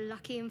even get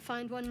lucky and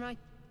find one right.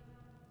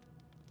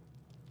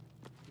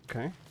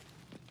 Okay.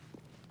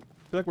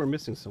 I feel like we're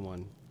missing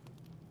someone.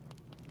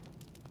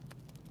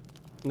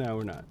 No,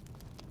 we're not.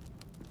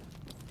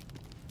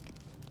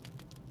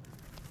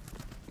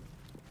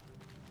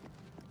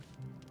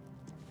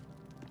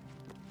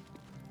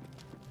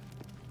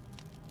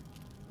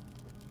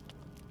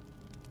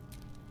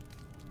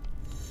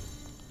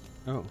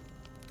 Oh.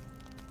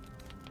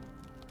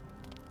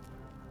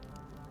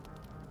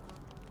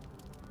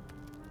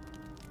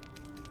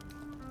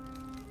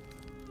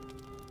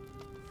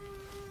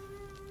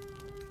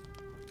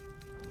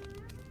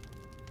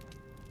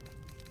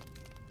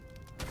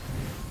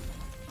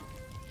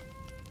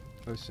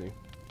 Let's see.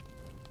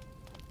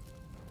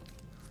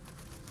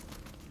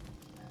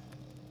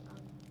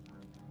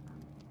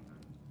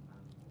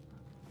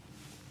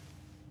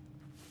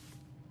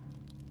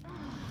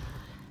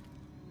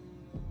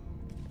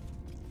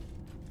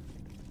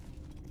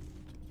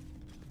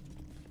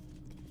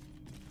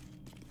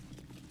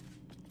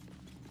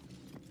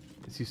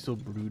 Is he still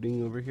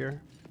brooding over here?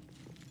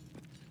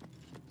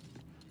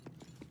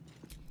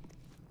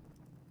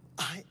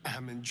 I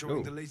am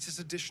enjoying the latest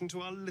addition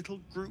to our little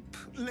group.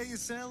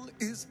 Lae'zel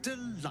is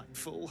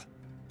delightful.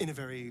 In a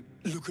very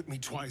look at me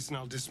twice and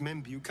I'll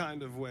dismember you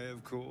kind of way,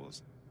 of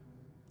course.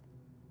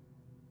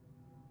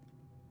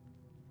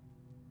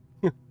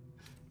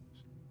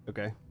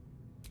 Okay.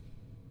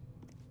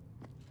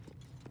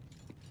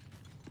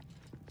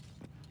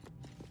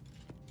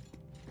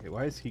 Okay,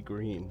 why is he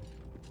green?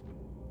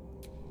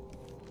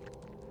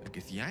 A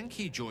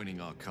Githyanki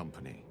joining our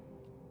company.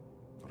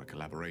 Not a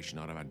collaboration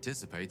I'd have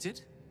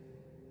anticipated,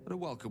 but a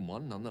welcome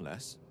one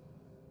nonetheless.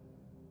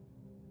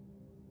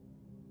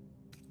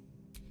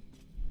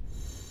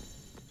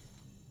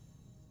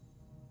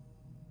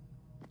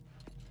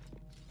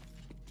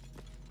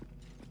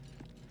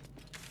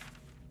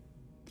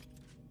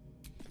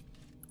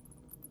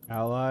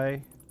 Ally.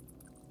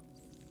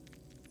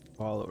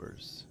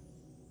 Followers.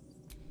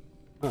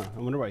 Huh, I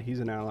wonder why he's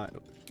an ally.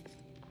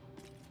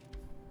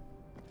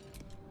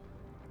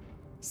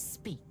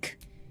 Speak.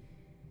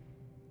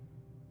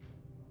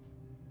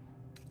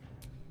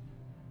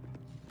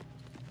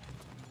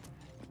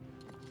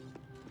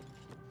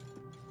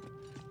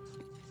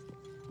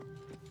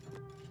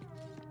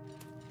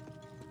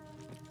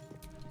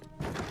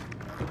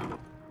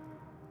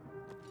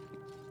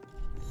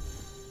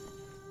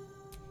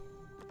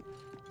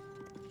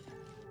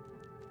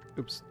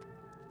 Oops.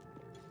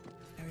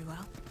 Very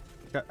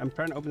well. I'm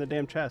trying to open the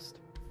damn chest.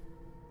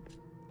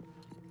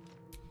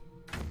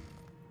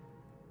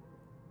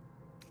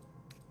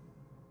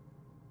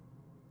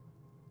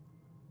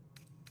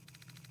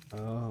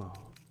 Oh.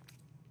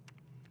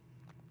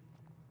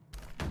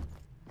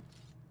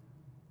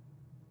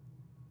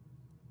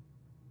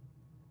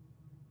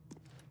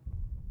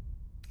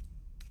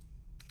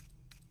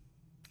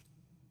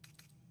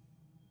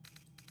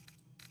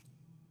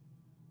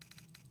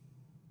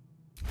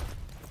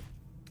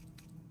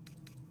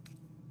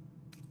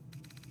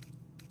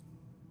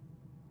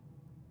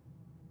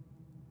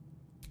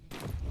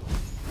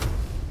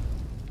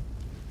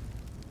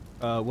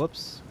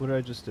 Whoops. What did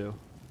I just do?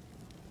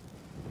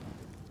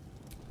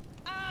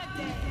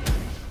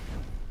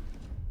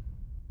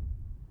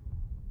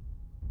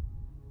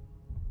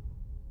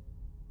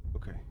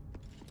 Okay.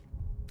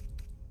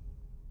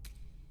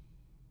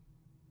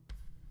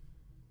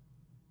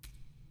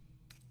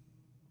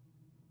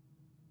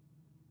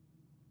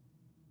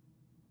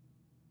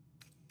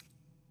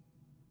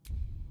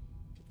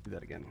 Do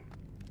that again.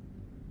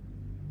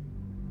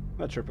 I'm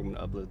not sure if I'm going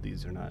to upload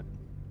these or not.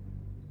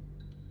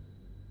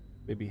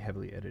 Maybe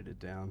heavily edited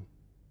down.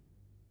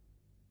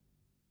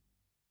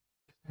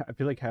 I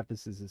feel like half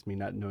this is just me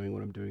not knowing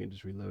what I'm doing and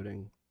just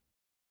reloading.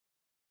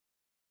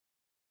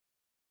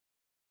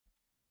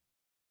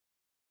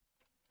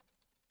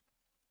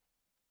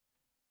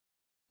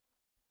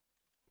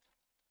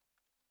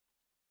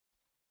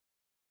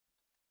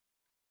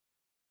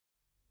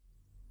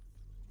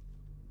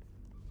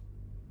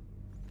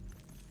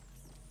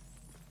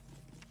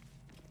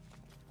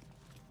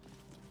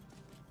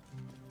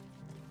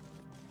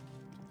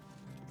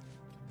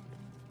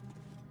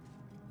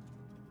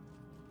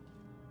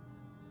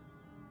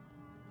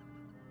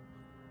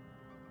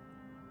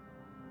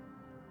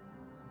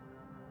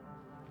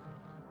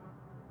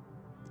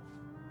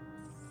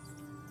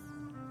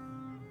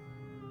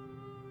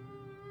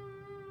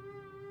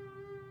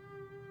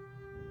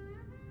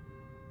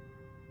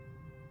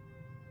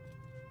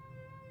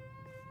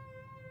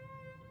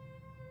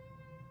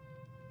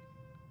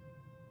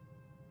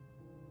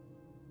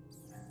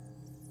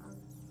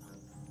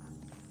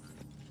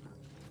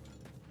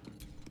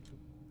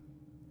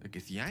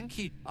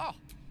 Githyanki? Oh,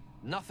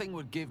 nothing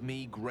would give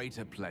me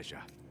greater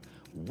pleasure.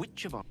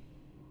 Which of our...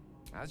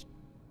 As...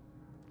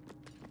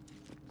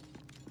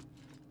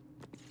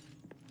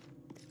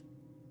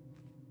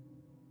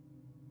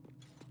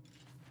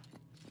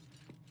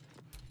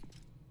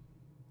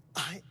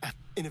 I am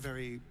in a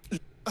very...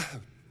 Oh,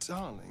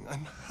 darling,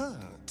 I'm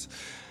hurt.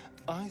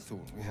 I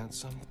thought we had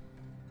some...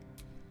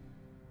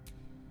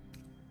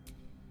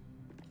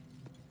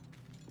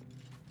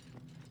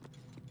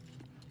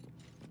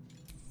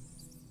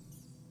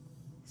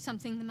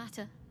 Something the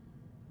matter?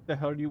 The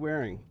hell are you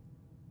wearing?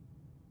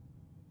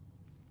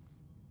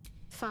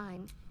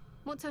 Fine.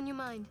 What's on your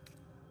mind?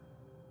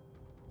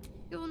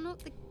 You're not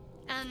the...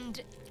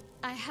 And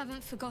I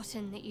haven't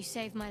forgotten that you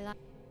saved my life.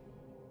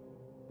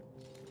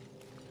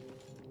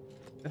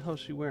 The hell is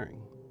she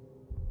wearing?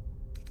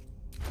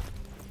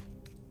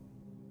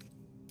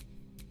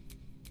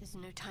 There's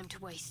no time to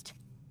waste.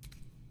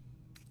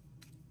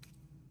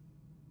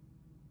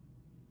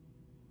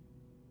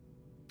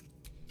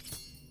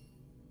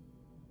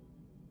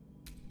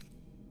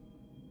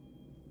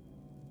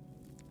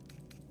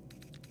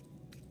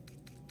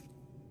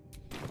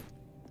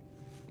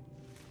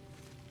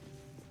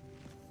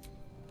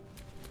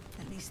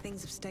 At least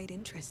things have stayed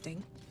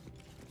interesting.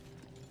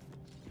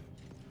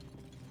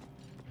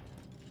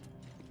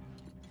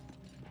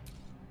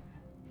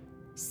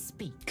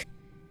 Speak.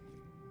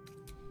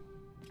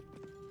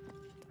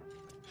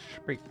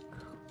 Speak.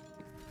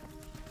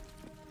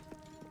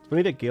 It's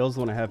funny that Gale's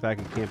the one I have back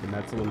in camp, and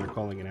that's the one they're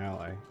calling an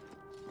ally.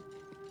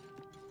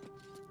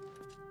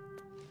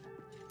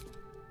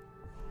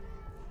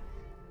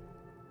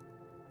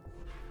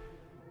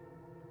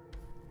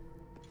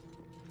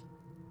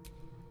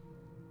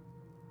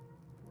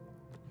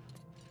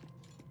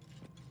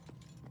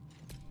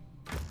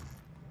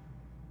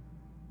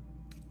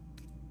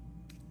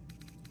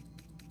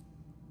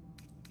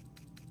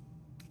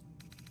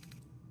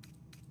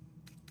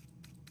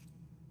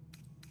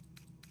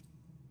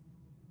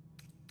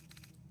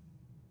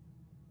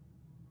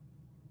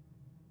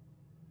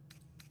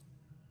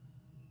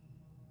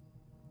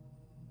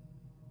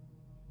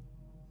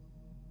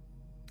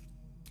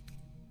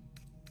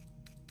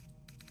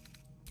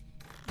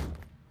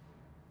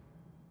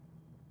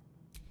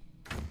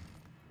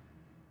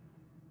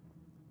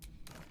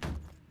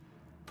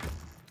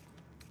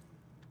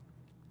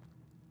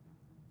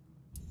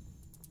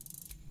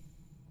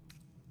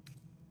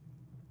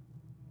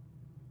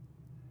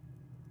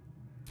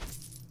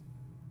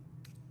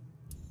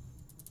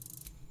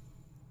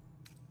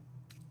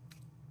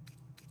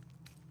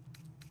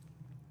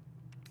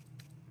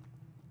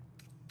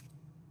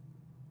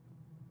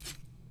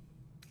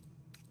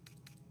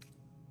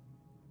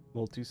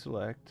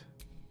 Multi-select.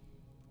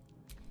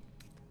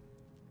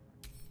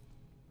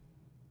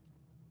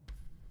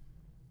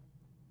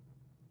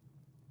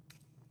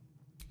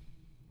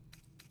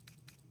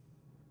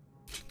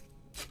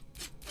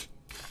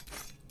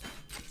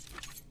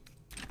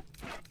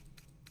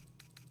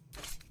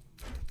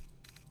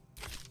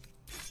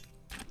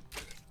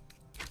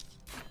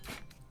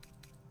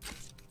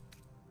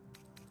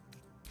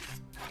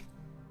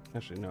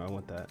 Actually, no, I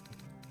want that.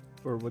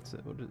 Or what's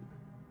it? What is it?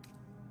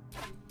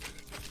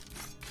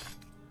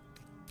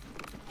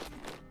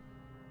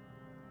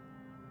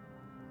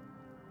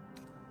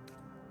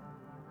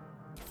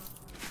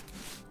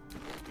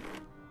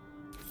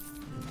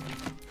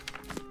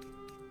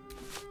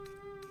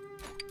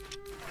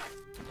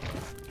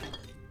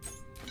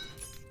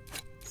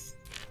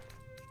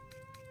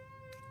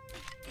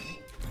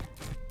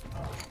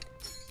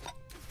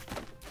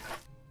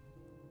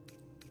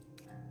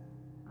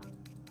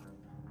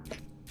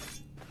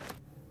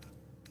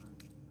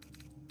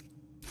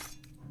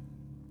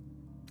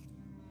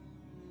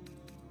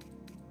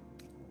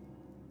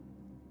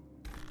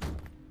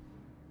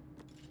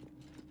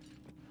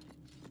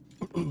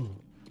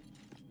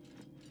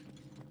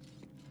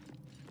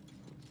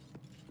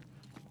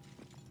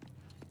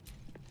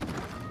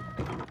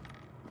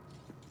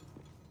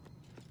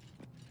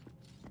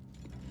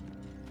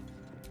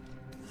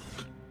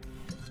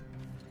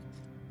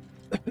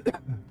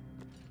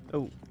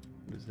 Oh,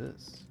 what is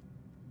this?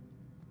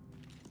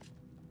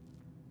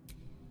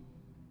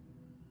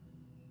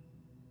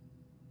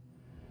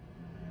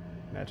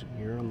 Magic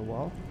mirror on the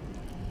wall?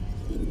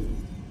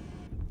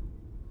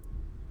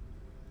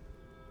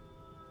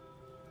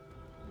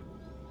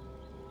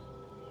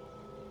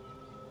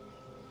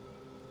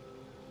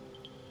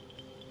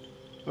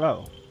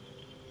 Oh.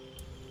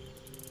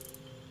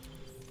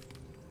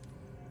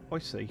 I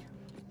see.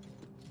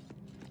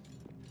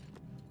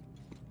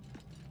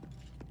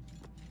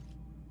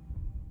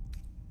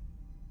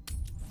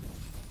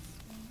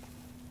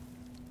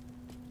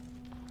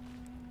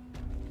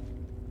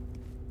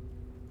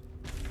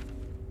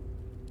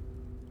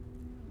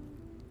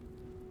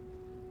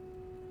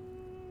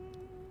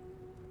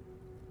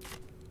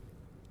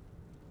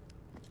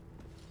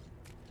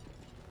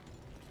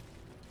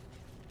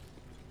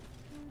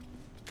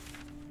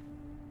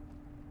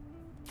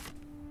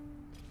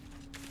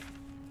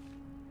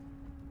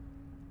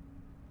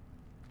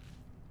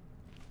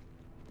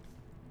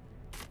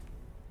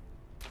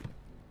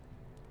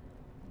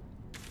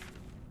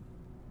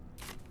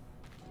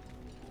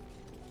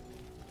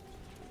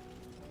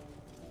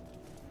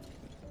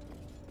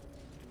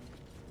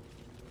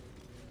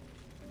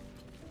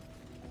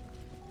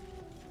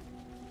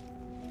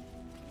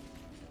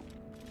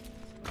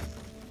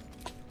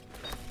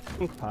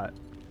 Pot.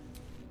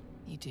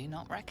 You do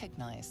not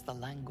recognize the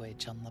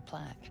language on the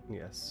plaque.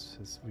 Yes,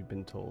 as we've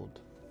been told.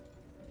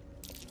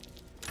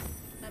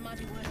 That might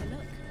be worth a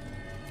look.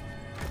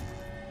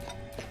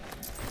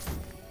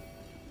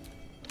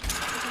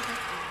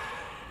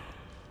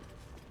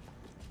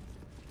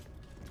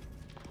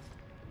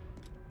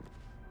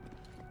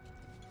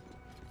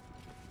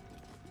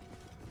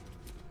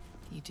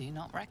 You do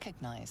not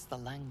recognize the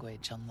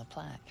language on the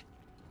plaque.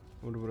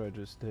 I wonder what I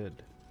just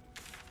did.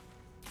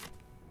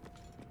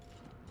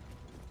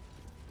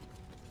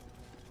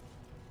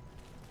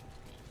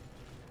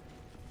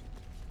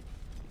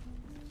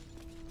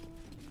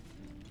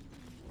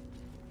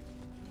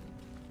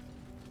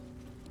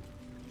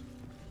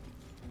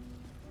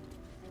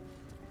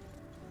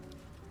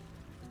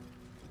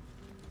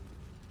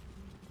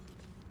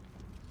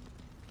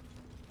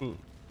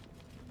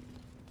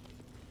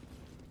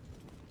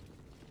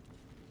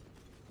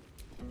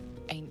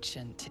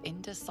 Ancient,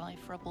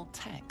 indecipherable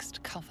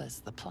text covers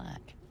the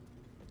plaque.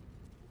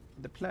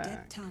 The plaque?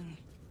 Dead tongue.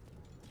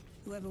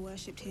 Whoever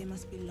worshipped here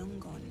must be long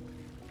gone.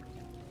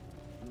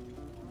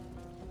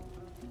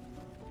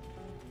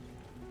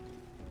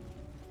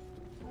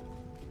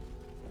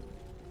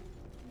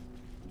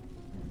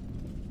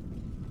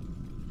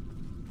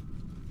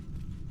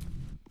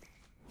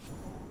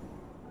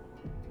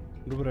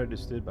 Look what I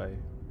just did by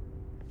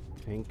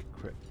Pink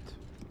Crypt.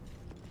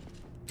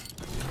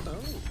 Oh,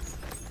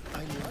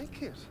 I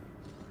like it.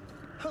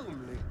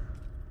 Homely.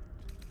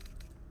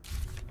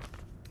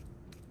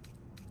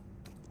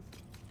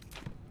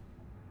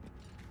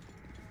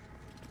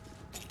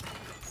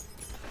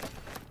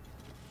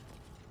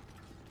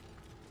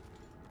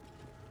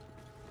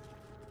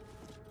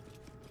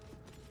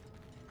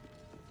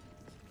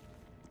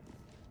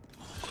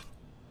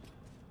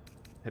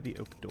 Heavy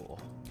oak door.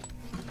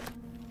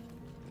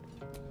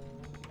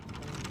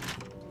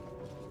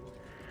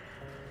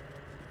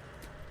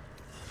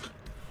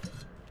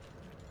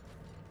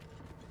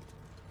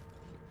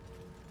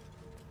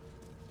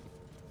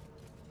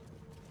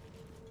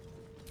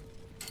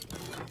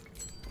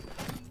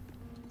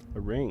 A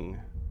ring.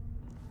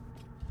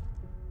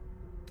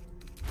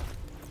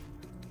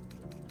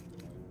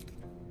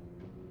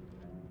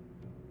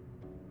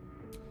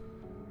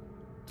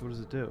 What does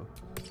it do?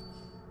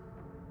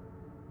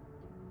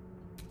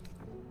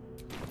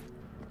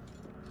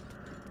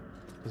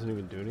 Doesn't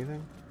even do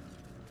anything?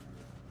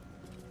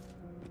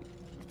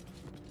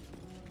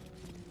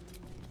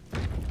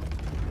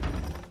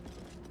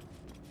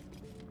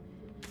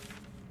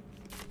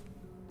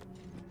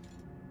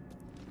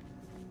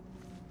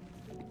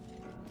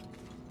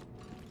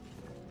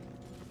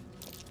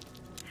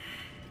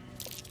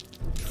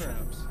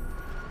 Perhaps.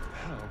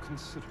 How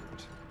considerate.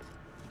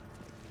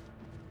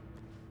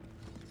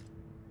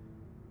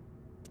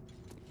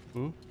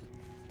 Hmm?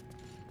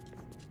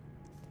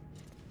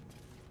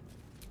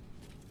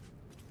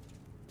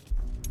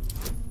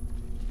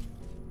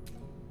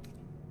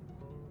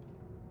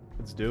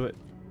 Let's do it.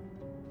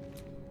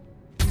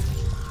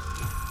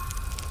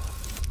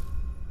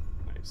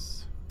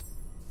 Nice.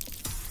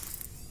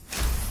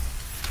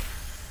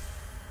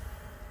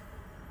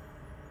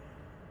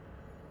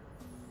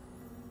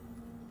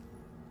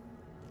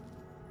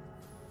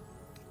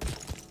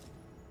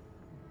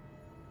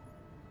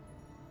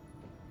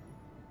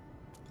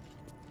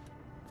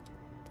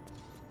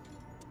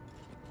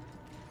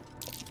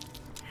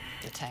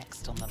 The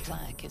text on the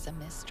plaque is a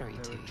mystery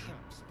to you.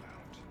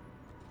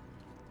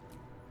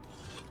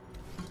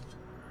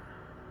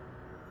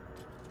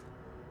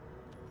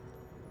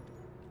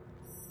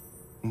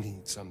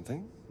 Need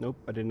something? Nope,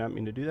 I did not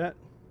mean to do that.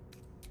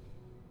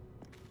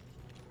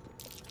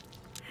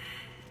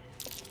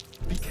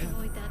 Be careful.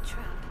 Avoid that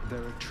trap.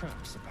 There are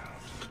traps about.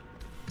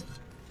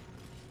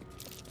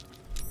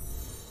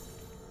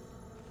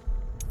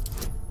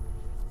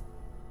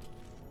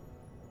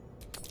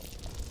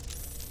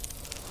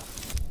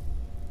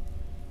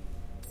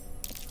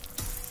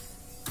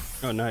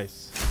 Oh,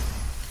 nice.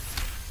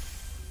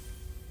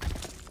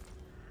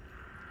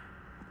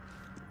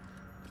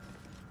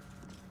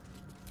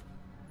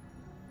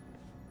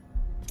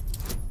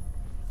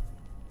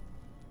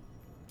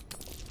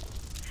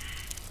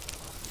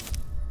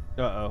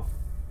 Uh-oh.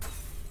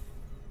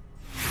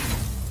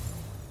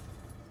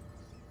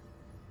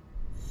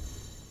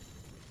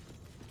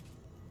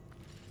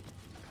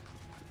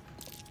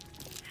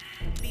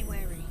 Be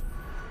wary.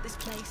 This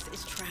place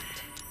is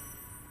trapped.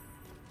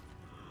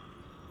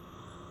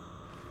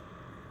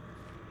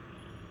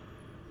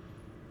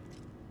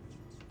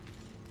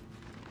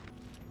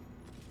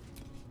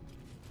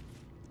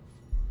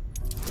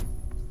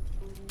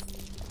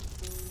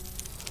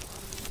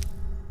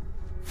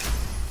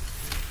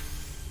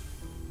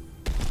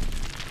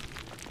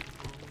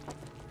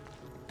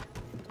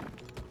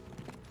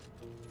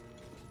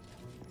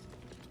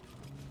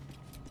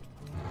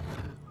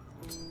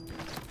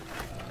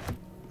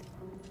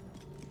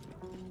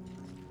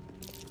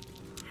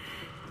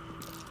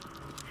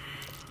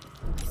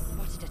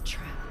 Spotted a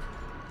trap.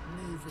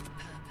 Move with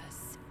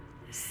purpose.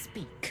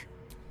 Speak.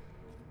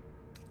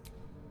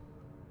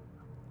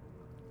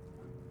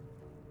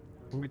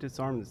 Let me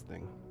disarm this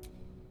thing.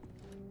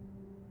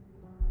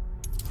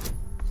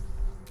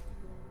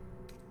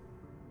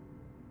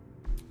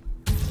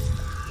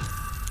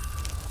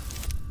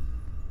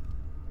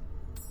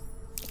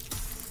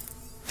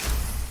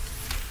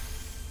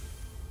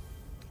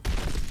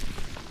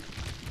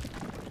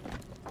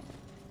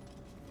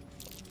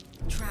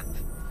 Trap.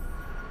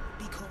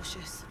 Be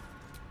cautious.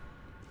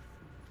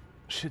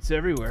 Shit's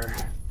everywhere.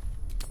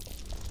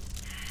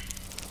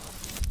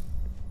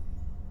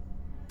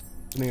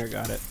 I think I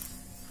got it.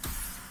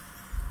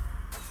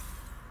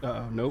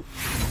 Uh-oh, nope.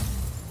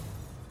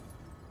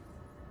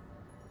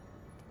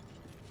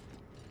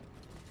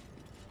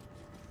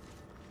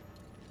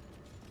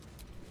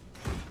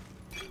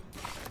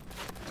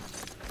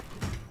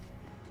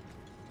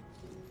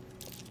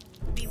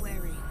 Be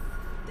wary.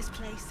 This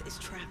place is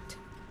trapped.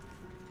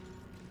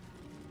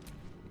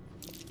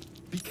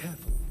 Be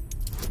careful.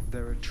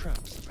 There are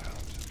traps about.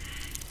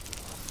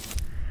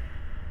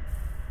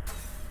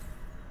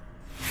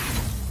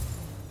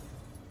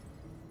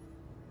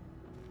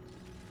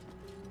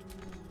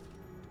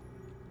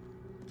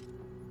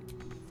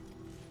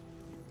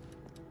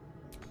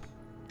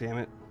 Damn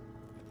it.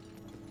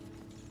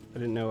 I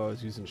didn't know I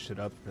was using shit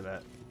up for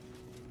that.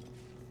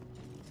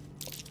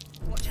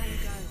 Watch how you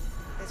go.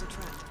 There's a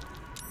trap.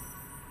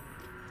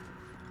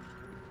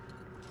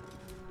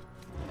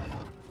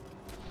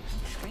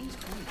 Strange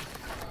point.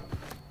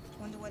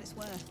 Wonder what it's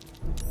worth.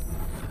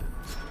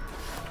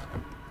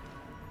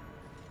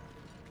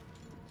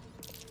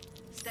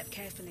 Step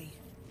carefully.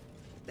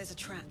 There's a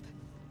trap.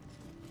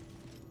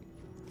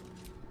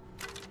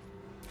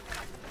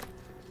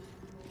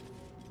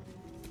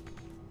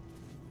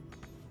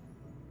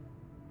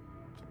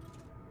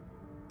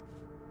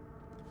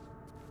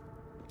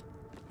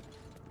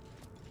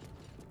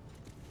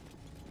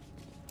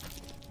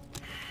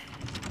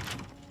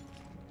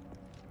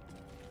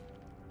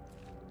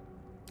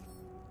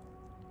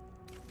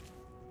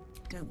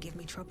 Don't give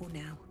me trouble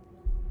now.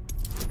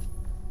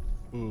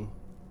 Hmm.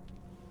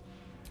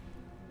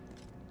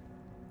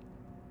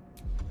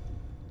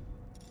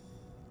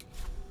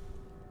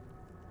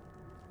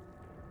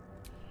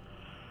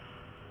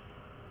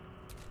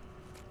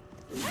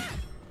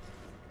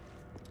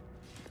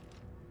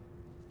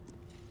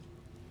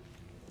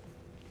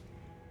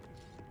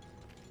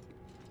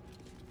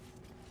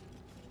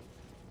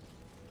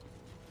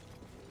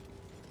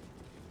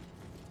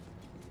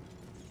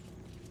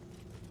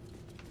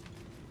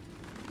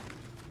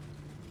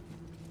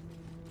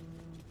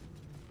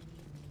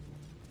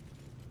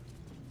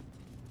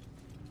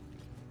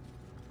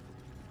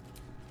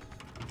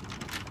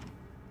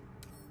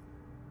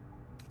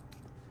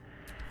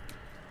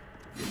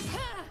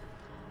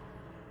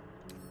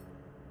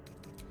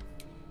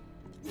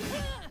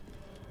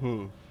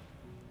 Hmm.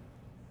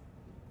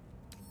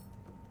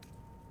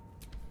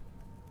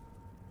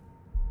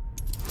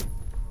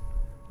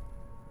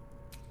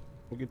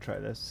 We could try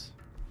this.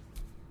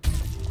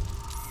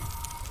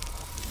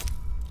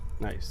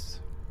 Nice.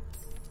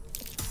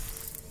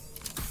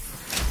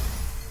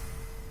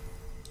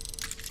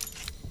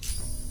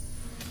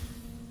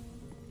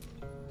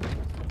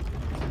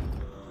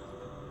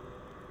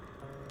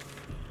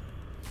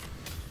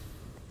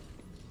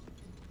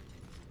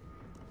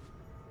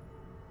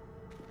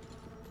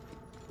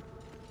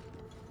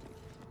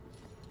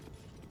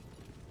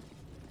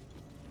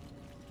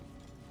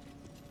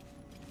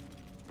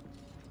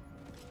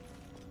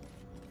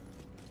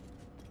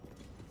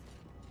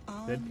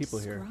 Dead people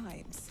here.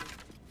 Scribes.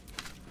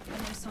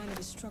 No sign of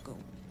a struggle.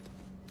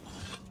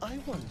 I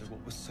wonder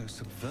what was so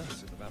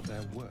subversive about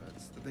their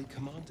words that they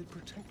commanded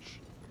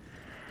protection.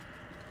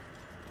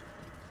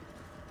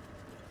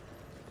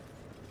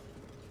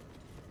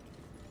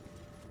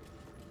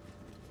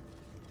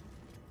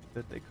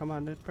 That they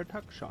commanded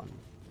protection.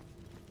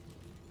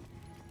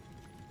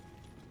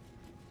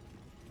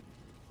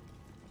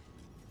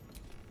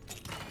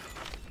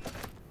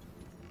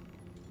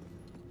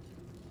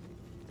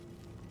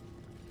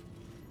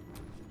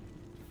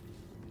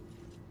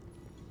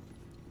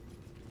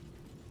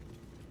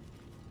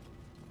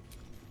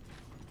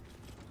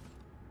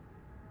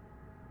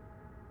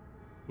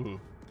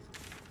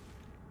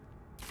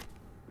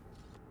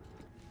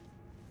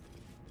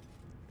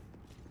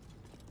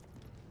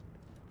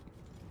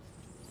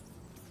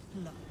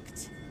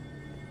 Locked.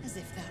 As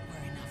if that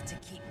were enough to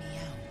keep me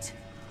out.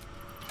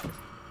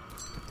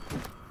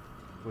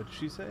 What did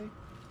she say?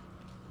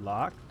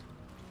 Locked?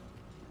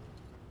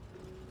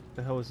 What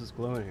the hell is this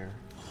glowing here?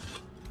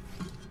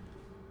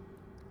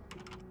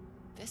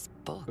 This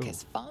book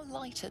is far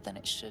lighter than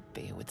it should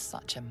be with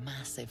such a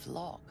massive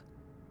lock.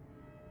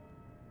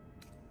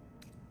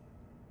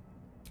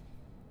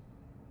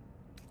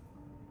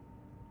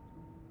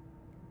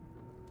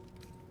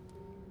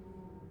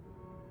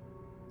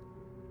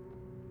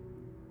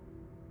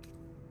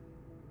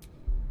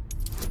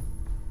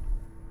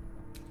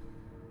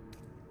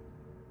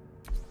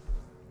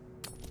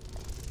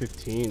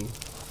 $15.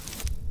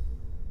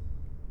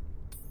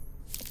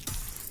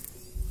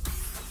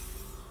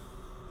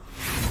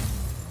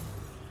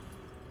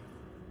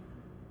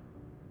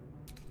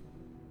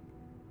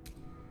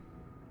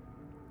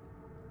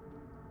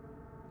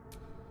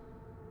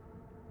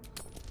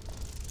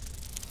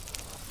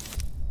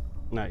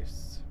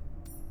 Nice.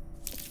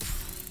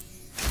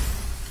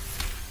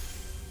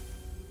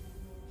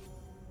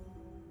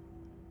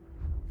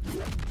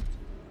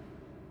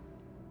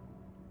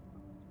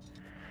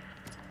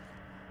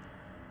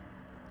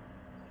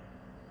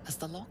 As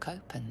the lock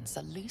opens,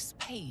 a loose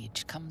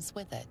page comes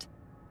with it.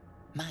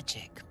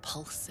 Magic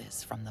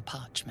pulses from the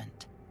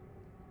parchment.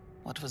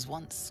 What was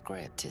once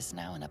script is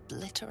now an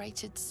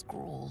obliterated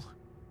scrawl.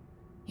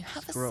 You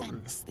have a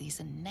sense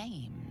these are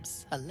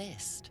names, a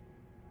list.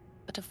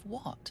 But of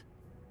what?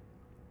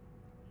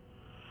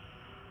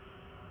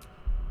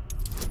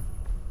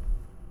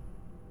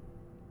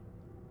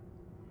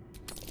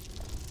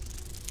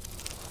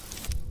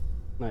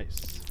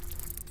 Nice.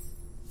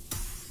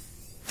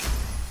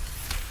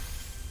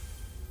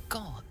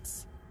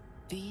 Gods.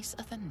 These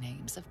are the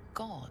names of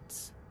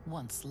gods,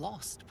 once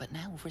lost but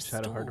now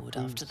restored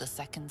after the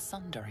Second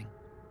Sundering.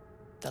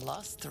 The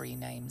last three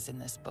names in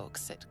this book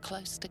sit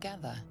close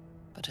together,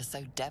 but are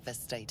so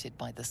devastated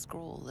by the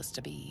scroll as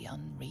to be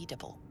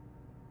unreadable.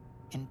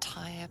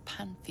 Entire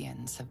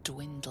pantheons have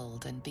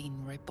dwindled and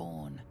been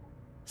reborn,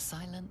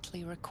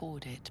 silently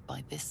recorded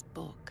by this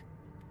book.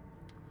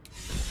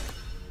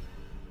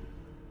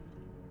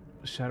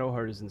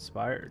 Shadowheart is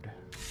inspired.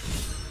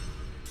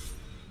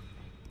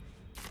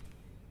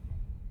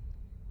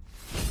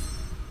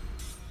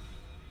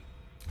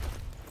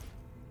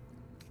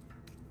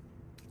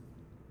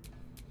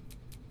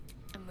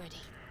 I'm ready.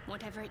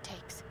 Whatever it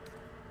takes.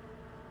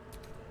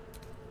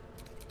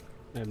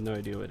 I have no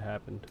idea what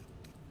happened.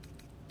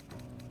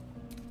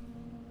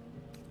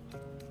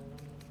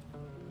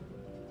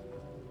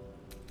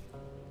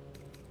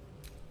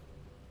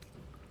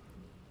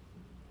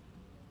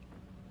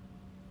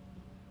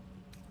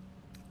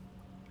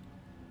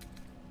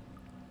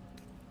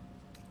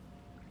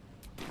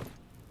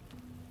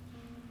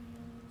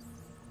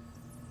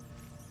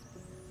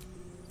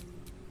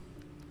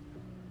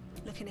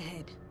 Looking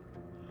ahead.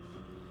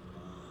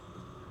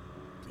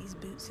 These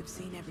boots have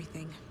seen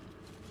everything.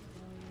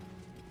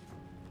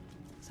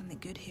 Something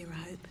good here,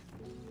 I hope.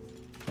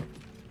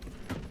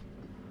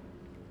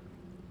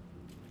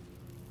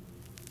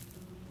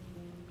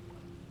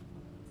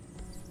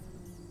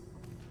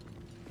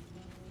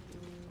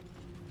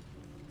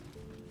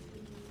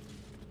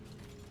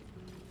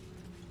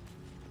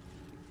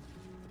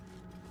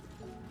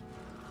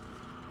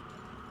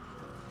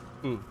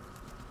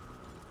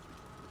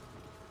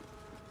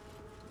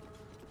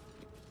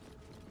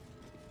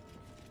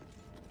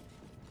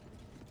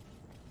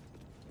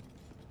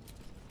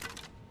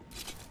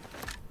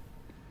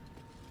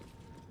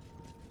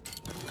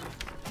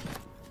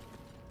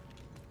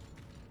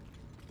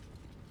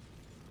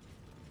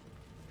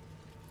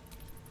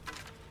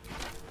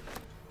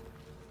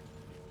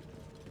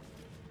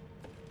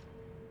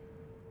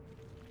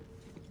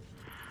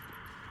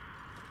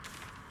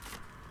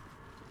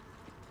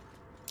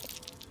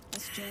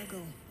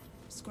 Jurgle,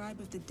 scribe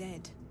of the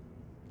dead.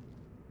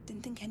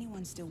 Didn't think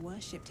anyone still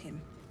worshipped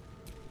him.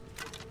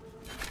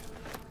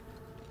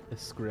 A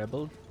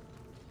scribble?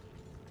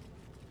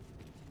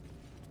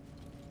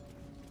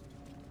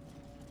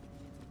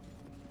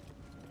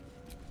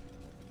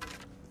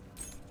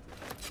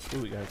 Oh,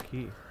 we got a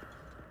key.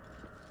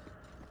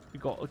 We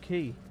got a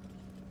key.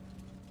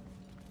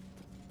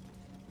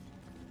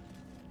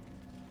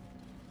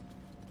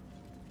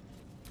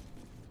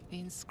 The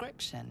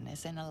inscription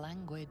is in a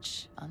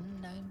language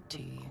unknown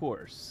to you. Of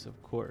course,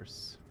 of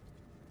course.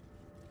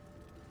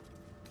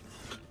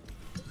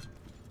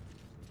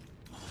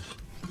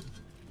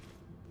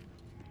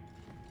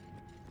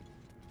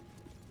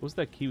 What's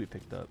that key we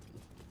picked up?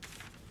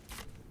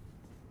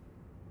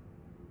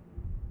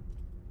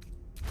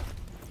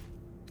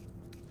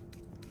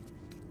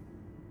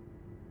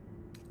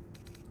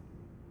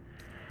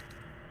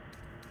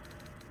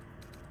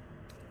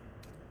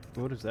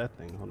 What is that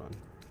thing? Hold on.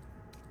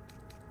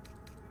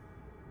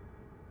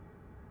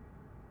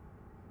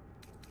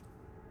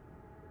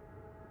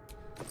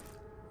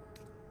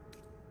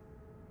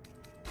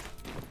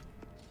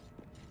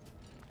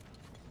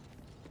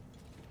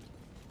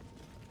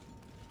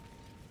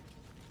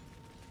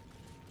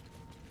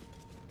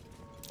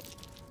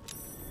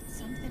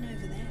 Something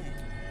over there.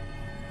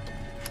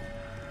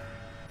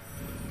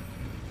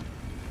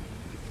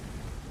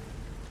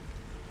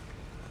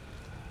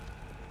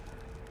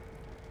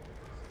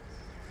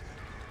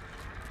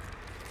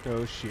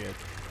 Oh shit.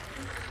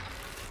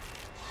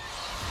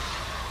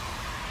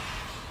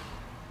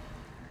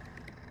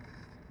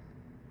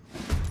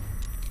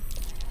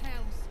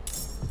 Hells.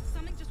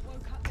 Something just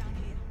woke up down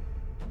here.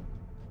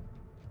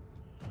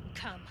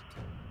 Come.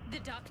 The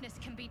darkness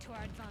can be to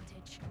our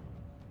advantage.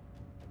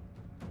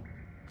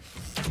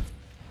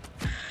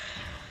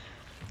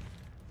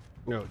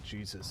 Oh,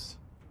 Jesus.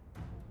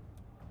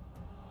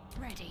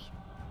 Ready.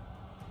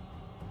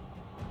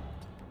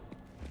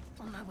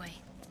 On my way.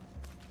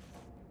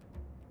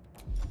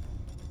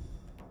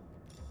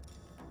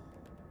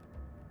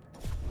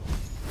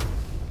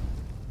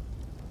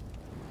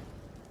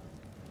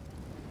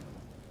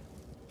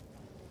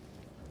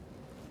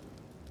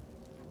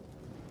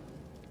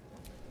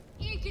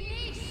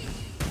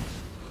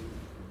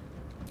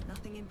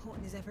 Nothing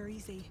important is ever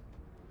easy.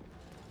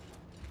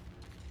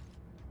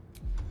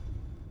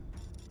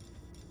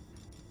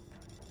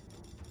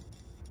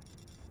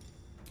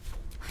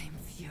 I am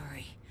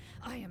fury.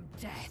 I am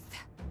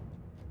death.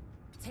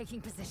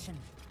 Taking position.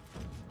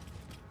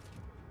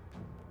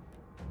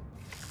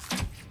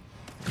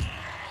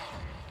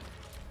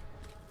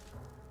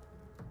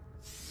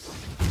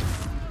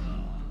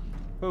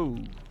 Oh.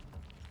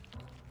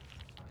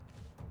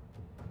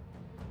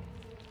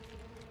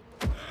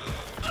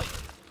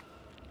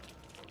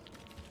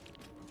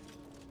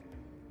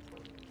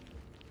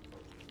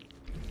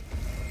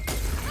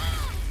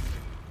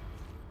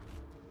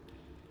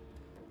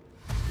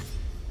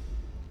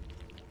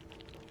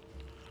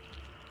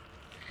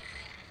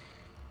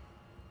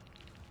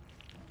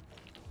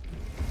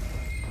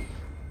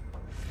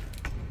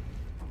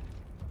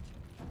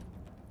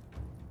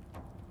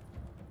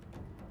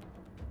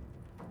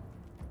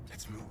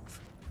 Let's move.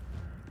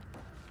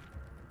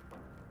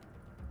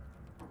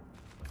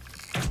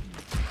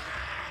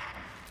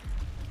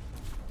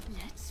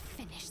 Let's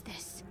finish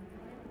this.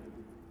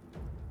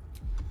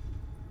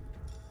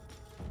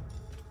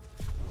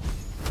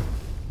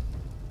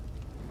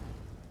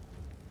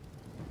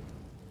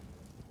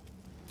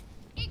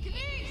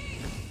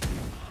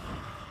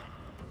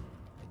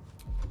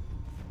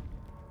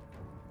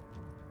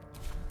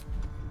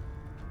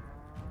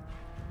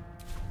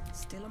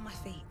 Still on my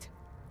feet.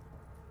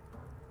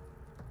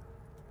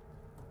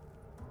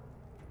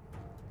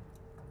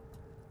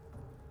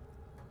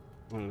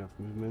 Not enough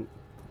movement.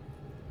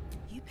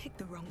 You picked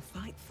the wrong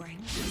fight, friend.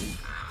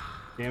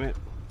 Damn it.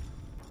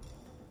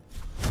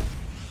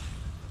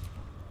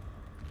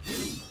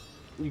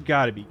 You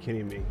gotta be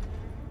kidding me.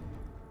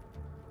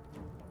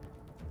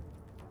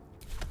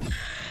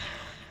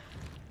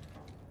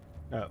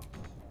 Oh.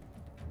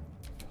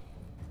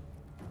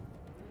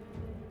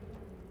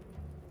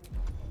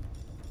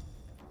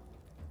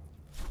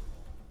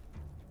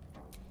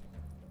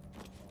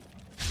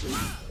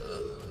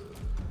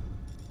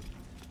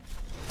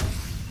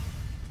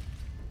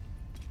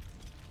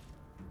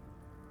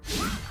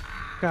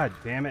 God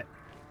damn it.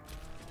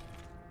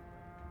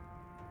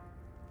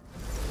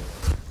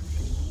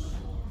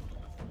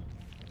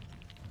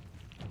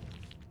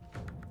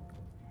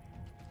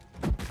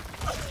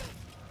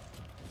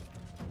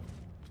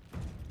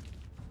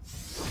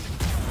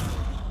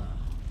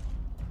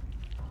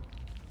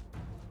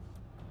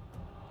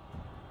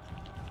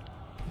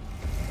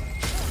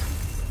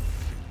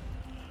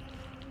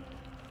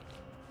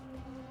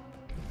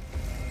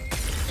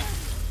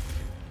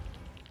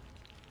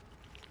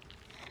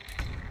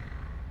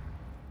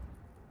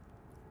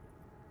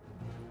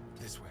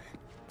 This way.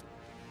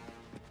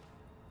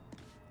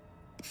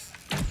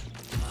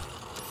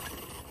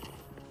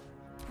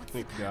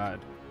 Thank God.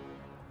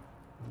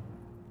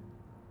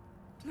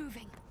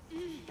 Moving.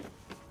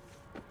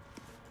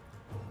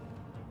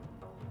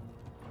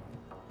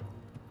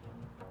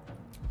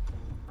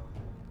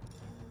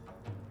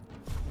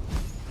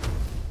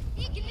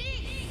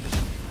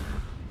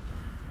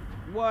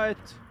 What?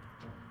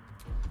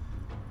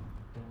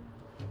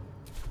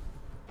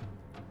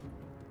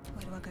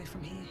 Where do I go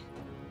from here?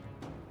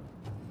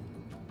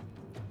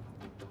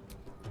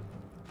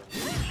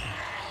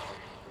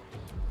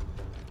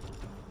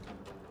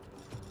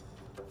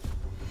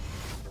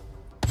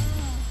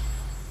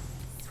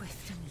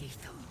 Swift and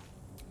lethal.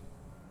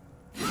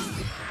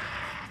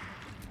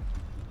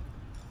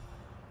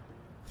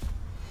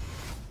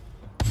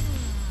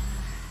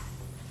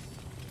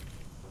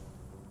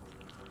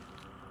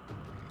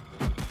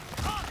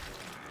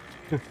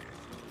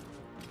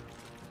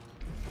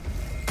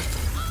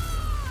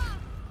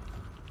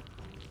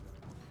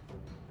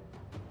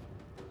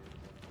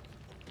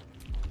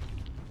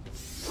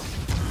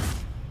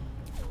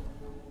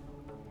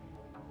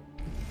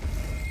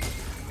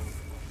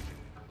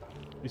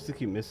 Used to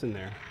keep missing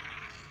there.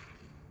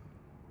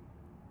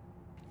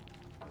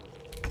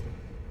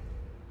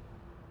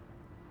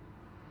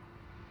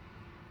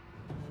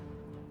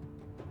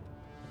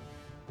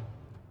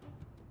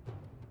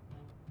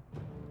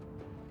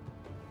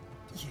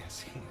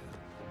 Yes, here.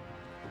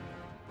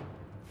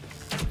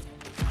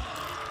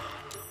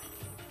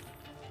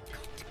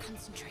 Got to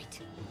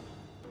concentrate.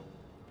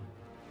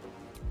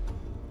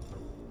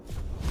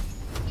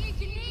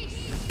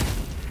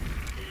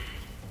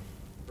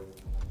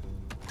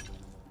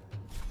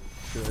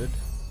 Good.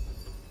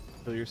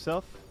 Kill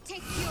yourself.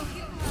 Take your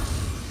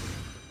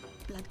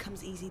Blood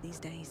comes easy these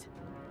days.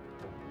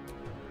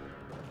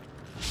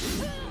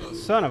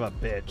 Son of a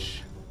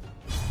bitch.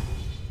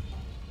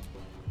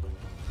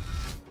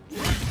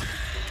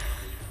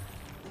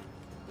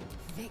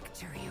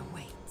 Victory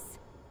awaits.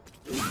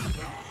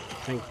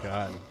 Thank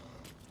God.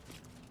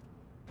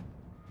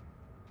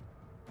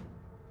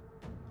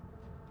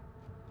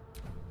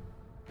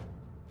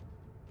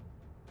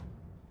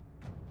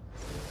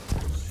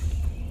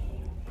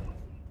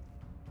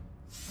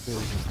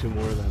 There's just two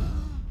more of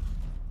them.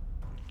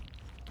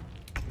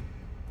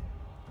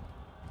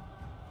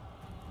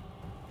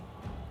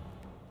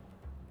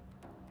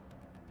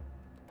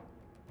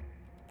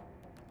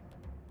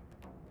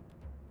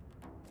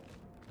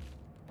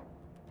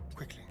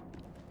 Quickly.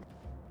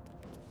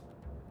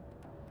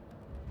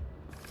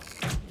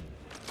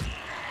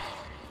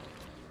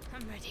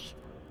 I'm ready.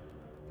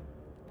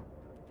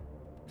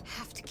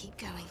 Have to keep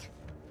going.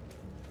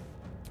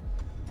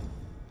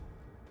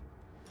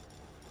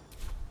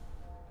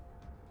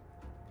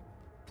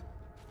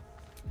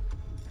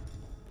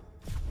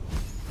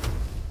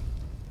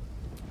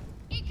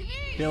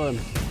 Kill him.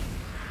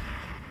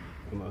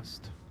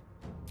 Almost.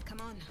 Come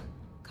on.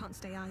 Can't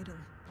stay idle.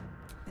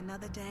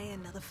 Another day,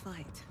 another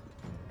fight.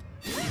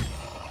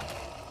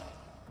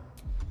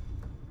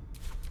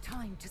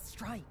 Time to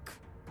strike.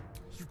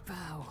 You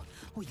bow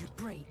or you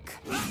break.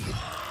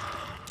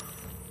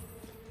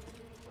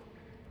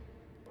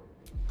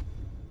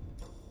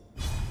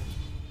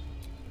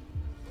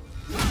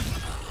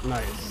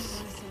 Nice.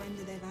 People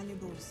surrender their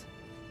valuables,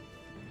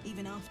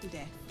 even after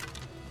death.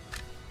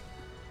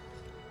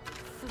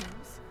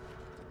 Fools.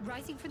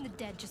 Rising from the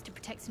dead just to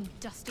protect some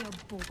dusty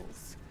old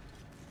baubles.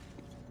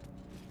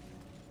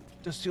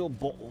 Dusty old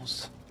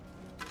balls.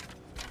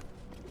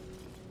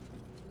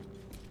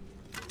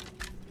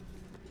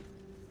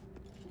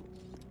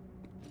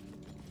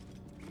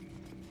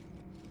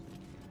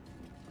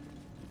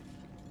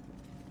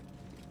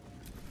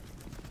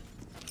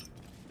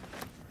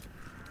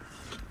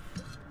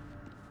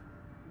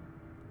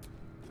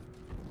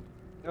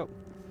 Oh.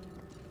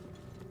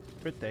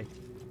 Birthday.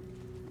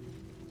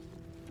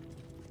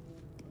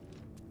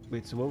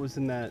 Wait, so what was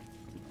in that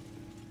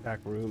back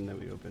room that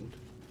we opened?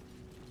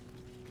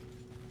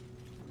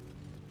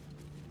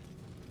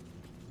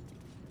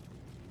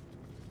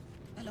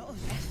 A lot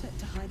of effort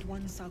to hide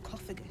one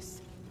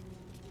sarcophagus.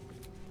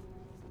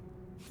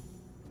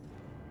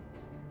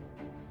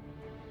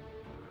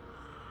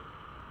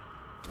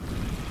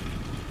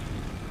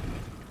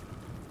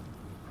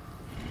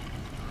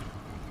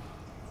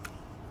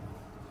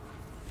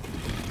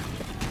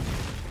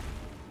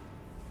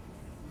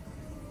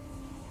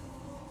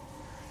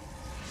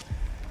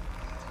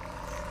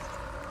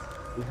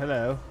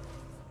 Hello.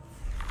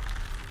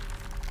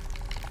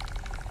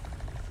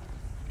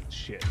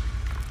 Shit.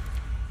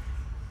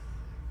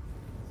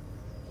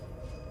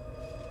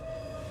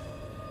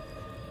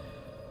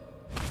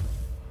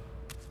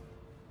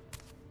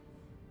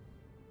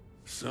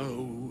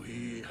 So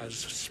he has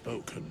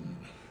spoken,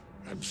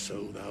 and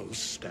so thou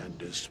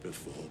standest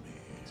before me.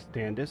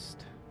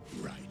 Standest?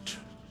 Right,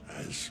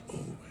 as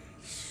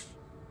always.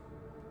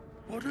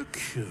 What a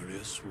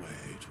curious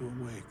way to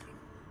awaken.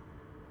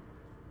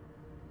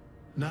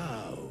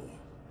 Now,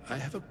 I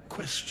have a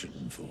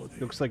question for thee.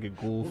 Looks like a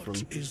ghoul What from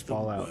is the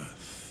Fallout.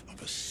 worth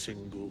of a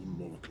single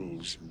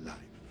mortal's life?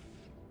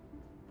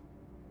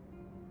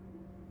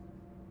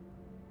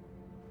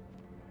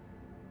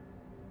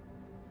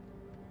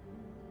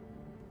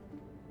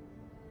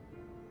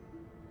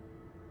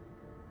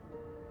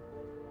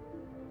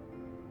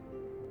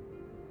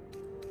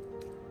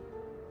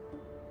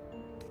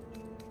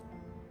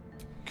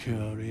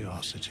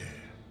 Curiosity.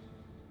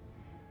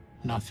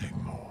 Nothing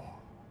more.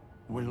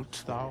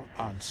 Wilt thou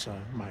answer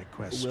my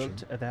question?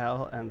 Wilt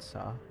thou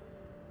answer?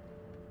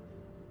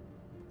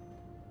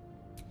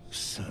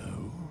 So,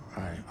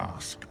 I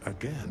ask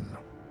again,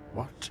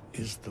 what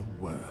is the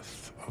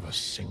worth of a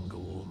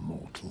single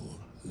mortal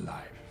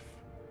life?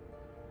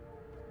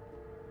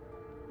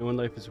 No one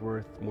life is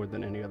worth more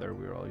than any other.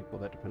 We are all equal.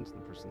 That depends on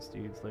the person's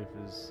deeds. Life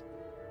is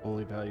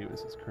only value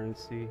is its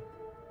currency.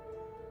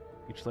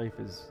 Each life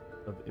is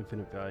of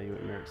infinite value.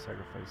 It merits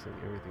sacrificing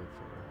everything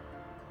for.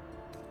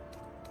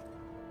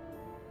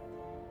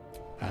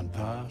 And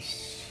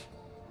thus,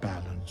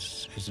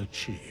 balance is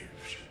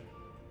achieved.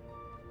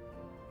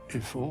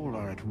 If all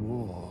are at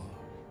war,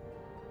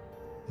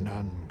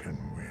 none can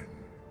win.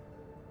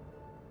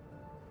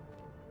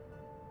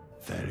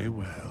 Very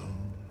well.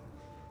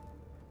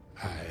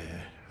 I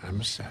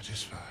am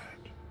satisfied.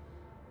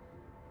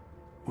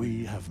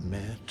 We have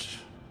met,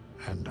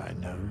 and I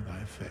know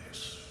thy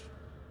face.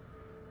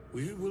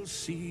 We will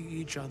see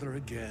each other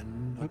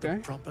again at the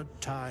proper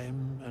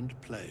time and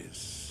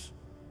place.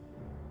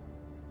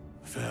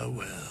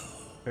 Farewell.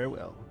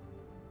 Farewell.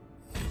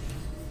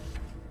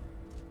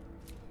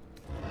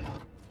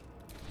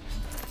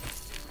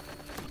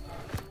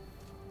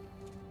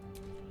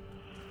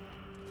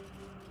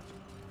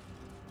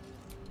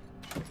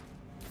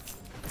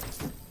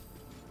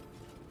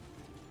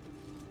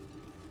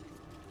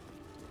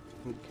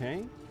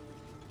 Okay.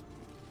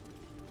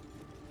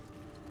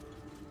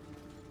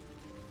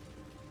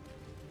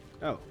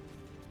 Oh.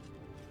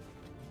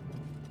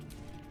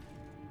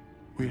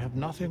 We have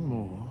nothing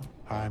more.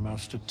 I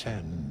must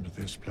attend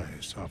this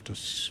place after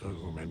so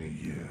many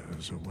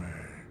years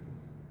away.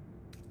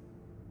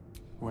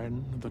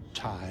 When the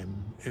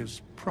time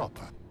is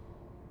proper.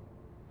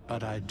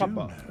 But I do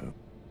know.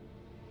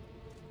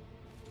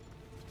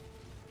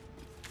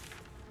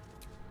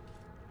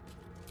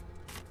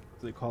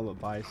 They call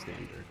it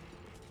bystander.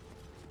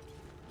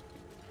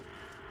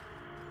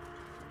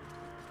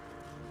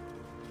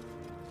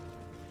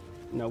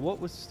 Now, what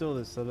was still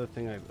this other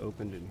thing I've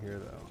opened in here,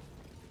 though?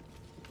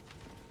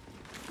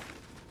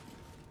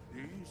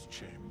 These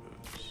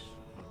chambers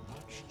are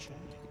much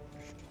changed.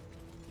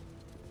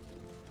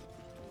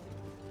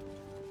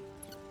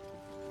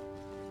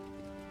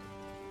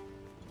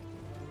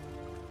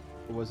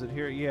 Was it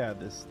here? Yeah,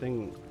 this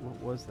thing.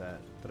 What was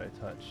that I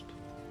touched?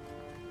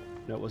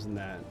 No, it wasn't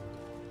that.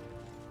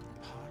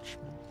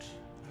 Parchment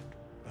and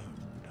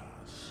bone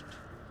dust.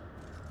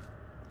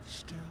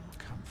 Still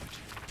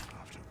comforting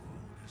after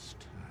all this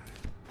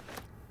time.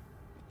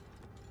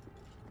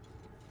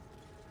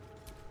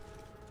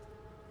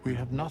 We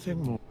have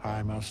nothing more.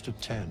 I must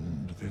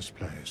attend this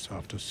place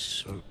after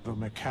so the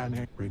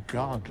mechanic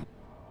regardless.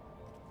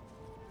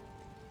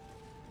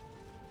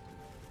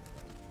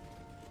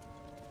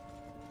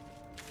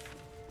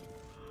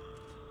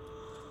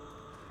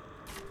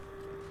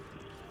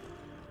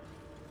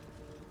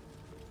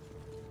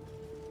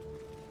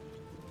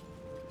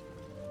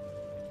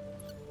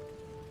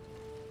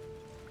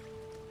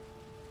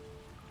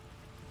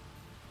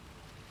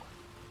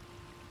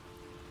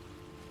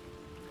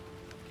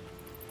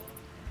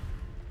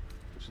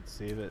 Should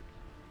save it.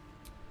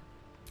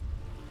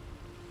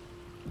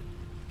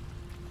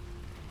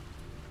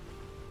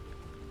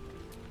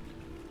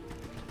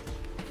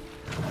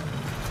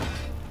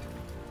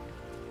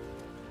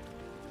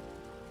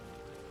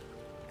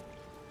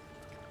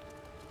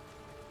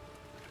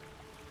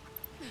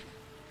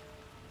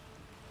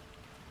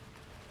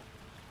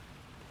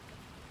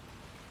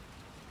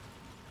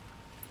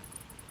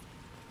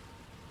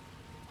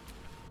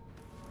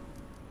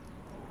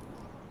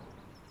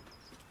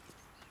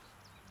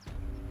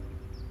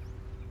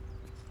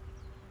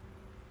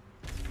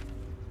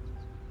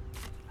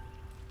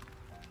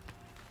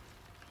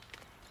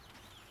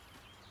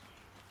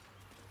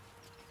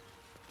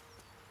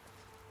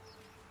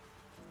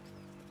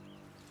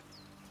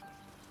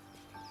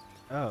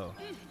 Oh.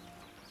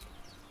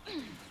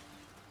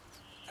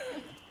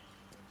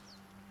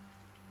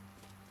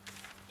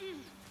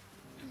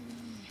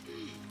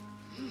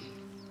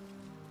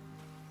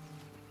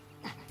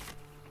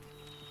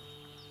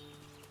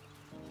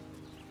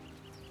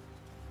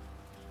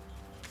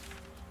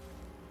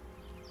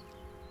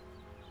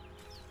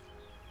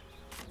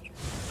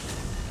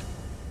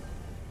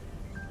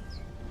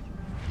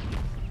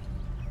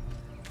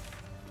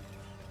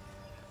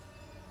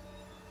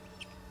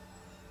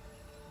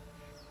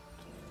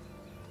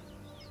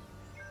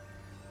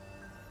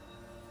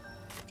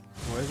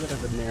 Why does it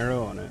have an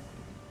arrow on it?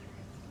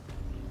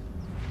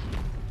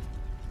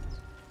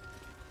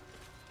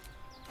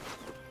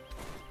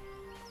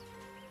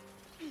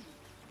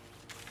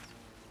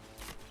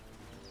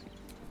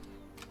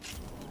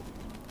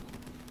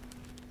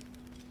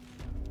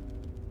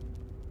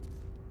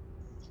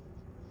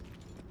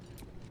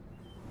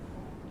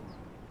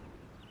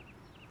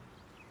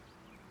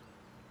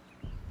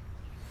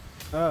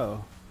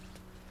 Oh.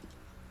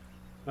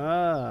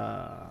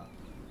 Ah.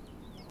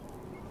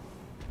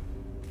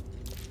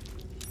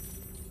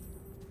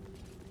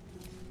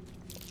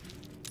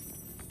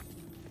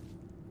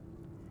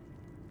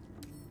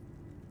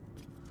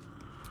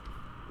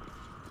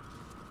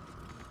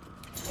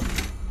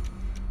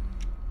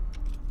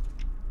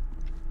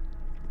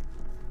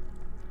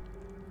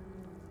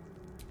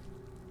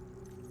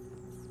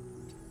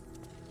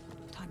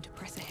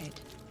 progress ahead.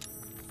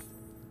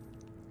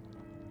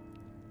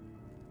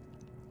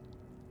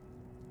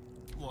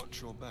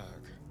 Watch your back.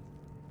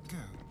 Go.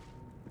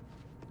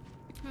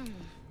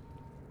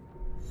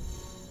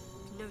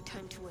 No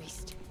time to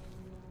waste.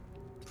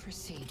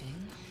 Proceeding.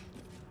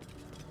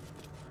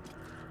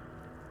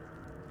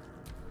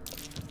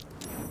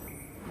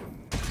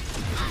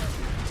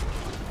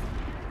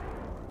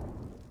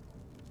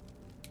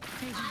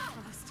 Fading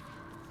fast.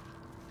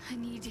 I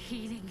need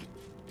healing.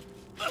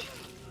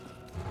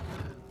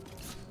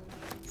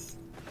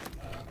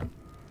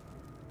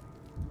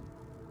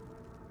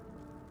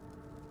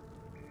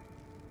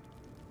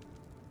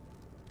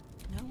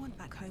 No one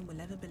back home will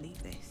ever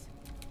believe this.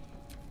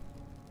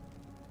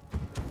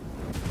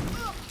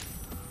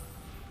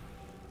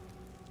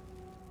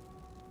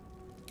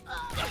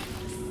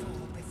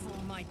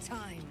 Before my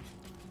time.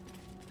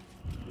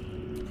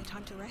 No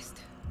time to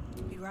rest.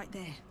 Be right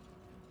there.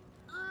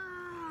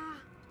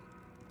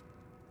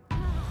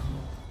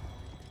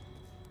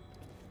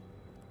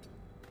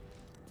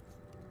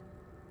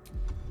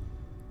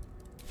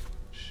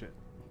 Shit.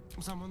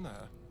 Someone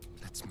there?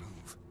 Let's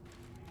move.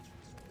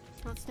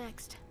 What's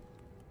next?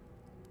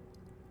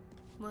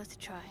 Worth a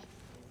try.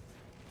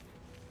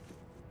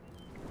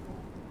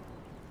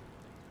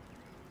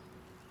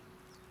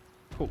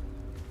 Cool.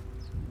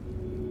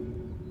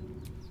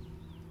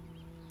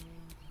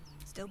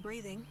 Still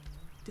breathing,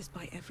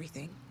 despite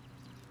everything.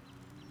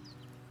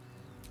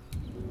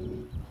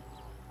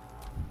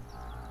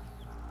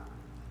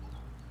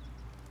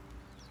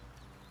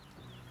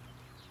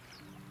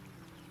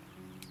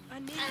 I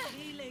need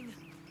healing.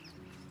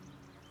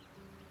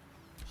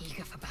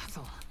 Eager for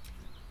battle.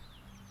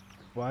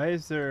 Why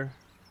is there...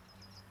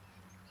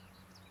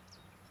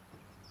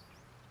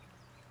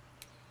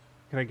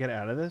 Can I get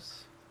out of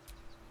this?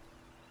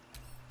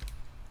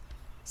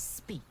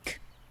 Speak.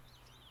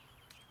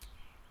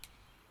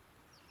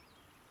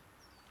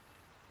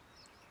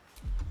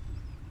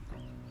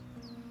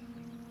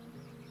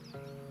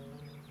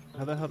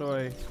 How the hell do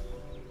I...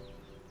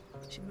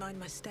 Should mind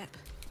my step.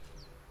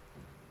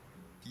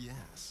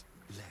 Yes,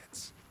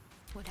 let's.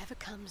 Whatever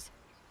comes,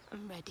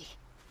 I'm ready.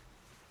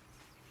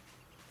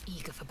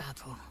 Eager for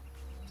battle.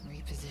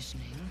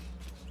 Repositioning.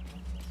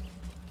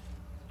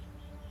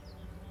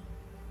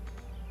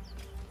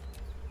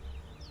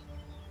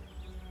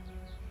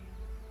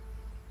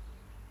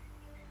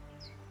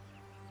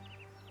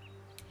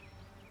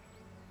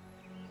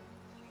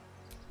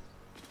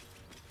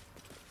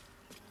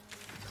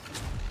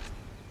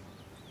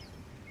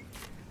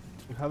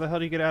 How the hell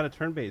do you get out of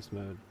turn-based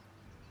mode?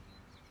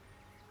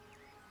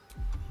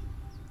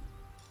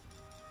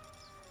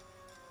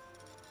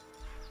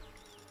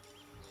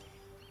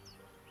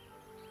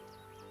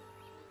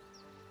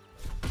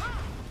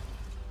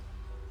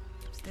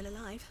 Still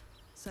alive,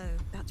 so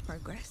that's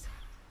progress.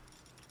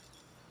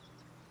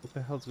 What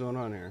the hell's going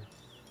on here?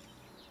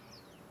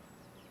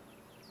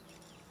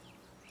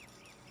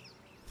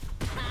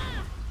 If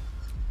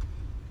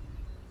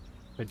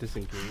I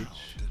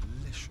disengage?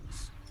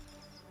 Delicious.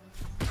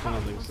 I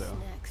don't think so.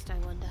 What's next, I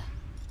wonder?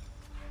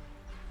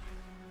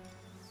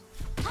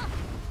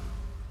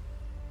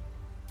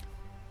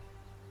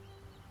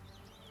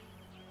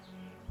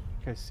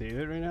 Can I save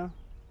it right now?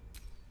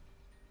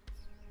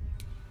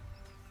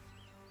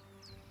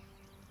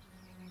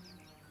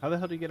 How the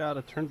hell do you get out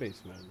of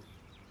turn-based mode?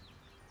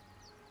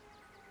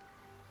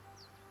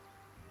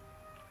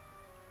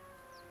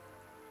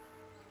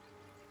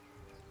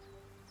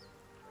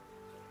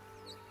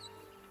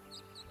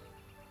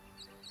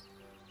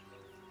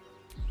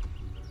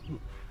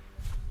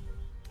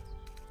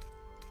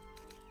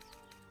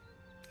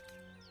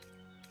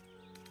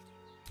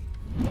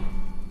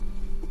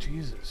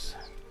 Jesus.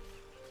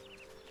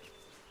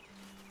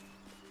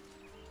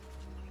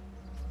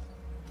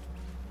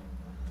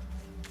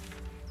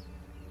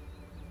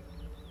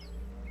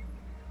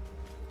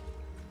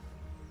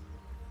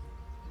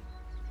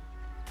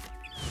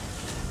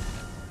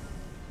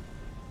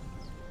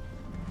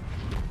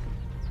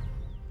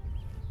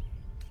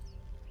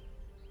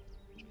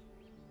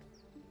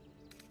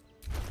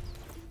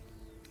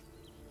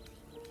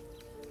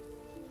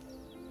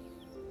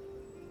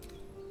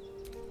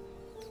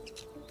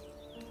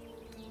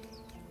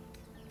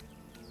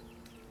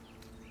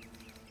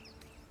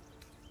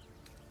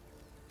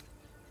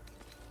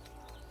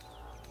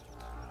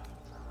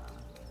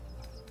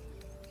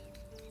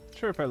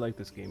 Sure if I like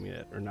this game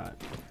yet or not.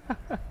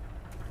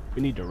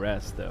 We need to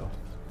rest though.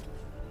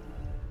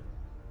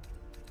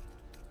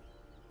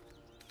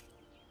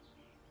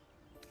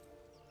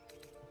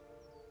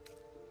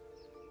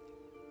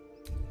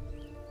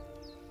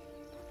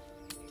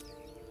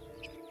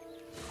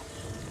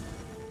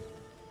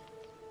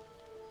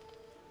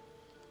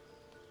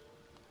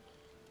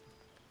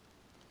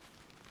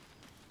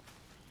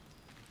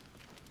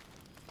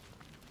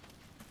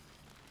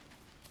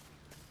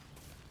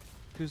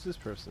 Who's this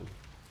person?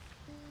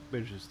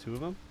 There's just two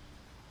of them?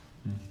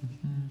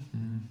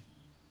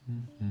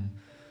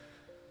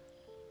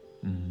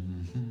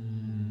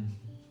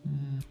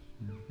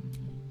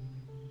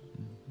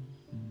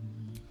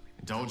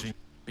 Indulging.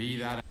 Be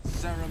that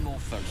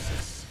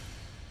Ceramorphosis.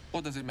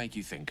 What does it make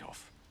you think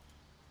of?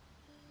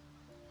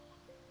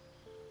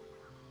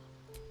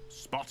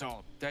 Spot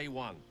on. Day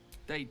 1,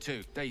 day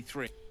 2, day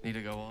 3. Need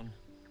to go on.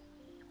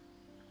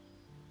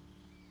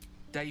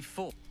 Day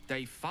 4,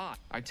 day 5.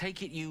 I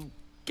take it you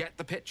get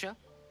the picture?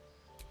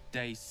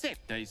 Day 6,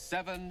 day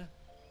 7,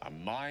 a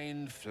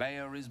mind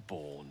flayer is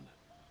born.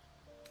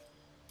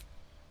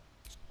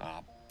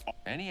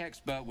 Any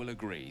expert will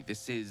agree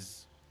this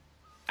is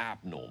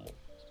abnormal.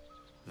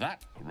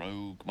 That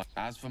rogue.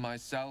 As for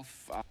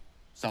myself,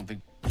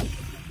 something. What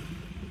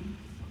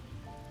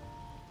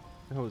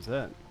the hell was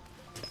that?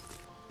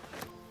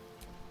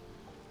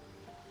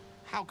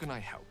 How can I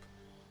help?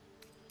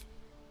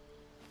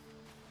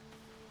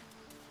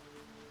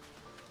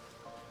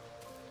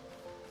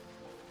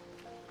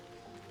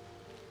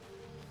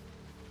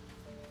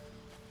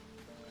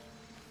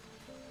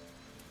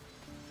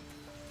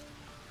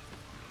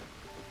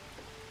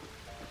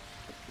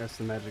 That's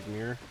the magic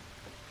mirror.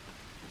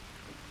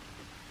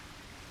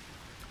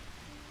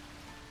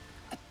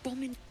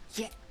 Abomin.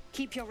 Yeah,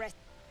 keep your rest.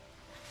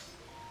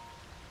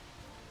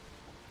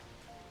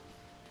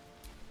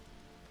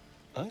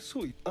 I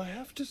saw you. I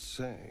have to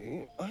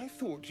say, I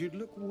thought you'd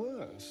look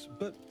worse,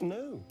 but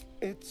no.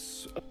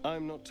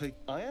 I'm not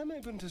I am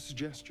open to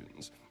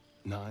suggestions.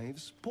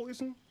 Knives,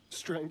 poison,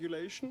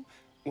 strangulation,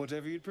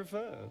 whatever you'd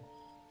prefer.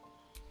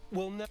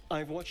 Well, no,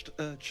 I've watched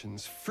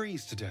urchins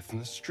freeze to death in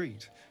the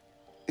street.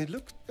 It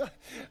looks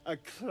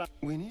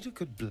we need a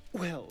good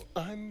well,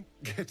 I'm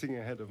getting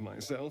ahead of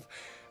myself.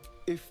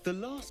 If the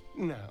last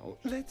now,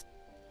 let's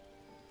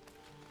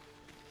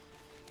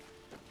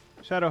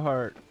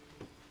Shadowheart.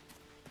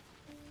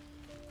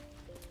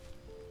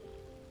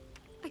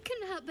 I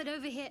couldn't help but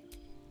overhear.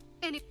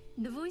 Anyway,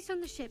 the voice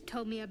on the ship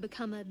told me I'd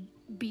become a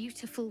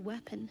beautiful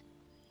weapon.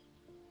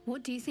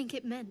 What do you think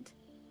it meant?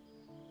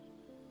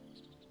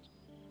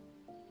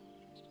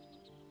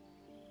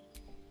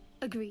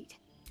 Agreed.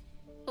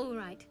 All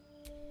right.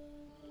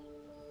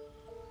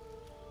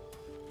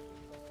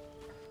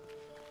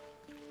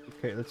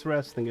 Okay, let's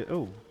rest and get.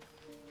 Oh.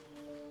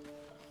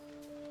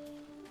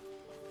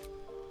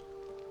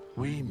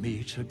 We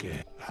meet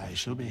again. I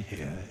shall be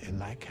here in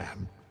thy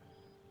camp.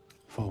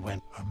 For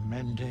when a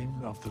mending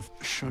of the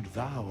should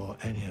thou or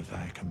any of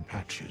thy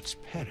compatriots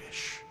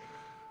perish,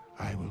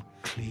 I will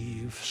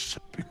cleave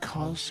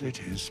because it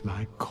is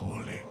my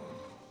calling.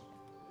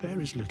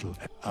 There is little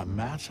a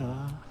matter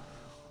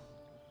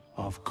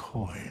of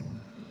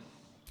coin.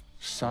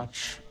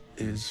 Such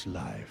is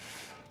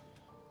life.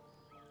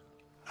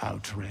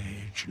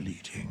 Outrage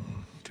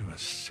leading to a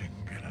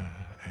singular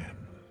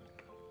end.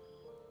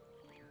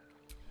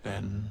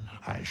 Then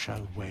I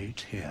shall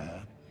wait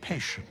here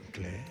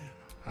patiently.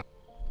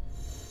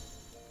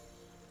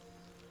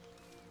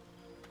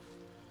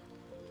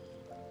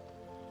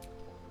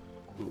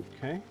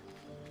 Okay.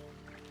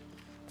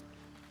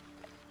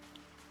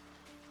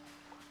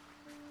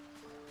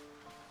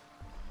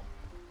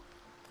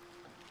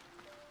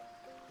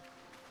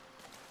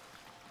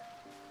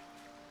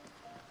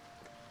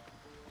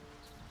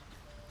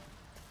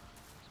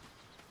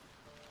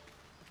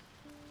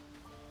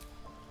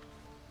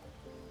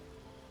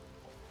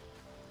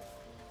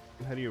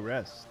 How do you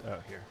rest? Oh,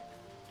 here.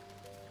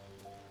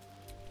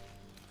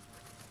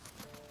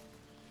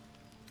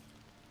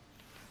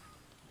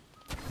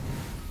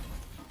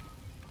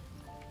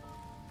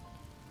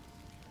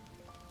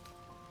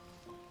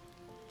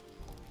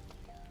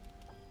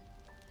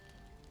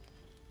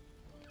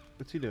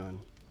 What's he doing?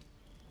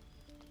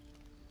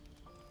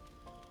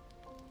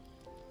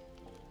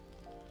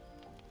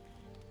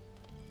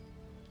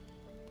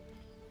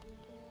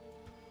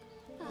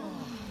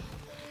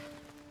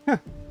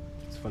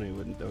 It's funny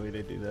wouldn't the way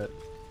they do that.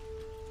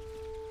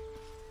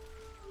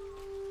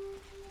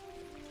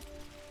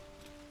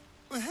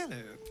 Well, hello.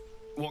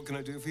 What can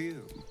I do for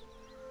you?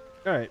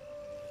 All right,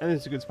 I think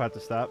it's a good spot to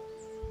stop.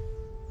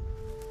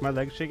 My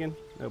legs shaking?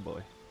 Oh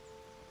boy,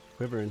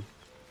 quivering.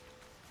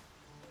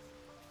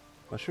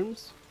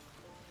 Mushrooms?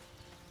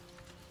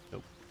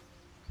 Nope.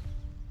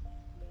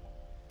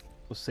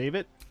 We'll save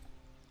it.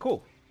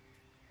 Cool.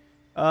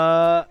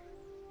 4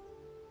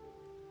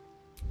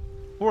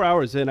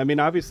 hours in. I mean,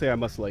 obviously I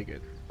must like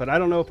it, but I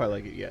don't know if I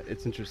like it yet.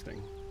 It's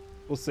interesting.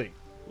 We'll see.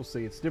 We'll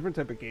see. It's a different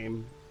type of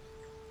game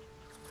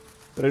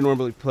that I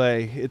normally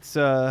play. It's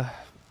there's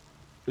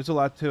a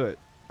lot to it.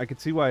 I can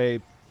see why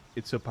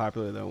it's so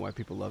popular though, and why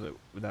people love it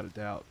without a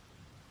doubt.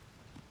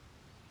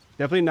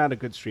 Definitely not a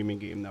good streaming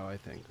game, though, I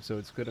think. So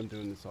it's good I'm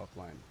doing this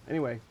offline.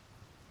 Anyway,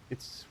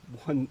 it's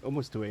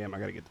almost 2 a.m. I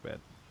gotta get to bed.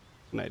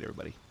 Good night,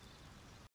 everybody.